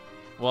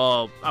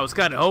 Well, I was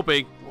kind of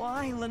hoping.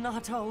 Why,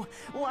 Lenato?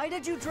 Why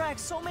did you drag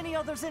so many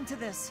others into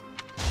this?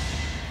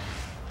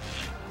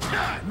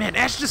 Man,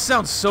 Ashe just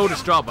sounds so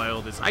distraught by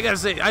all this. I gotta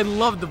say, I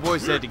love the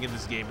voice acting in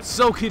this game. It's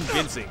so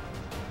convincing.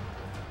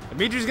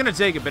 Dimitri's gonna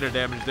take a bit of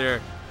damage there.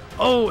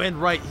 Oh, and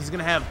right, he's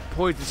gonna have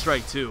Poison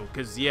Strike too.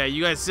 Because, yeah,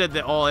 you guys said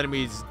that all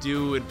enemies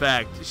do, in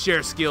fact,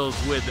 share skills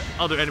with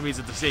other enemies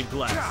of the same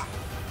class.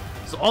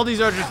 So all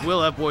these archers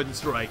will have Poison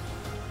Strike.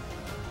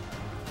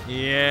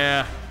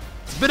 Yeah.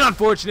 It's a bit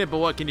unfortunate, but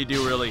what can you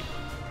do, really?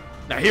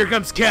 Now, here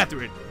comes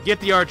Catherine. Get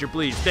the archer,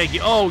 please. Thank you.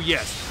 Oh,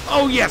 yes.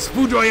 Oh, yes.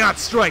 Foudroyant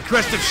Strike.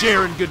 Crest of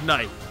Sharon. Good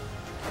night.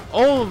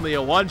 Only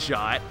a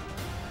one-shot.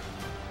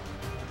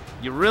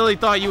 You really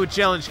thought you would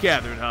challenge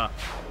Catherine, huh?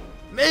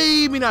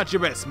 Maybe not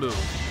your best move.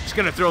 Just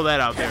gonna throw that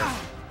out there.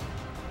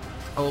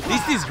 Oh, at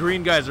least these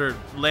green guys are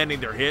landing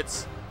their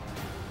hits.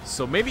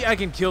 So maybe I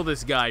can kill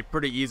this guy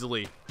pretty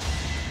easily.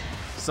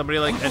 Somebody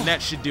like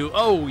Annette should do.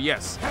 Oh,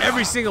 yes.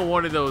 Every single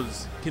one of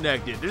those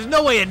connected. There's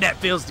no way Annette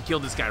fails to kill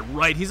this guy,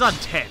 right? He's on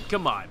 10.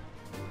 Come on.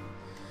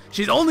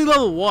 She's only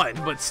level 1,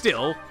 but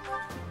still.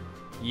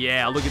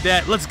 Yeah, look at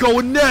that. Let's go,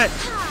 Annette.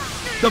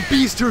 The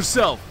beast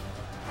herself.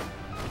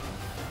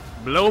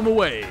 Blow him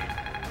away.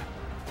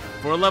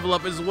 For a level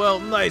up as well.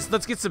 Nice.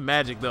 Let's get some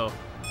magic, though.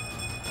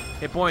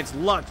 Hit points,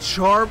 luck,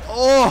 charm.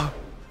 Oh,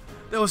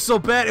 that was so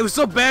bad. It was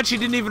so bad she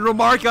didn't even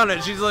remark on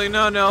it. She's like,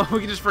 no, we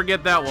can just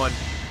forget that one.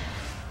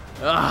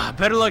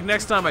 Better luck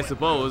next time, I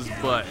suppose,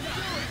 but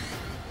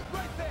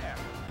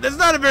that's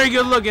not a very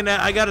good looking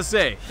at, I gotta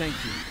say. Thank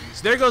you.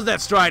 So there goes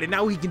that stride, and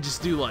now we can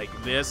just do like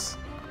this.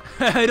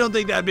 I don't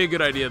think that'd be a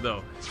good idea,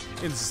 though.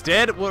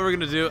 Instead, what we're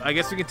gonna do, I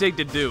guess we can take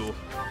the dew.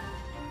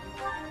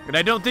 And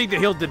I don't think that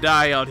he'll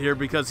die out here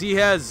because he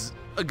has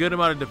a good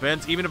amount of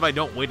defense, even if I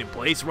don't wait in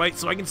place, right?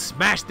 So I can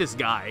smash this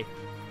guy.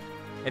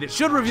 And it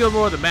should reveal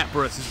more of the map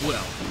for us as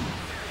well.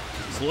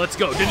 So let's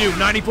go. Danu,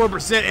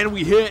 94%, and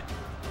we hit.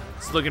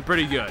 It's looking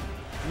pretty good.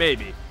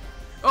 Maybe.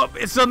 Oh,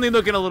 it's suddenly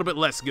looking a little bit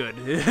less good.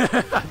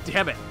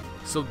 Damn it.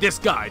 So this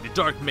guy, the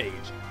Dark Mage,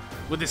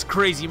 with this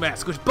crazy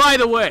mask, which, by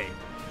the way,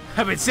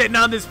 I've been sitting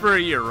on this for a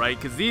year, right?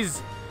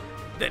 Because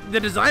the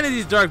design of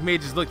these Dark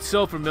Mages looked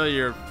so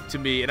familiar to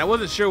me, and I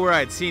wasn't sure where I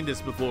had seen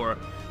this before.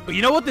 But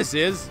you know what this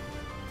is?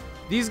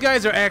 These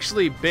guys are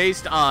actually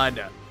based on,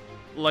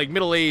 like,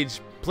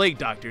 middle-aged plague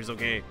doctors,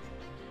 okay?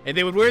 And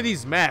they would wear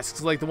these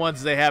masks like the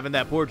ones they have in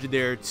that portrait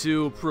there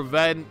to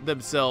prevent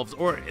themselves,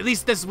 or at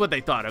least this is what they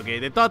thought, okay?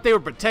 They thought they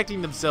were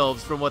protecting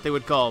themselves from what they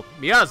would call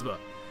miasma,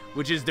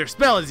 which is their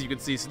spell, as you can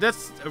see. So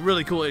that's a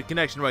really cool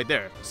connection right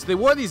there. So they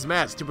wore these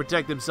masks to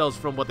protect themselves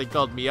from what they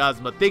called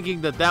miasma,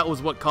 thinking that that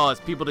was what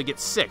caused people to get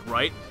sick,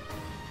 right?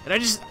 And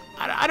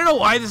I don't know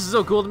why this is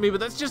so cool to me, but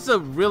that's just a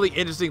really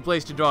interesting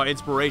place to draw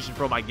inspiration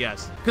from, I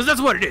guess. Because that's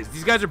what it is.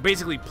 These guys are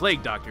basically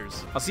plague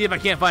doctors. I'll see if I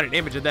can't find an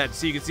image of that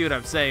so you can see what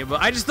I'm saying,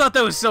 but I just thought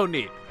that was so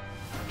neat.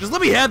 Just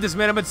let me have this,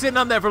 man. I've been sitting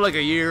on that for like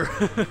a year.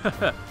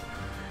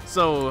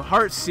 So,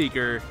 Heart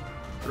Seeker,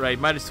 right,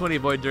 minus 20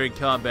 avoid during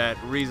combat,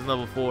 reason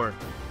level 4.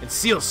 And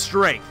Seal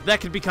Strength, that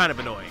could be kind of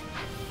annoying.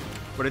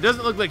 But it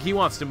doesn't look like he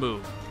wants to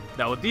move.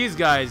 Now, with these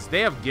guys,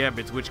 they have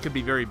gambits, which could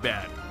be very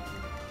bad.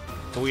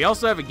 But we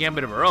also have a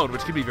gambit of our own,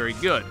 which could be very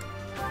good.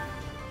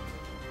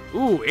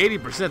 Ooh,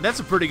 80%. That's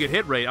a pretty good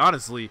hit rate,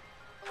 honestly.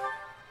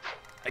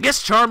 I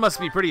guess Charm must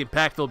be pretty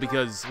impactful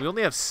because we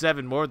only have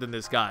 7 more than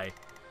this guy.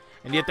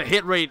 And yet the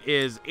hit rate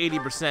is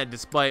 80%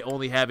 despite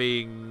only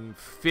having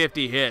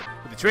 50 hit.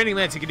 With the Training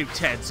Lance, he can do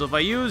 10. So if I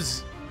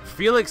use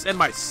Felix and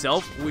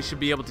myself, we should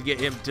be able to get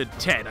him to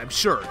 10, I'm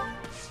sure.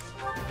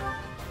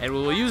 And we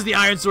will use the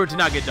Iron Sword to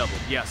not get doubled.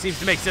 Yeah, seems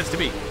to make sense to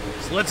me.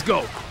 So let's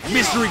go.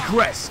 Mystery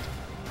Crest.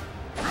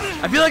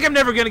 I feel like I'm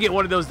never going to get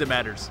one of those that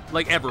matters.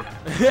 Like, ever.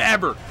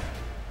 Ever.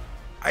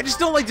 I just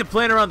don't like to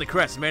plan around the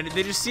crest, man.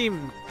 They just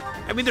seem...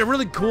 I mean, they're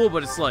really cool,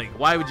 but it's like,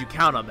 why would you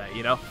count on that,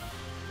 you know?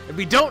 And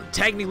we don't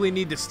technically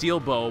need the steel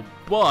bow,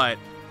 but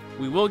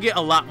we will get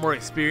a lot more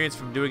experience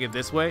from doing it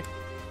this way.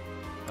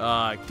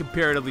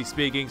 Comparatively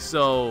speaking.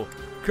 So,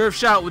 curve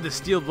shot with the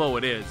steel bow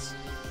it is.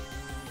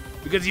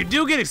 Because you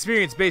do get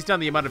experience based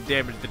on the amount of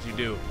damage that you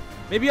do.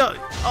 Maybe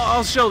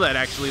I'll show that,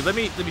 actually. Let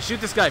me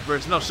shoot this guy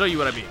first, and I'll show you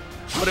what I mean.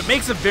 But it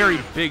makes a very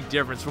big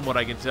difference from what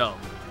I can tell.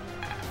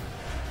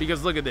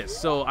 Because look at this.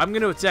 So I'm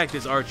going to attack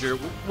this archer.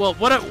 Well,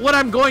 what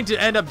I'm going to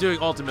end up doing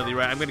ultimately,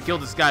 right? I'm going to kill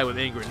this guy with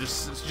Ingrid,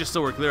 just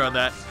so we're clear on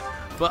that.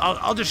 But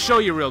I'll just show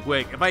you real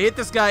quick. If I hit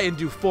this guy and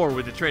do 4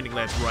 with the Training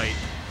Lance right,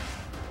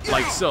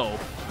 like so,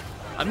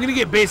 I'm going to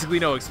get basically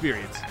no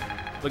experience.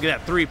 Look at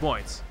that, 3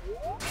 points.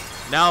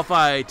 Now if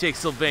I take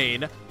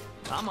Sylvain,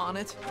 I'm on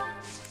it,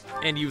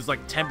 and use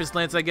like Tempest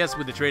Lance, I guess,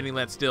 with the Training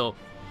Lance still,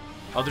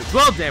 I'll do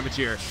 12 damage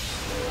here.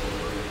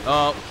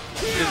 Does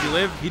he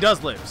live? He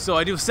does live. So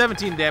I do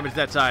 17 damage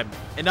that time,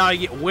 and now I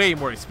get way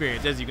more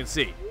experience, as you can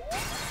see.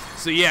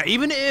 So yeah,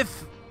 even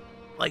if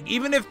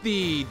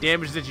the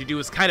damage that you do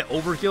is kind of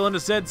overkill in a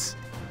sense,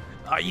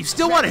 you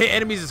still want to hit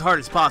enemies as hard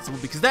as possible,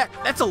 because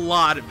that's a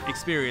lot of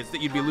experience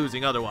that you'd be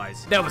losing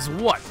otherwise. That was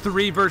what,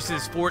 3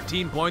 versus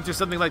 14 points or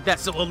something like that?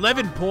 So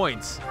 11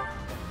 points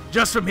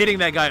just from hitting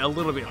that guy a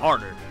little bit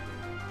harder.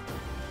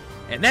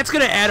 And that's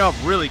going to add up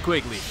really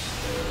quickly.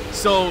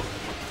 So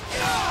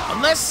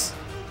unless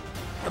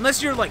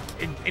you're like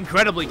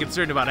incredibly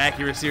concerned about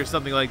accuracy or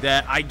something like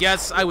that, I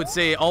guess I would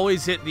say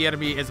always hit the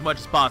enemy as much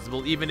as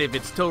possible, even if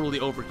it's totally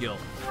overkill.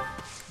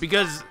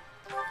 Because,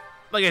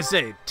 like I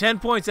say, 10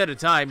 points at a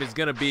time is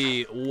gonna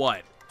be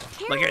what?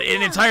 Like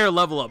an entire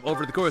level up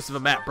over the course of a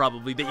map,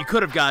 probably, that you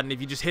could have gotten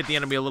if you just hit the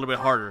enemy a little bit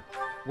harder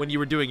when you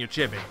were doing your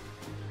chipping.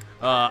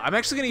 I'm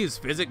actually gonna use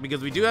Physic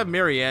because we do have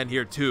Marianne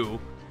here too.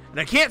 And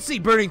I can't see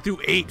burning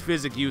through 8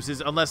 Physic uses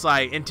unless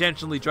I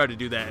intentionally try to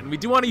do that. And we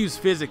do want to use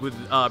Physic with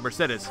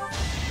Mercedes,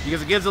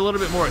 because it gives a little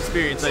bit more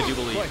experience, I do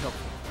believe.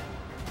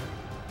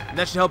 And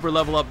that should help her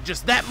level up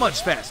just that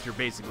much faster,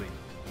 basically.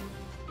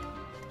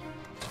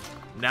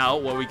 Now,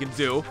 what we can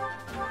do,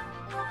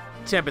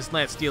 Tempest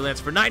Lance, Steel Lance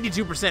for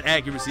 92%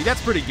 accuracy.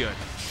 That's pretty good.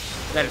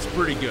 That is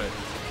pretty good.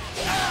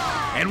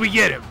 And we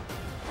get him.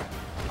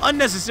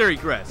 Unnecessary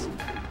crest.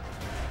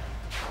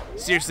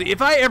 Seriously,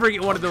 if I ever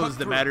get one of those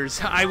that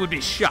matters, I would be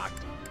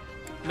shocked.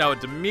 Now,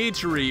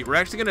 Dimitri, we're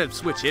actually going to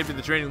switch him to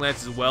the Training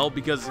Lance as well,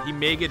 because he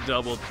may get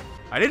doubled.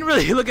 I didn't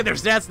really look at their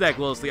stats that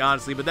closely,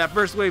 honestly, but that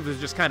first wave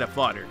was just kind of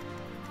fodder.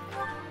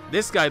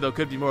 This guy, though,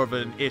 could be more of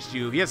an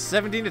issue. He has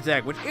 17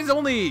 attack, which is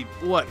only,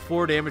 what,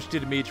 4 damage to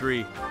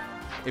Dimitri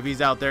if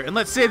he's out there. And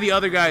let's say the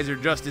other guys are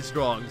just as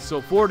strong,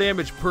 so 4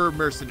 damage per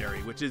mercenary,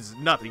 which is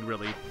nothing,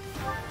 really.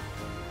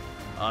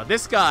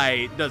 This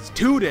guy does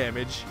 2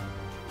 damage.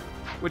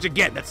 Which,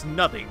 again, that's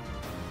nothing.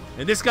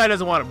 And this guy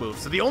doesn't want to move.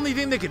 So the only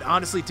thing that could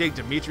honestly take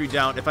Dimitri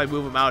down if I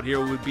move him out here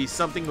would be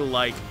something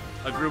like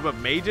a group of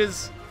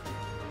mages.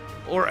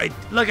 Or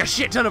like a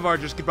shit ton of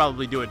archers could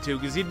probably do it too,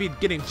 because he'd be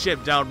getting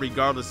chipped down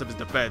regardless of his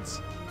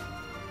defense.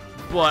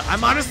 But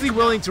I'm honestly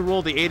willing to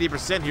roll the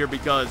 80% here,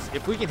 because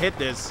if we can hit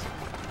this,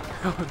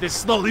 This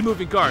slowly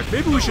moving card.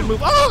 Maybe we should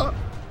move. Oh!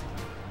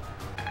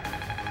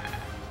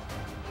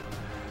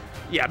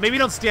 Yeah, maybe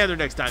don't stand there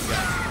next time,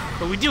 guys.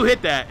 But we do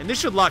hit that, and this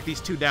should lock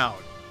these two down.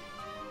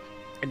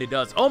 And it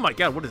does. Oh my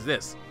god, what is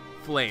this?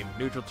 Flame,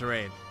 neutral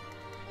terrain.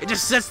 It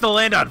just sets the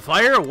land on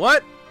fire?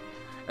 What?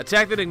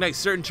 Attack that ignites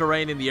certain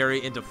terrain in the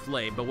area into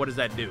flame, but what does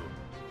that do?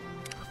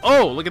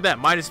 Oh, look at that,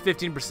 minus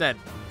 15%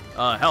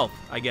 health,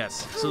 I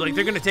guess. So like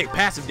they're gonna take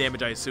passive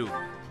damage, I assume.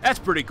 That's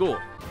pretty cool.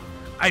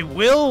 I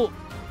will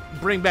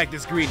bring back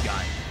this green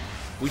guy.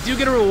 We do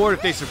get a reward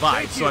if they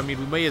survive, so I mean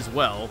we may as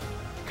well.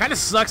 Kind of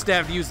sucks to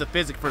have to use the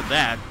physic for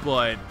that,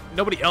 but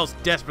nobody else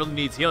desperately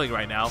needs healing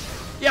right now.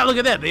 Yeah, look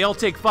at that, they all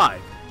take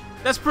 5.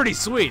 That's pretty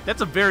sweet.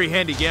 That's a very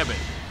handy gambit,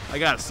 I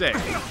gotta say.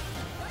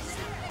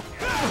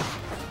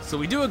 So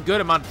we do a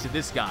good amount to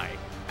this guy.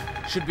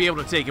 Should be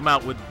able to take him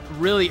out with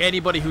really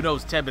anybody who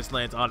knows Tempest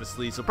Lands,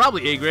 honestly. So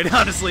probably Agrid,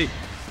 honestly.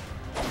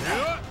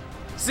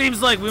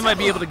 Seems like we might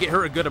be able to get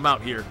her a good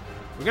amount here.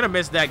 We're gonna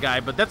miss that guy,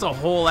 but that's a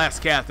whole ass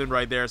Catherine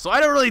right there. So I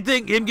don't really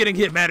think him getting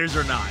hit matters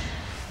or not,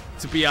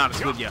 to be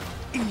honest with you.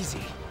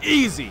 Easy.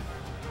 Easy.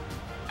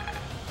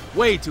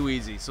 Way too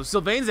easy. So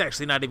Sylvain's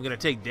actually not even gonna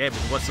take damage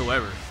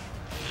whatsoever.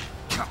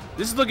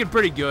 This is looking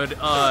pretty good.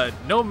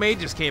 No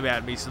mages came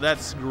at me, so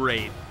that's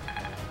great.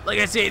 Like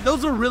I say,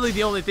 those are really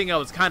the only thing I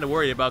was kind of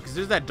worried about, because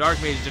there's that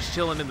dark mage just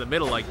chilling in the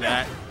middle like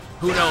that.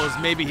 Who knows,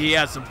 maybe he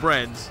has some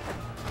friends.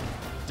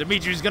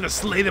 Dimitri's gonna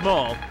slay them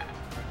all.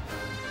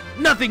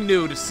 Nothing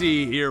new to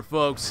see here,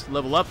 folks.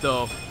 Level up,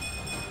 though.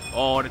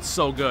 Oh, and it's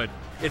so good.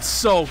 It's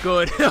so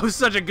good. That was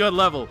such a good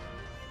level.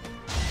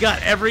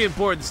 Got every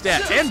important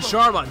stat, and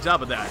Charm on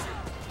top of that.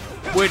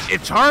 Which,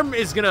 if Charm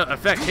is gonna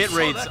affect hit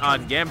rates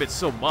on Gambit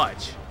so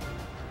much,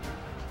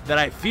 that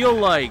I feel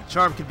like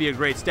Charm could be a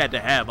great stat to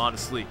have,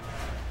 honestly.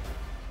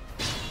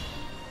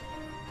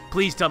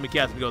 Please tell me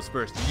Catherine goes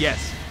first.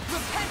 Yes.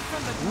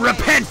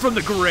 Repent from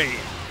the grave.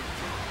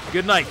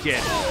 Good night, kid.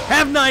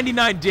 Have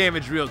 99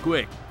 damage real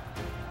quick.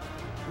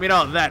 I mean,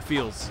 how that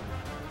feels.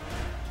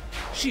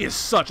 She is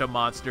such a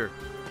monster.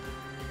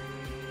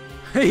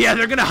 Yeah,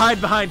 they're gonna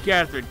hide behind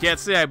Catherine. Can't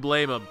say I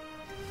blame them.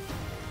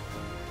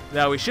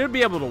 Now, we should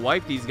be able to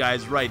wipe these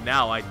guys right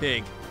now, I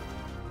think.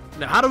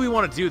 Now, how do we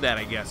want to do that,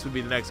 I guess, would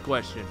be the next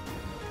question.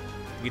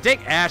 We can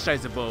take Ashe, I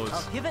suppose.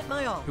 I'll give it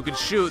my all. Who can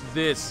shoot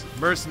this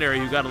mercenary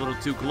who got a little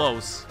too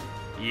close.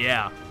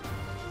 Yeah.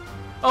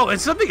 Oh, and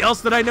something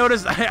else that I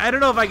noticed, I don't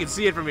know if I can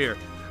see it from here,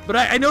 but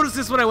I noticed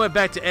this when I went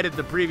back to edit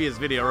the previous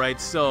video,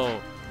 right? So,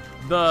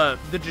 the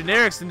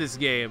generics in this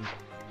game,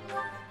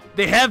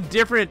 they have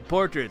different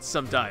portraits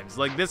sometimes.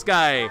 Like this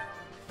guy,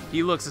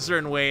 he looks a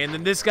certain way, and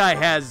then this guy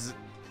has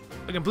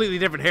a completely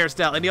different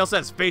hairstyle, and he also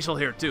has facial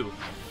hair too.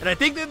 And I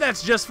think that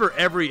that's just for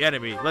every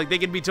enemy. Like, they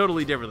can be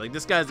totally different. Like,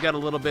 this guy's got a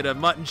little bit of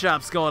mutton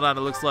chops going on,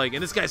 it looks like,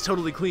 and this guy's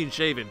totally clean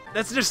shaven.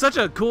 That's just such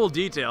a cool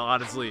detail,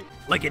 honestly.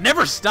 Like, it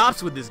never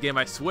stops with this game,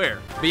 I swear.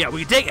 But yeah,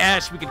 we can take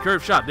Ashe, we can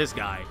curve shot this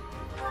guy.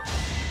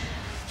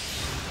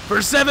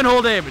 For 7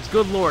 whole damage.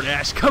 Good lord,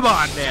 Ashe. Come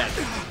on, man.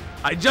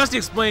 I just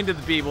explained to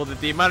the people that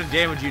the amount of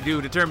damage you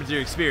do determines your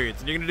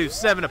experience, and you're gonna do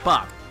 7 a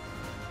pop.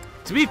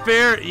 To be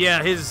fair,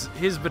 yeah,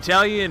 his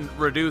battalion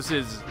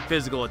reduces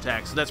physical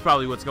attacks, so that's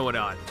probably what's going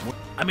on.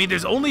 I mean,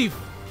 there's only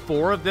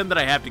 4 of them that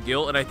I have to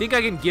kill, and I think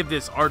I can give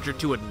this archer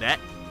to a net.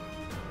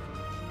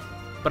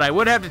 But I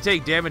would have to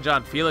take damage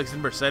on Felix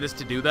and Mercedes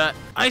to do that.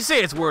 I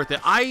say it's worth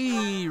it.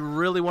 I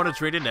really want to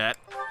trade a net.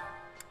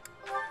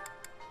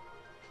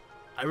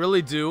 I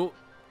really do.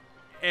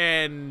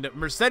 And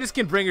Mercedes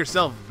can bring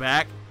herself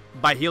back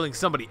by healing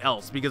somebody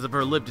else because of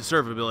her live to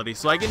serve ability.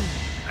 So I can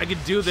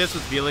do this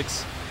with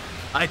Felix.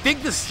 I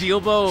think the steel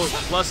bow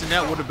plus a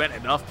net would have been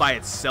enough by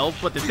itself,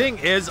 but the thing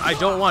is, I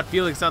don't want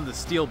Felix on the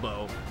steel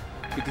bow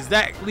because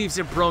that leaves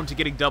him prone to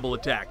getting double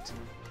attacked.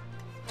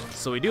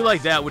 So we do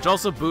like that, which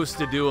also boosts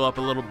the duo up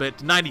a little bit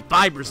to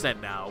 95%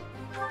 now.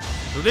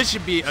 So this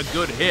should be a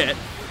good hit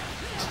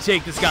to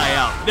take this guy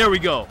out. There we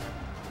go.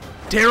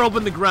 Tear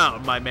open the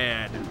ground, my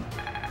man.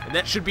 And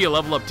that should be a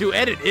level up too,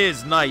 and it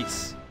is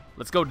nice.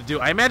 Let's go to do,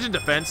 I imagine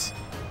defense.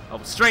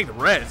 Oh, strength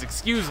res,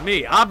 excuse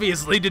me.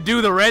 Obviously to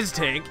do the res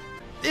tank.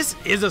 This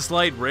is a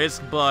slight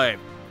risk, but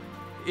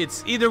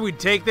it's either we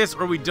take this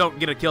or we don't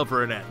get a kill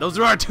for a net. Those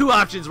are our 2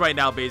 options right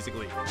now,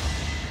 basically.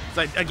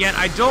 So again,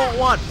 I don't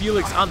want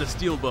Felix on the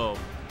steel bow,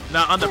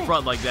 not on the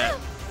front like that.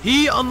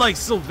 He, unlike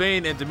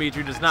Sylvain and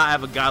Dimitri, does not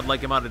have a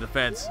godlike amount of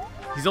defense.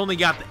 He's only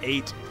got the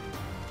 8.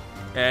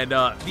 And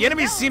the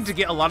enemies seem to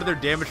get a lot of their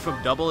damage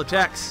from double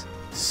attacks,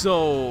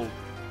 so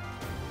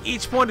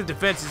each point of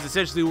defense is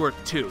essentially worth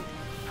 2.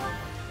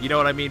 You know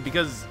what I mean?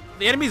 Because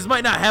the enemies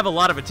might not have a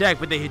lot of attack,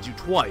 but they hit you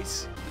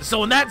twice.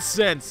 So in that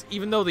sense,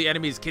 even though the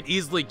enemies can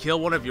easily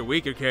kill one of your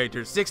weaker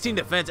characters, 16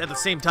 defense at the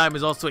same time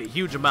is also a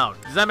huge amount.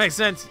 Does that make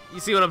sense? You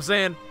see what I'm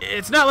saying?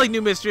 It's not like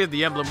New Mystery of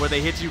the Emblem where they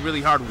hit you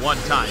really hard one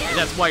time, and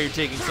that's why you're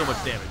taking so much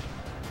damage.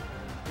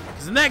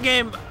 Because in that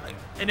game,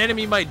 an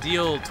enemy might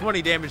deal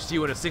 20 damage to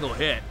you in a single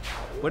hit.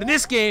 But in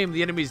this game,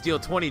 the enemies deal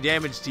 20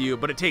 damage to you,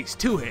 but it takes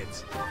 2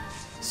 hits.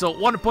 So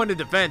 1 point of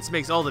defense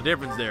makes all the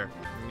difference there.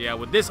 Yeah,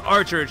 with this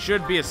archer, it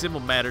should be a simple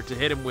matter to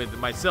hit him with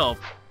myself.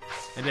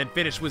 And then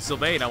finish with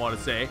Sylvain, I want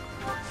to say.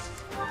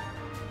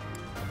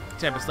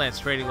 Tempest Lance,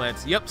 Trading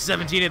Lance. Yep,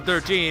 17 and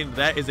 13.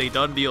 That is a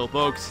done deal,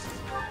 folks.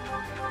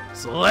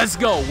 So let's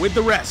go with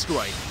the rest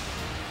right.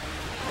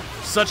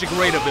 Such a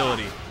great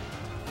ability.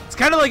 It's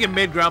kind of like a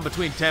mid-ground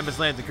between Tempest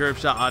Lance and Curve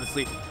Shot,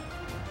 honestly.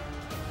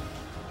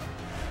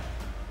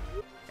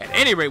 At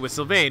any rate, with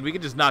Sylvain, we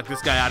can just knock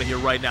this guy out of here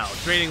right now.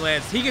 Trading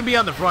Lance, he can be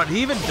on the front.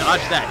 He even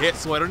dodged that hit,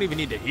 so I don't even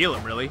need to heal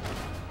him, really.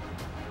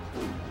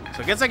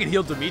 So I guess I can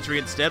heal Dimitri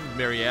instead of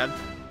Marianne.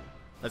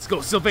 Let's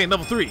go, Sylvain,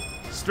 level 3.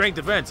 Strength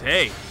defense,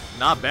 hey,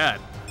 not bad.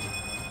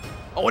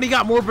 Oh, and he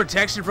got more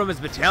protection from his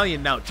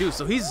battalion now, too,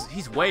 so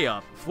he's way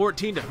up.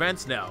 14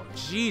 defense now.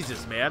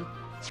 Jesus, man.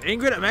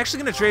 Ingrid, I'm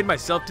actually going to trade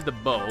myself to the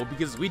bow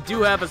because we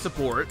do have a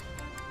support.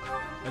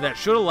 And that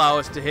should allow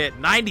us to hit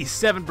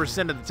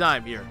 97% of the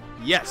time here.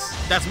 Yes,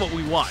 that's what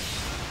we want.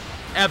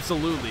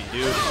 Absolutely,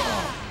 dude.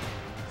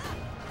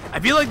 I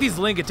feel like these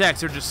link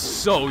attacks are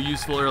just so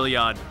useful early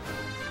on.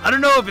 I don't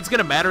know if it's going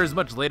to matter as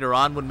much later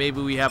on when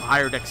maybe we have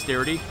higher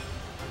dexterity.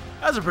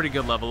 That's a pretty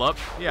good level up.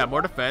 Yeah,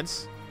 more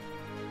defense.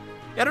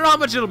 I don't know how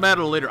much it'll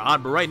matter later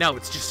on, but right now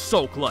it's just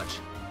so clutch.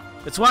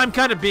 That's why I'm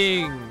kind of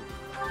being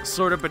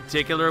sort of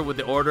particular with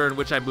the order in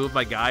which I move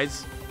my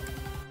guys.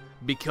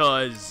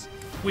 Because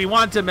we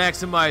want to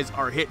maximize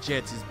our hit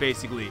chances,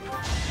 basically.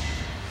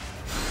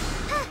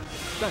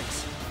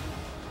 Thanks.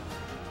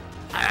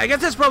 I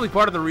guess that's probably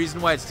part of the reason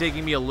why it's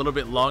taking me a little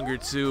bit longer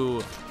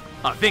to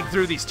think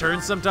through these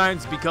turns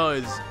sometimes,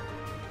 because,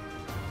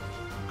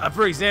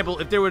 for example,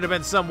 if there would have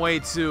been some way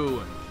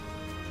to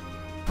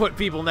put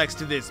people next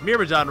to this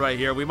Myrmidon right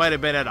here, we might have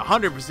been at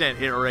 100%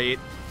 hit rate,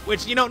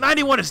 which, you know,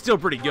 91 is still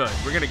pretty good.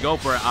 We're going to go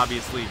for it,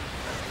 obviously.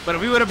 But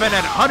if we would have been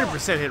at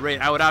 100% hit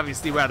rate, I would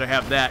obviously rather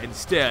have that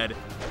instead.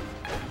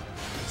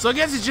 So I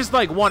guess it's just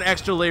like one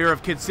extra layer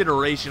of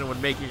consideration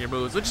when making your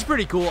moves, which is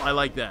pretty cool. I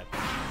like that.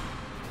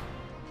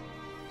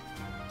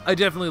 I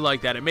definitely like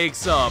that. It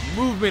makes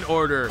movement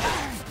order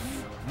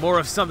more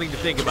of something to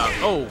think about.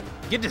 Oh,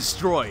 get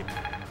destroyed.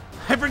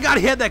 I forgot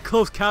he had that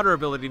close counter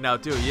ability now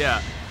too, yeah.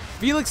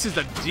 Felix is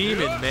a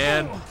demon,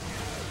 man.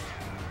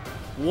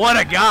 What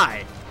a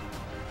guy.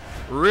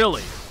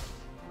 Really.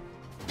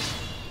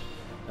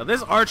 Now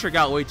this archer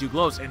got way too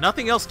close, and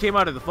nothing else came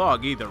out of the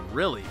fog either.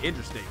 Really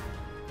interesting.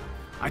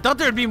 I thought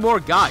there'd be more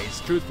guys,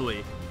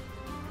 truthfully.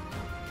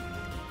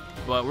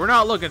 But we're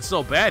not looking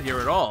so bad here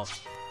at all.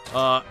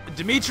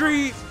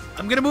 Dimitri,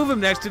 I'm going to move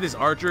him next to this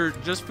archer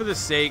just for the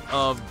sake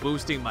of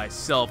boosting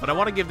myself. And I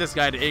want to give this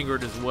guy to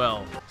Ingrid as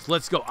well. So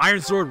let's go.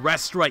 Iron Sword,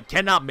 Rest Strike,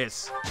 cannot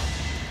miss.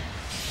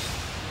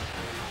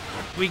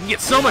 We can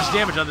get so much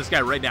damage on this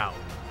guy right now.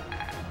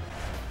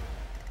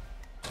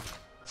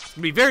 It's going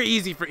to be very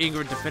easy for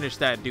Ingrid to finish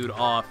that dude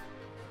off.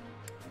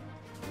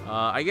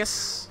 I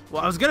guess,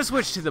 well, I was going to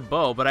switch to the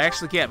bow, but I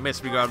actually can't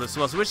miss regardless.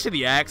 So I'll switch to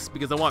the axe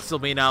because I want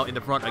Sylvain out in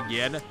the front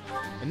again.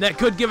 And that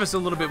could give us a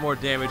little bit more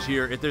damage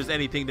here if there's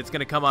anything that's going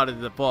to come out of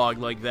the fog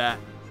like that.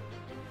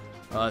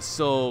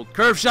 So,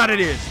 curve shot it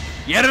is.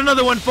 Yet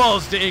another one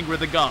falls to Ingrid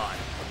the God.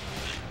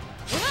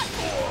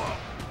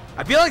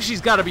 I feel like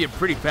she's got to be a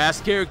pretty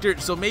fast character,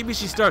 so maybe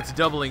she starts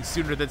doubling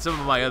sooner than some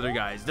of my other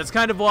guys. That's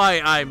kind of why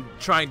I'm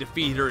trying to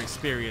feed her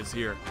experience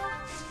here.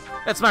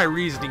 That's my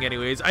reasoning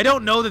anyways. I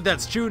don't know that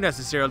that's true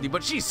necessarily,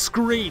 but she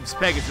screams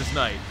Pegasus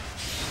Knight.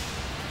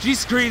 She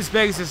screams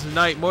Pegasus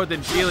Knight more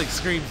than Felix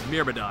screams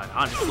Myrmidon,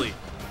 honestly.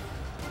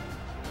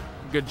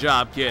 Good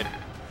job, kid.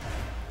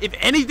 If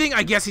anything,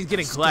 I guess he's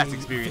getting class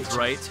experience,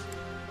 right?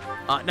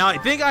 Now, I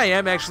think I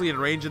am actually in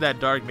range of that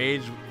Dark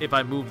Mage if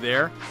I move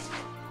there.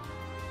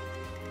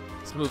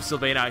 Let's move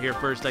Sylvain out here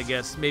first, I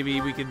guess.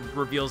 Maybe we can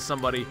reveal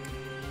somebody.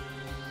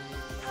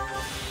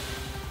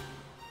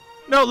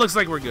 No, it looks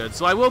like we're good.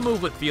 So I will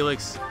move with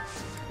Felix.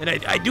 And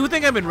I do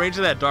think I'm in range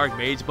of that Dark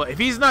Mage, but if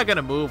he's not going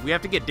to move, we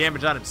have to get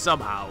damage on him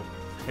somehow.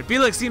 And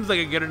Felix seems like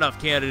a good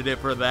enough candidate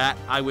for that,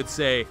 I would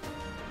say.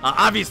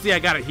 Obviously, I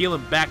got to heal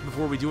him back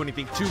before we do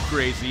anything too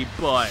crazy,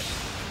 but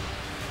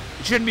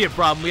it shouldn't be a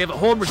problem. We have a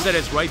whole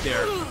Mercedes right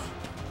there.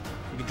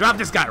 We can drop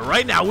this guy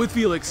right now with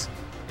Felix,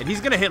 and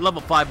he's going to hit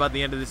level 5 by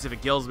the end of this if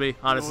it kills me,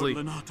 honestly.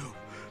 Lord Lonato,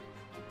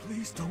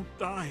 please don't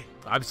die.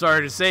 I'm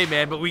sorry to say,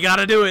 man, but we got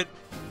to do it.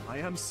 I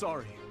am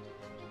sorry.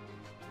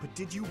 But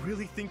did you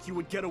really think you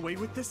would get away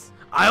with this?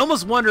 I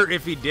almost wonder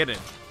if he didn't.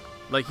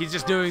 Like, he's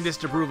just doing this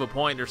to prove a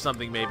point or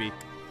something, maybe.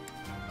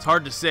 It's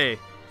hard to say.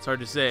 It's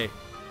hard to say.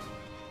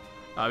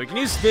 We can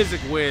use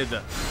Physic with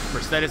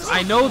Mercedes.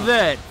 I know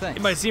that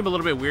it might seem a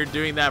little bit weird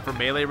doing that from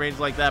melee range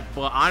like that,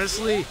 but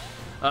honestly,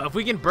 if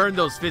we can burn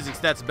those Physics,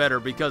 that's better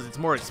because it's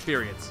more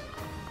experience.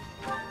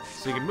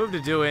 So you can move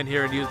to do in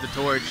here and use the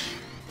torch.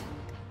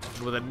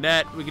 And with a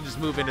net, we can just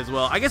move in as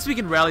well. I guess we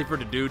can rally for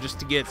to do just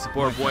to get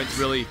support points,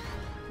 really.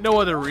 No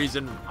other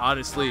reason,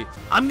 honestly.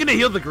 I'm gonna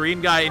heal the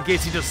green guy in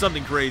case he does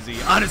something crazy,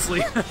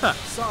 honestly.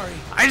 Sorry.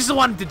 I just don't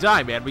want him to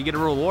die, man. We get a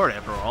reward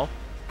after all.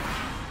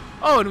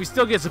 Oh, and we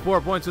still get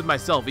support points with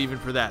myself even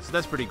for that, so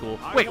that's pretty cool.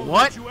 Wait,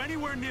 what? You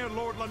anywhere near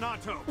Lord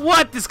Lonato.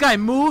 What? This guy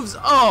moves?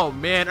 Oh,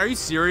 man. Are you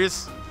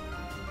serious?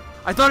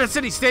 I thought it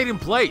said he stayed in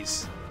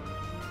place.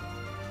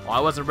 Oh, I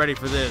wasn't ready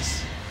for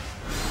this.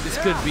 This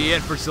could be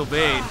it for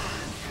Sylvain.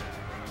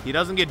 He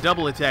doesn't get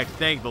double attacked,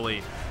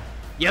 thankfully.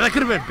 Yeah, that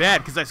could have been bad,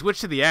 because I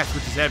switched to the axe,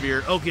 which is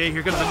heavier. Okay,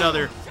 here comes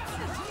another.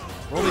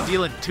 We're only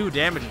dealing 2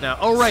 damage now.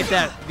 Oh, right,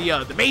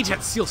 the mage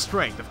had Seal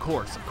Strength, of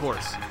course.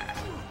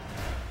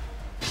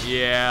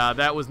 Yeah,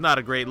 that was not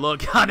a great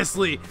look,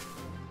 honestly.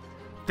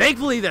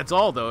 Thankfully, that's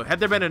all, though. Had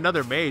there been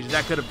another mage,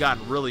 that could have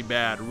gotten really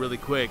bad, really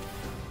quick.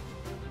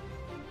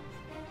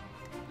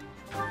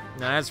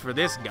 Now, as for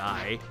this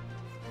guy,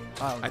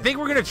 I think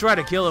we're going to try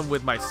to kill him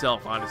with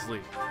myself, honestly.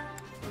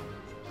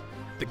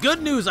 The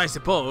good news, I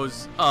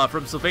suppose,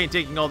 from Sylvain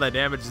taking all that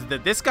damage is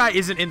that this guy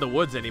isn't in the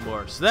woods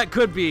anymore. So that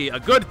could be a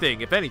good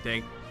thing, if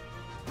anything.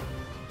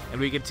 And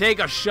we can take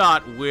a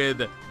shot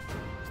with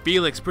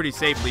Felix pretty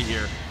safely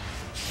here.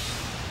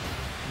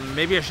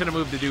 Maybe I should have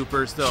moved the dude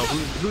first, though.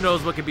 Who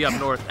knows what could be up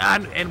north.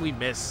 And we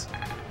miss.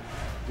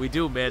 We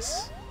do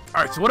miss.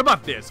 All right, so what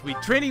about this? We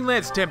Training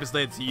Lance, Tempest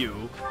Lance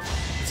you.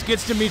 This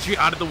gets Dimitri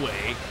out of the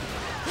way.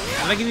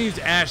 And I can use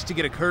Ashe to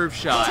get a curve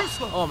shot.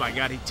 Oh my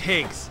god, he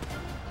tanks.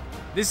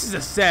 This is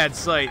a sad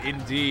sight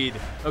indeed.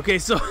 Okay,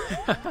 so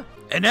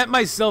Annette,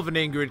 myself, and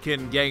Ingrid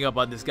can gang up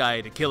on this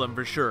guy to kill him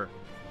for sure.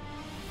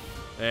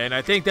 And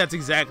I think that's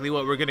exactly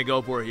what we're gonna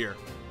go for here.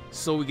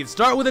 So we can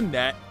start with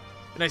Annette,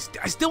 and I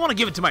still want to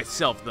give it to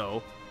myself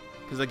though,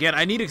 because again,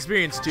 I need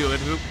experience too,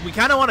 and we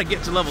kind of want to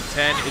get to level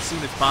 10 as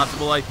soon as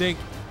possible, I think.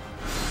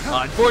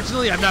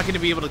 Unfortunately, I'm not going to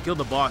be able to kill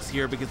the boss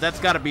here because that's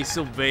got to be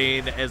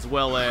Sylvain as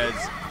well as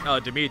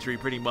Dimitri,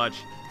 pretty much.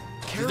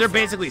 Because they're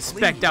basically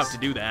spec'd out to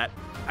do that.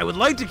 I would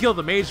like to kill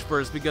the mage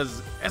first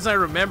because, as I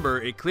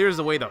remember, it clears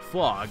away the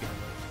fog.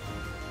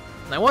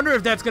 And I wonder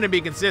if that's going to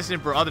be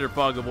consistent for other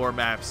Fog of War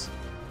maps.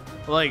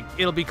 Like,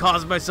 it'll be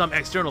caused by some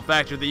external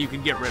factor that you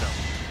can get rid of.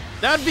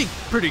 That'd be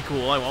pretty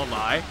cool, I won't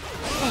lie.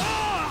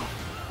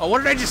 Oh, what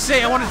did I just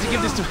say? I wanted to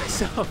give this to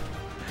myself.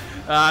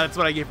 That's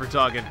what I get for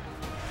talking.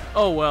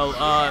 Oh,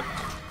 well,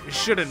 it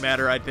shouldn't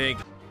matter, I think.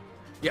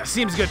 Yeah,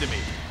 seems good to me.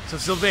 So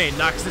Sylvain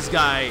knocks this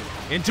guy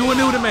into a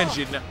new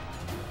dimension.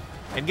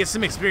 And gets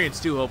some experience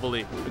too,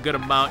 hopefully. A good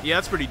amount. Yeah,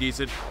 that's pretty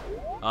decent.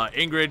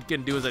 Ingrid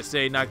can do as I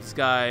say, knock this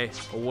guy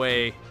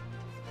away.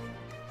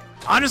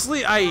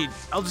 Honestly,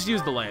 I'll just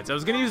use the lance. I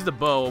was going to use the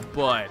bow,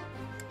 but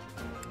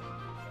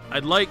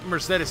I'd like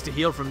Mercedes to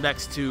heal from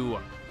next to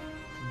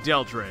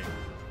Deltrain.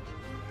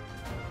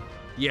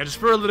 Yeah, just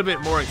for a little bit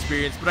more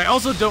experience, but I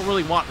also don't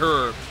really want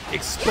her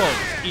exposed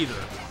either.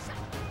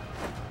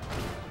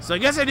 So I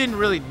guess I didn't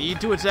really need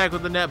to attack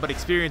with the net, but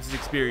experience is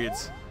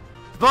experience.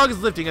 The fog is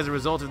lifting as a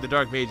result of the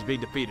Dark Mage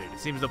being defeated. It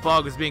seems the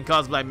fog is being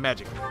caused by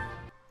magic.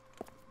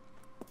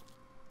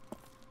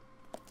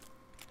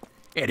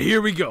 And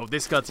here we go.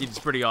 This cutscene is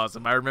pretty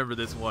awesome. I remember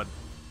this one.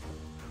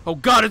 Oh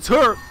god, it's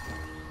her!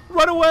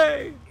 Run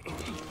away!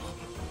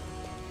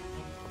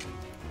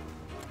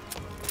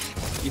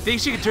 You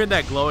think she could turn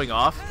that glowing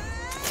off?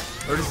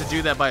 Or does it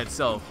do that by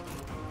itself?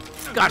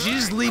 God, she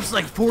just leaps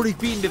like 40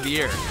 feet into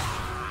the air.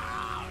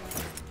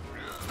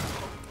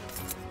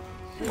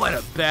 What a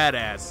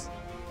badass.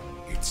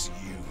 It's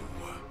you.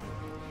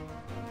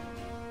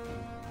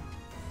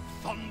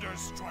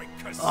 Thunderstrike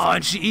Catherine. Oh,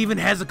 and she even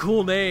has a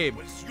cool name.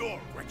 It was your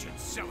wretched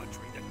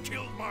zealotry that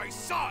killed my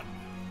son.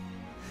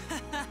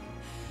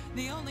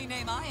 The only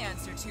name I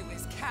answer to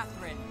is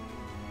Catherine.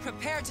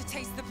 Prepare to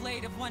taste the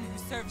blade of one who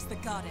serves the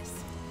goddess.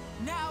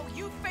 Now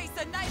you face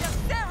a knight of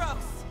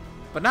Theros!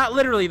 But not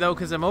literally, though,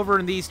 because I'm over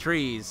in these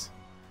trees.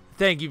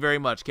 Thank you very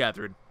much,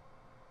 Catherine.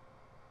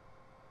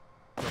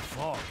 The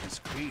fog is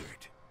cleared.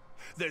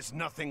 There's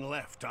nothing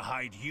left to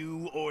hide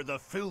you or the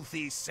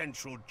filthy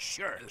Central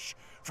Church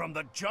from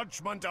the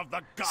judgment of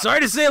the gods. Sorry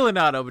to say,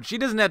 Lenato, but she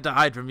doesn't have to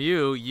hide from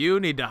you. You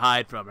need to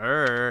hide from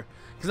her.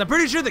 Because I'm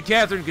pretty sure that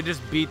Catherine could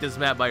just beat this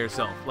map by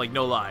herself. Like,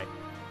 no lie.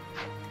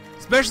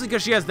 Especially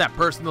because she has that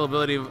personal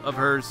ability of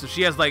hers, so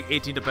she has like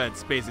 18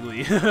 defense,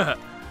 basically.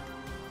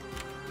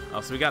 Oh,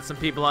 so we got some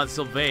people on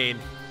Sylvain.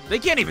 They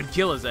can't even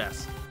kill his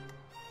ass.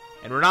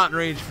 And we're not in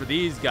range for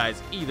these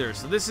guys either,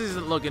 so this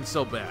isn't looking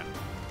so bad.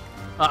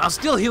 I'll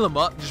still heal him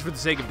up just for the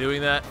sake of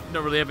doing that.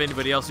 Don't really have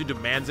anybody else who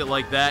demands it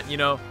like that, you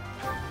know?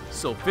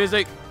 So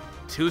Physic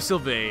to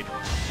Sylvain.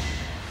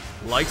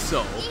 Like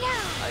so.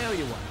 I owe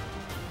you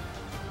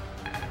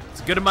one.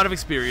 It's a good amount of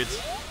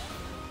experience.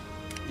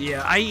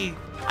 Yeah, I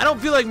don't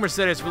feel like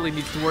Mercedes really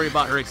needs to worry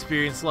about her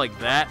experience like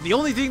that. The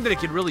only thing that it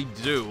can really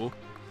do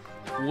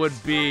would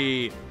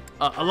be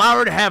allow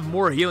her to have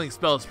more healing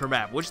spells per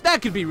map, which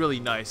that could be really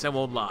nice, I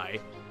won't lie.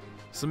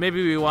 So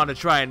maybe we want to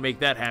try and make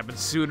that happen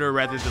sooner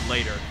rather than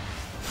later.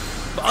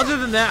 But other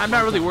than that, I'm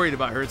not really worried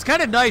about her. It's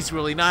kind of nice,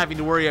 really, not having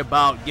to worry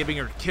about giving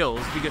her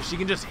kills, because she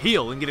can just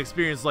heal and get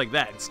experience like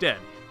that instead.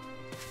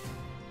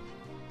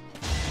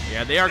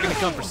 Yeah, they are going to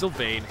come for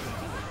Sylvain.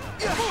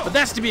 But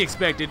that's to be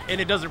expected,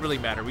 and it doesn't really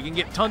matter. We can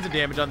get tons of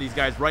damage on these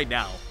guys right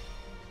now.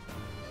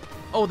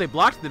 Oh, they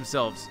blocked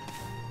themselves.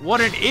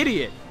 What an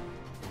idiot.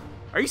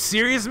 Are you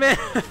serious, man?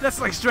 That's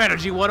like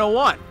strategy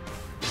 101.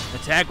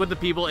 Attack with the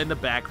people in the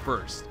back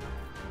first.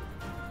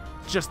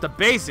 Just the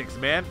basics,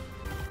 man.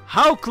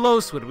 How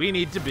close would we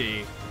need to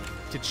be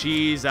to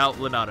cheese out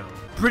Lonato?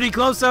 Pretty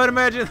close, I would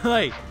imagine.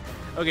 Like,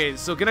 okay,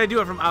 so can I do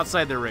it from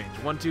outside their range?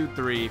 1, 2,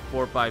 3,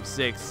 4, 5,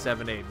 6,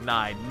 7, 8,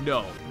 9.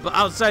 No. But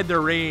outside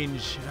their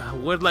range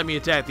would let me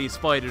attack these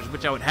fighters,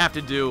 which I would have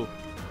to do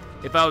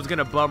if I was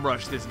gonna bum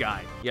rush this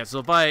guy. Yeah,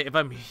 so if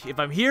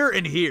I'm here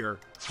and here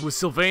with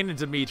Sylvain and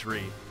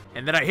Dimitri,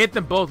 and then I hit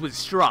them both with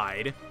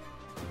Stride,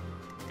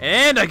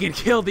 and I can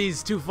kill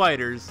these two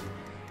fighters,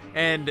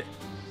 and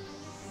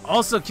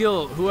also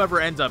kill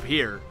whoever ends up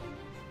here.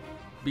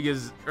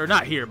 Because, or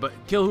not here, but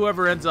kill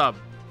whoever ends up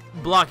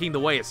blocking the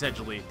way,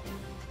 essentially.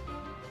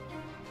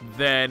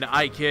 Then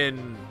I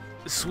can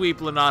sweep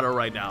Lonato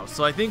right now.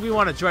 So I think we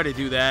want to try to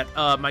do that.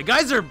 My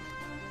guys are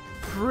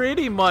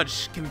pretty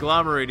much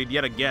conglomerated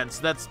yet again,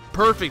 so that's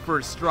perfect for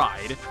a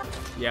Stride.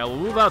 Yeah, we'll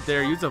move out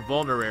there, use a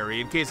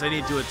Vulnerary in case I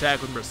need to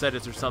attack with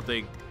Mercedes or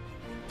something.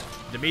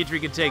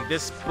 Dimitri can take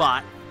this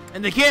spot.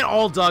 And they can't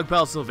all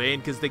dogpile Sylvain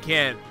because they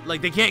can't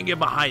get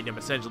behind him,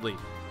 essentially.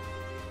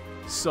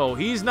 So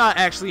he's not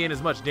actually in as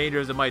much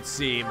danger as it might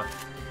seem.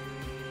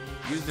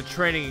 Use the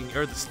training,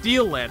 or the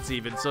Steel Lance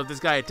even, so if this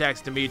guy attacks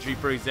Dimitri,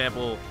 for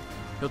example,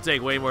 he'll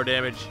take way more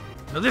damage.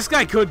 Now this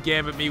guy could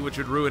gambit me, which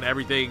would ruin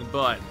everything,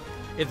 but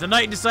if the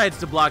knight decides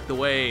to block the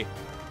way,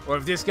 or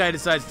if this guy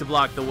decides to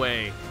block the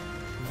way,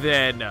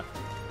 then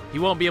he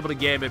won't be able to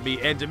gambit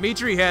me. And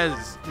Dimitri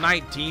has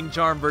 19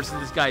 charm versus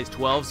this guy's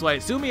 12, so I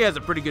assume he has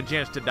a pretty good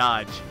chance to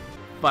dodge.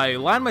 If I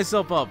line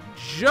myself up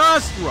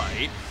just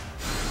right,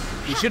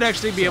 he should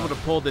actually be able to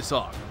pull this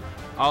off.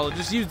 I'll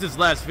just use this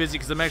last physic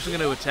because I'm actually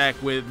going to attack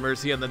with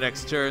Mercy on the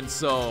next turn,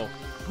 so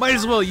might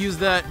as well use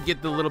that and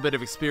get the little bit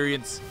of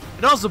experience.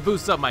 It also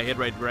boosts up my hit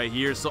rate right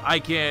here, so I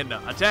can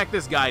attack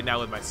this guy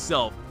now with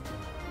myself.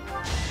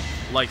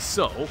 Like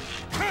so.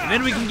 And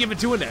then we can give it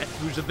to Annette,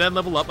 who should then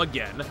level up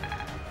again,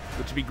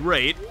 which would be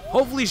great.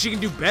 Hopefully she can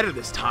do better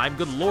this time.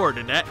 Good lord,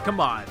 Annette, come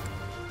on.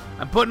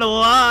 I'm putting a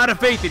lot of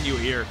faith in you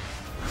here.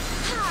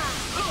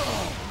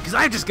 Because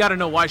I just gotta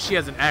know why she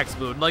has an axe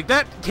boon. Like,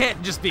 that can't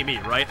just be me,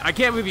 right? I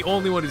can't be the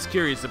only one who's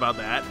curious about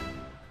that.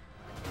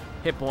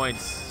 Hit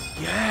points.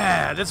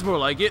 Yeah, that's more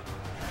like it.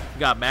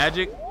 Got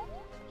magic.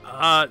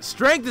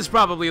 Strength is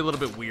probably a little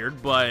bit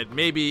weird, but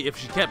maybe if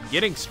she kept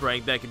getting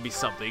strength, that could be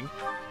something.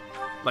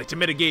 Like to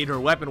mitigate her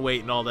weapon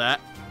weight and all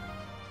that.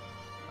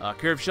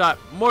 Curve shot,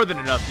 more than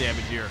enough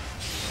damage here.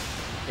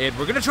 And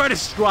we're gonna try to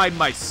Stride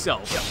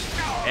myself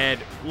and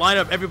line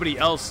up everybody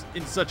else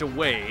in such a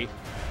way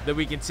that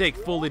we can take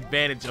full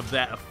advantage of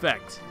that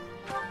effect.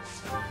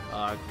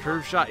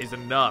 Curve shot is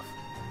enough.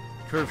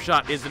 Curve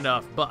shot is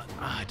enough, but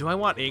do I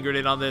want Ingrid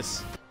in on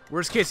this?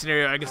 Worst case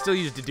scenario, I can still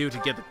use Dedu to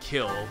get the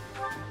kill.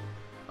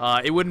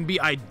 It wouldn't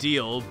be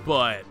ideal,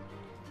 but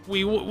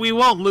we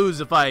won't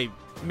lose if I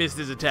miss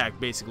this attack,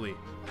 basically.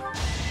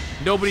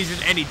 Nobody's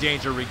in any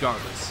danger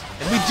regardless.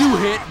 And we do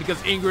hit because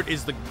Ingrid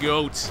is the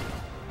GOAT.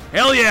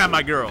 Hell yeah,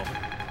 my girl.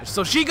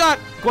 So she got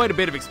quite a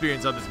bit of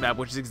experience on this map,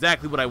 which is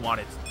exactly what I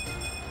wanted.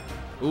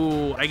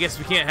 Ooh, I guess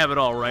we can't have it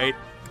all, right?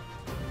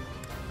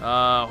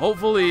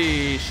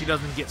 Hopefully she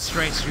doesn't get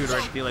Strength Shoot or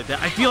anything like that.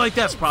 I feel like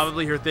that's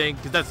probably her thing,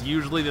 because that's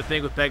usually the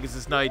thing with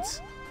Pegasus Knights.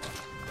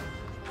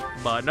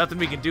 But nothing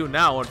we can do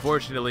now,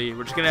 unfortunately.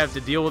 We're just going to have to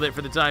deal with it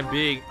for the time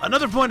being.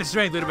 Another point of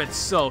strength would have been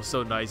so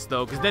nice,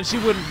 though, because then she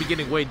wouldn't be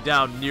getting weighed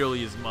down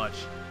nearly as much.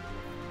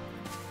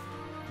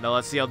 Now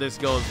let's see how this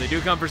goes. They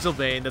do come for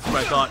Sylvain. That's what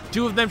I thought.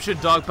 Two of them should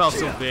dogpile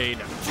Sylvain.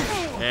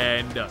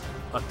 And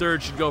a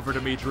third should go for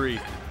Dimitri.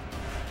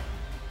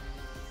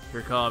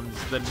 Here comes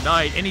the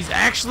knight. And he's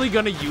actually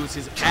going to use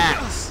his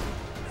axe.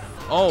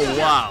 Oh,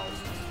 wow.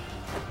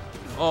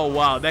 Oh,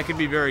 wow. That could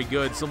be very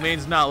good.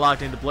 Sylvain's not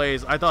locked into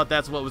plays. I thought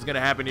that's what was going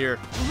to happen here.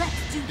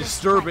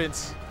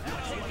 Disturbance.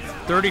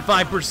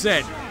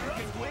 35%.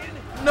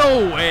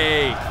 No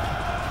way.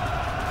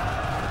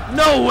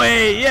 No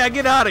way. Yeah,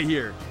 get out of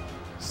here.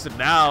 So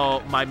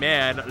now, my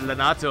man,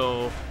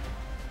 Lonato,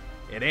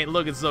 it ain't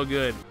looking so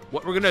good.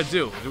 What we're going to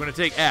do is we're going to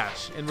take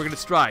Ashe, and we're going to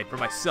Stride for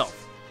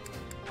myself.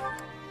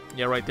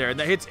 Yeah, right there. And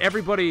that hits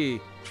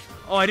everybody.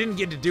 Oh, I didn't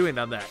get to do it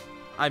on that.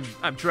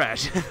 I'm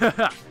trash.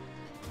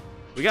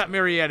 We got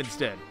Marianne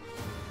instead.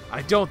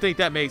 I don't think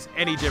that makes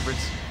any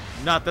difference.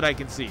 Not that I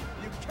can see.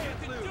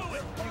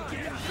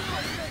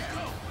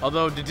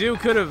 Although Dedu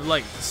could have,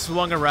 like,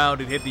 swung around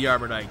and hit the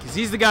Armor Knight, because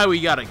he's the guy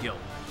we gotta kill.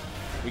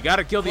 We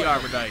gotta kill the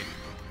Armor Knight.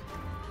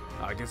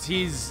 Because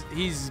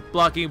he's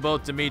blocking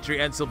both Dimitri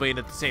and Sylvain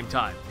at the same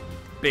time,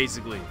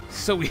 basically.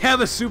 So we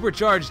have a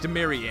supercharge to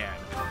Marianne.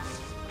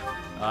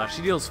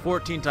 She deals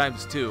 14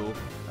 times 2,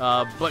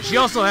 but she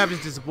also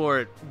happens to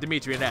support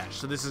Dimitri and Ashe,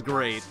 so this is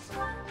great.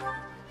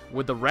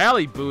 With the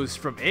rally boost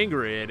from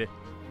Ingrid,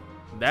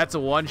 that's a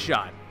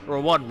one-shot, or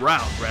a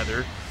one-round,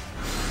 rather.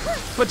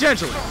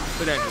 Potentially.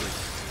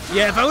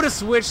 Yeah, if I would have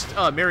switched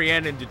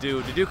Marianne and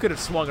Dedu could have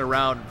swung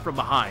around from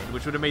behind,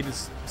 which would have made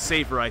this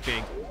safer, I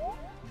think.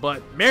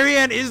 But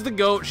Marianne is the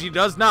GOAT. She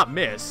does not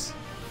miss,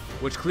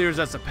 which clears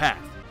us a path.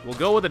 We'll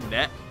go with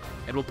Annette,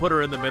 and we'll put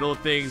her in the middle of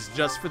things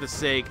just for the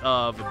sake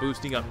of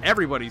boosting up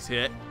everybody's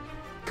hit.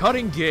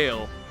 Cutting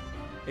Gale,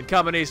 in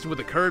combination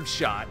with a curved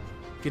shot,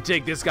 can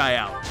take this guy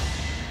out.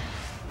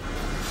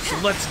 So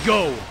let's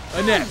go,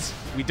 Annette.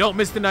 We don't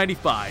miss the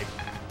 95,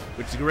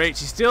 which is great.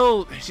 She's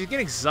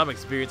getting some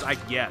experience, I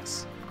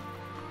guess.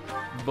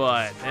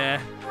 But,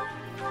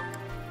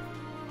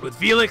 with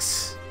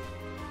Felix,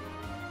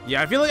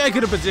 yeah, I feel like I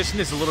could have positioned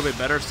this a little bit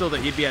better so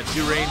that he'd be at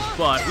 2 range,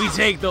 but we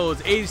take those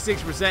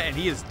 86% and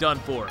he is done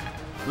for.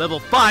 Level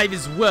 5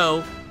 as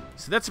well,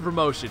 so that's a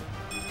promotion.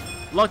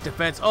 Luck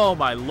defense, oh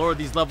my lord,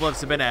 these level ups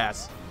have been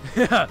ass.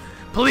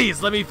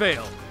 Please, let me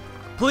fail.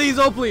 Please,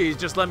 oh please,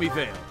 just let me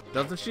fail.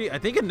 Doesn't she? I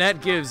think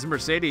Annette gives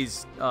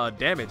Mercedes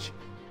damage.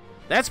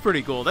 That's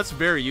pretty cool. That's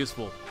very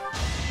useful.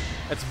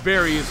 That's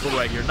very useful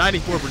right here.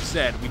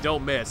 94%. We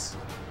don't miss.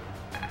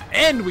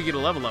 And we get a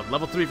level up.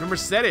 Level 3 for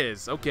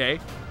Mercedes. Okay.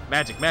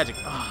 Magic, magic.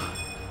 Oh.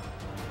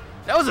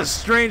 That was a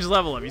strange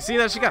level up. You see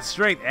that? She got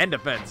strength and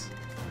defense.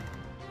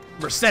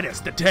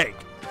 Mercedes, the tank.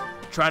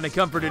 Trying to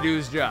comfort a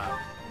dude's job.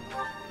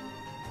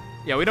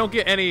 Yeah, we don't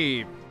get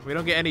any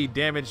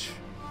damage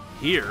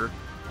here.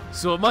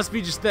 So it must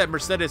be just that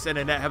Mercedes and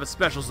Annette have a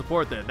special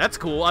support then. That's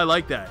cool. I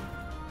like that.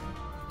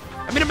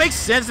 I mean, it makes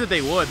sense that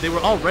they would. They were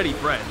already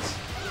friends.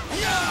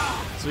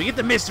 So we get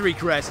the mystery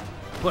crest,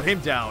 put him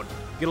down,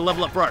 get a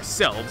level up for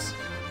ourselves.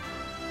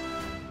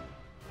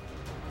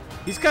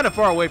 He's kind of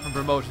far away from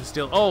promotion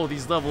still. Oh,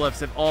 these level ups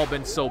have all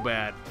been so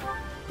bad.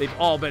 They've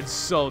all been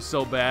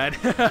so bad.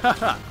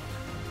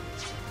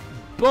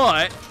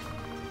 But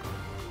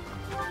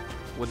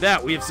with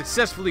that, we have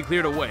successfully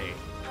cleared away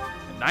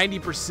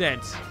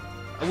 90%.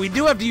 And we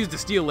do have to use the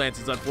steel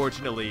lances,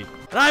 unfortunately.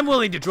 And I'm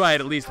willing to try it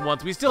at least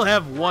once. We still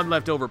have 1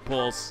 leftover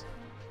pulse.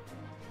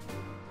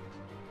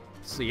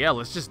 So yeah,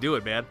 let's just do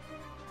it, man.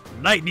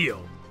 Night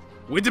Kneel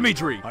with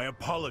Dimitri. I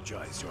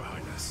apologize, Your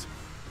Highness.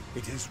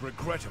 It is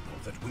regrettable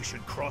that we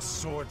should cross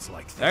swords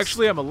like this.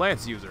 Actually, I'm a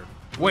lance user.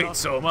 Wait,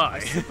 so am I. I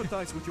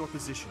sympathize with your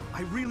position.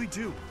 I really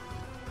do.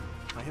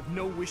 I have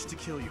no wish to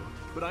kill you,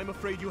 but I'm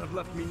afraid you have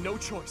left me no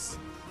choice.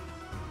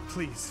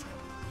 Please,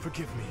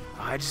 forgive me.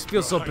 I just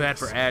feel so bad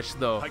for Ashe,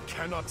 though. I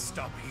cannot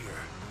stop here.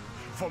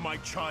 For my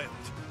child,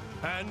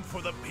 and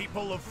for the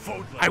people of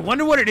Fodlan. I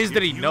wonder what it is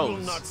that he knows. If you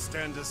will not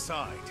stand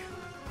aside,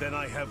 then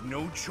I have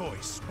no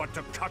choice but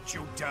to cut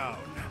you down.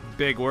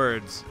 Big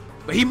words.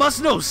 But he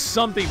must know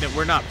something that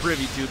we're not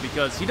privy to,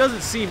 because he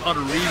doesn't seem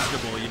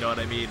unreasonable, you know what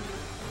I mean?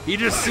 He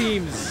just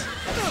seems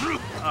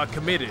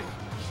committed.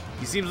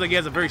 He seems like he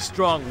has a very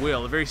strong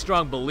will, a very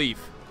strong belief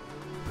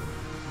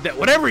that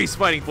whatever he's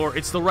fighting for,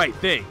 it's the right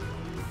thing.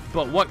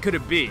 But what could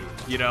it be,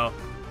 you know?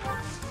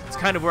 It's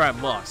kind of where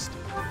I'm lost.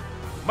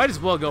 Might as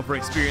well go for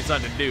experience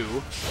on the new.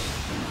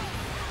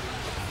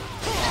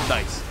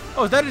 Nice.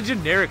 Oh, is that a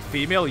generic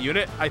female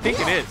unit? I think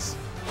it is.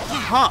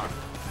 Huh.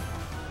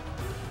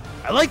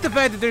 I like the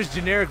fact that there's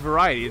generic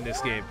variety in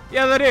this game.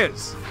 Yeah, that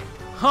is.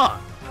 Huh.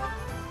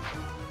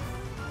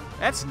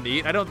 That's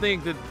neat. I don't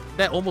think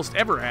that almost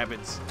ever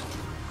happens.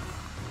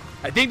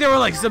 I think there were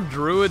like some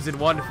druids in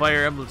one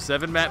Fire Emblem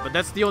 7 map, but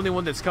that's the only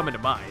one that's coming to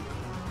mind.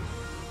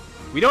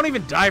 We don't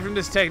even die from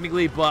this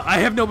technically, but I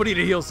have nobody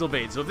to heal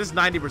Sylvain, so if this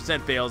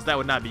 90% fails, that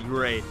would not be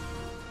great.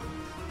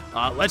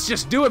 Let's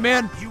just do it,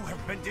 man. You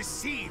have been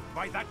deceived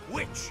by that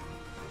witch.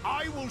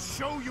 I will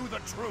show you the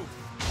truth.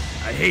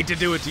 I hate to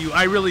do it to you.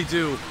 I really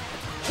do.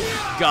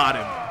 Got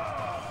him.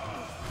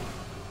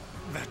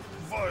 That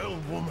vile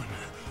woman.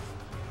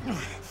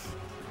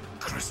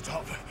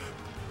 Kristoff,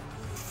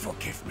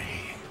 forgive me.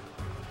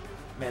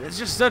 Man, it's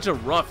just such a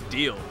rough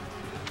deal.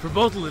 For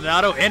both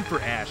Lonato and for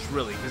Ashe,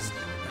 really, because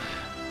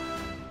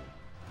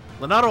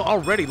Lonato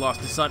already lost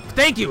his son.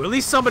 Thank you, at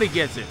least somebody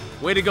gets it.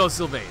 Way to go,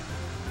 Sylvain.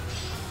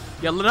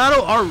 Yeah, Lonato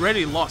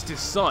already lost his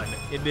son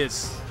in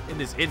this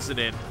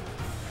incident.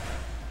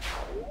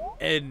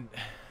 And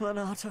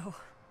Lonato.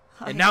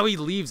 And now he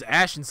leaves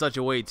Ashe in such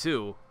a way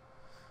too.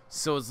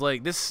 So it's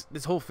like this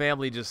whole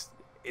family just,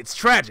 it's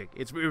tragic.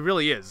 It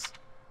really is.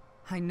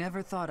 I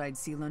never thought I'd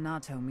see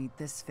Lonato meet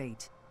this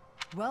fate.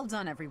 Well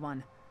done,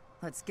 everyone.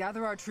 Let's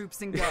gather our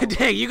troops and go.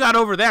 Dang, you got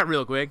over that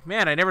real quick.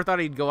 Man, I never thought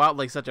he'd go out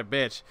like such a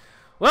bitch.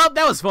 Well,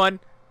 that was fun.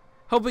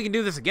 Hope we can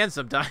do this again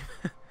sometime.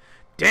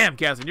 Damn,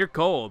 Catherine, you're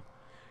cold.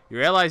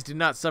 Your allies did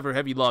not suffer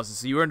heavy losses,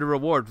 so you earned a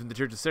reward from the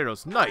Church of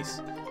Cerros.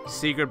 Nice.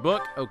 Secret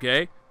book,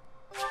 okay.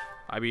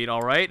 I mean,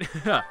 alright.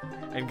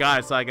 And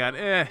Goddess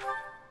Icon,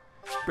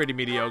 pretty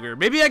mediocre.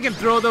 Maybe I can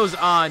throw those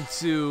on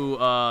to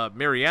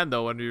Marianne,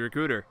 though, when we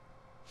recruit her.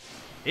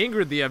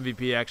 Ingrid, the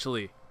MVP,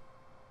 actually.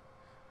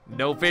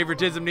 No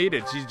favoritism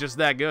needed. She's just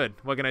that good.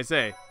 What can I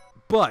say?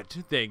 But,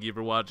 thank you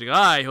for watching.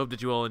 I hope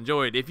that you all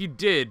enjoyed. If you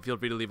did, feel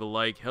free to leave a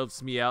like.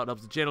 Helps me out,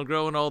 helps the channel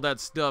grow, and all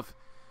that stuff.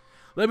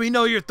 Let me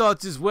know your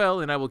thoughts as well,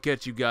 and I will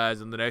catch you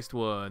guys on the next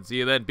one. See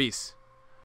you then. Peace.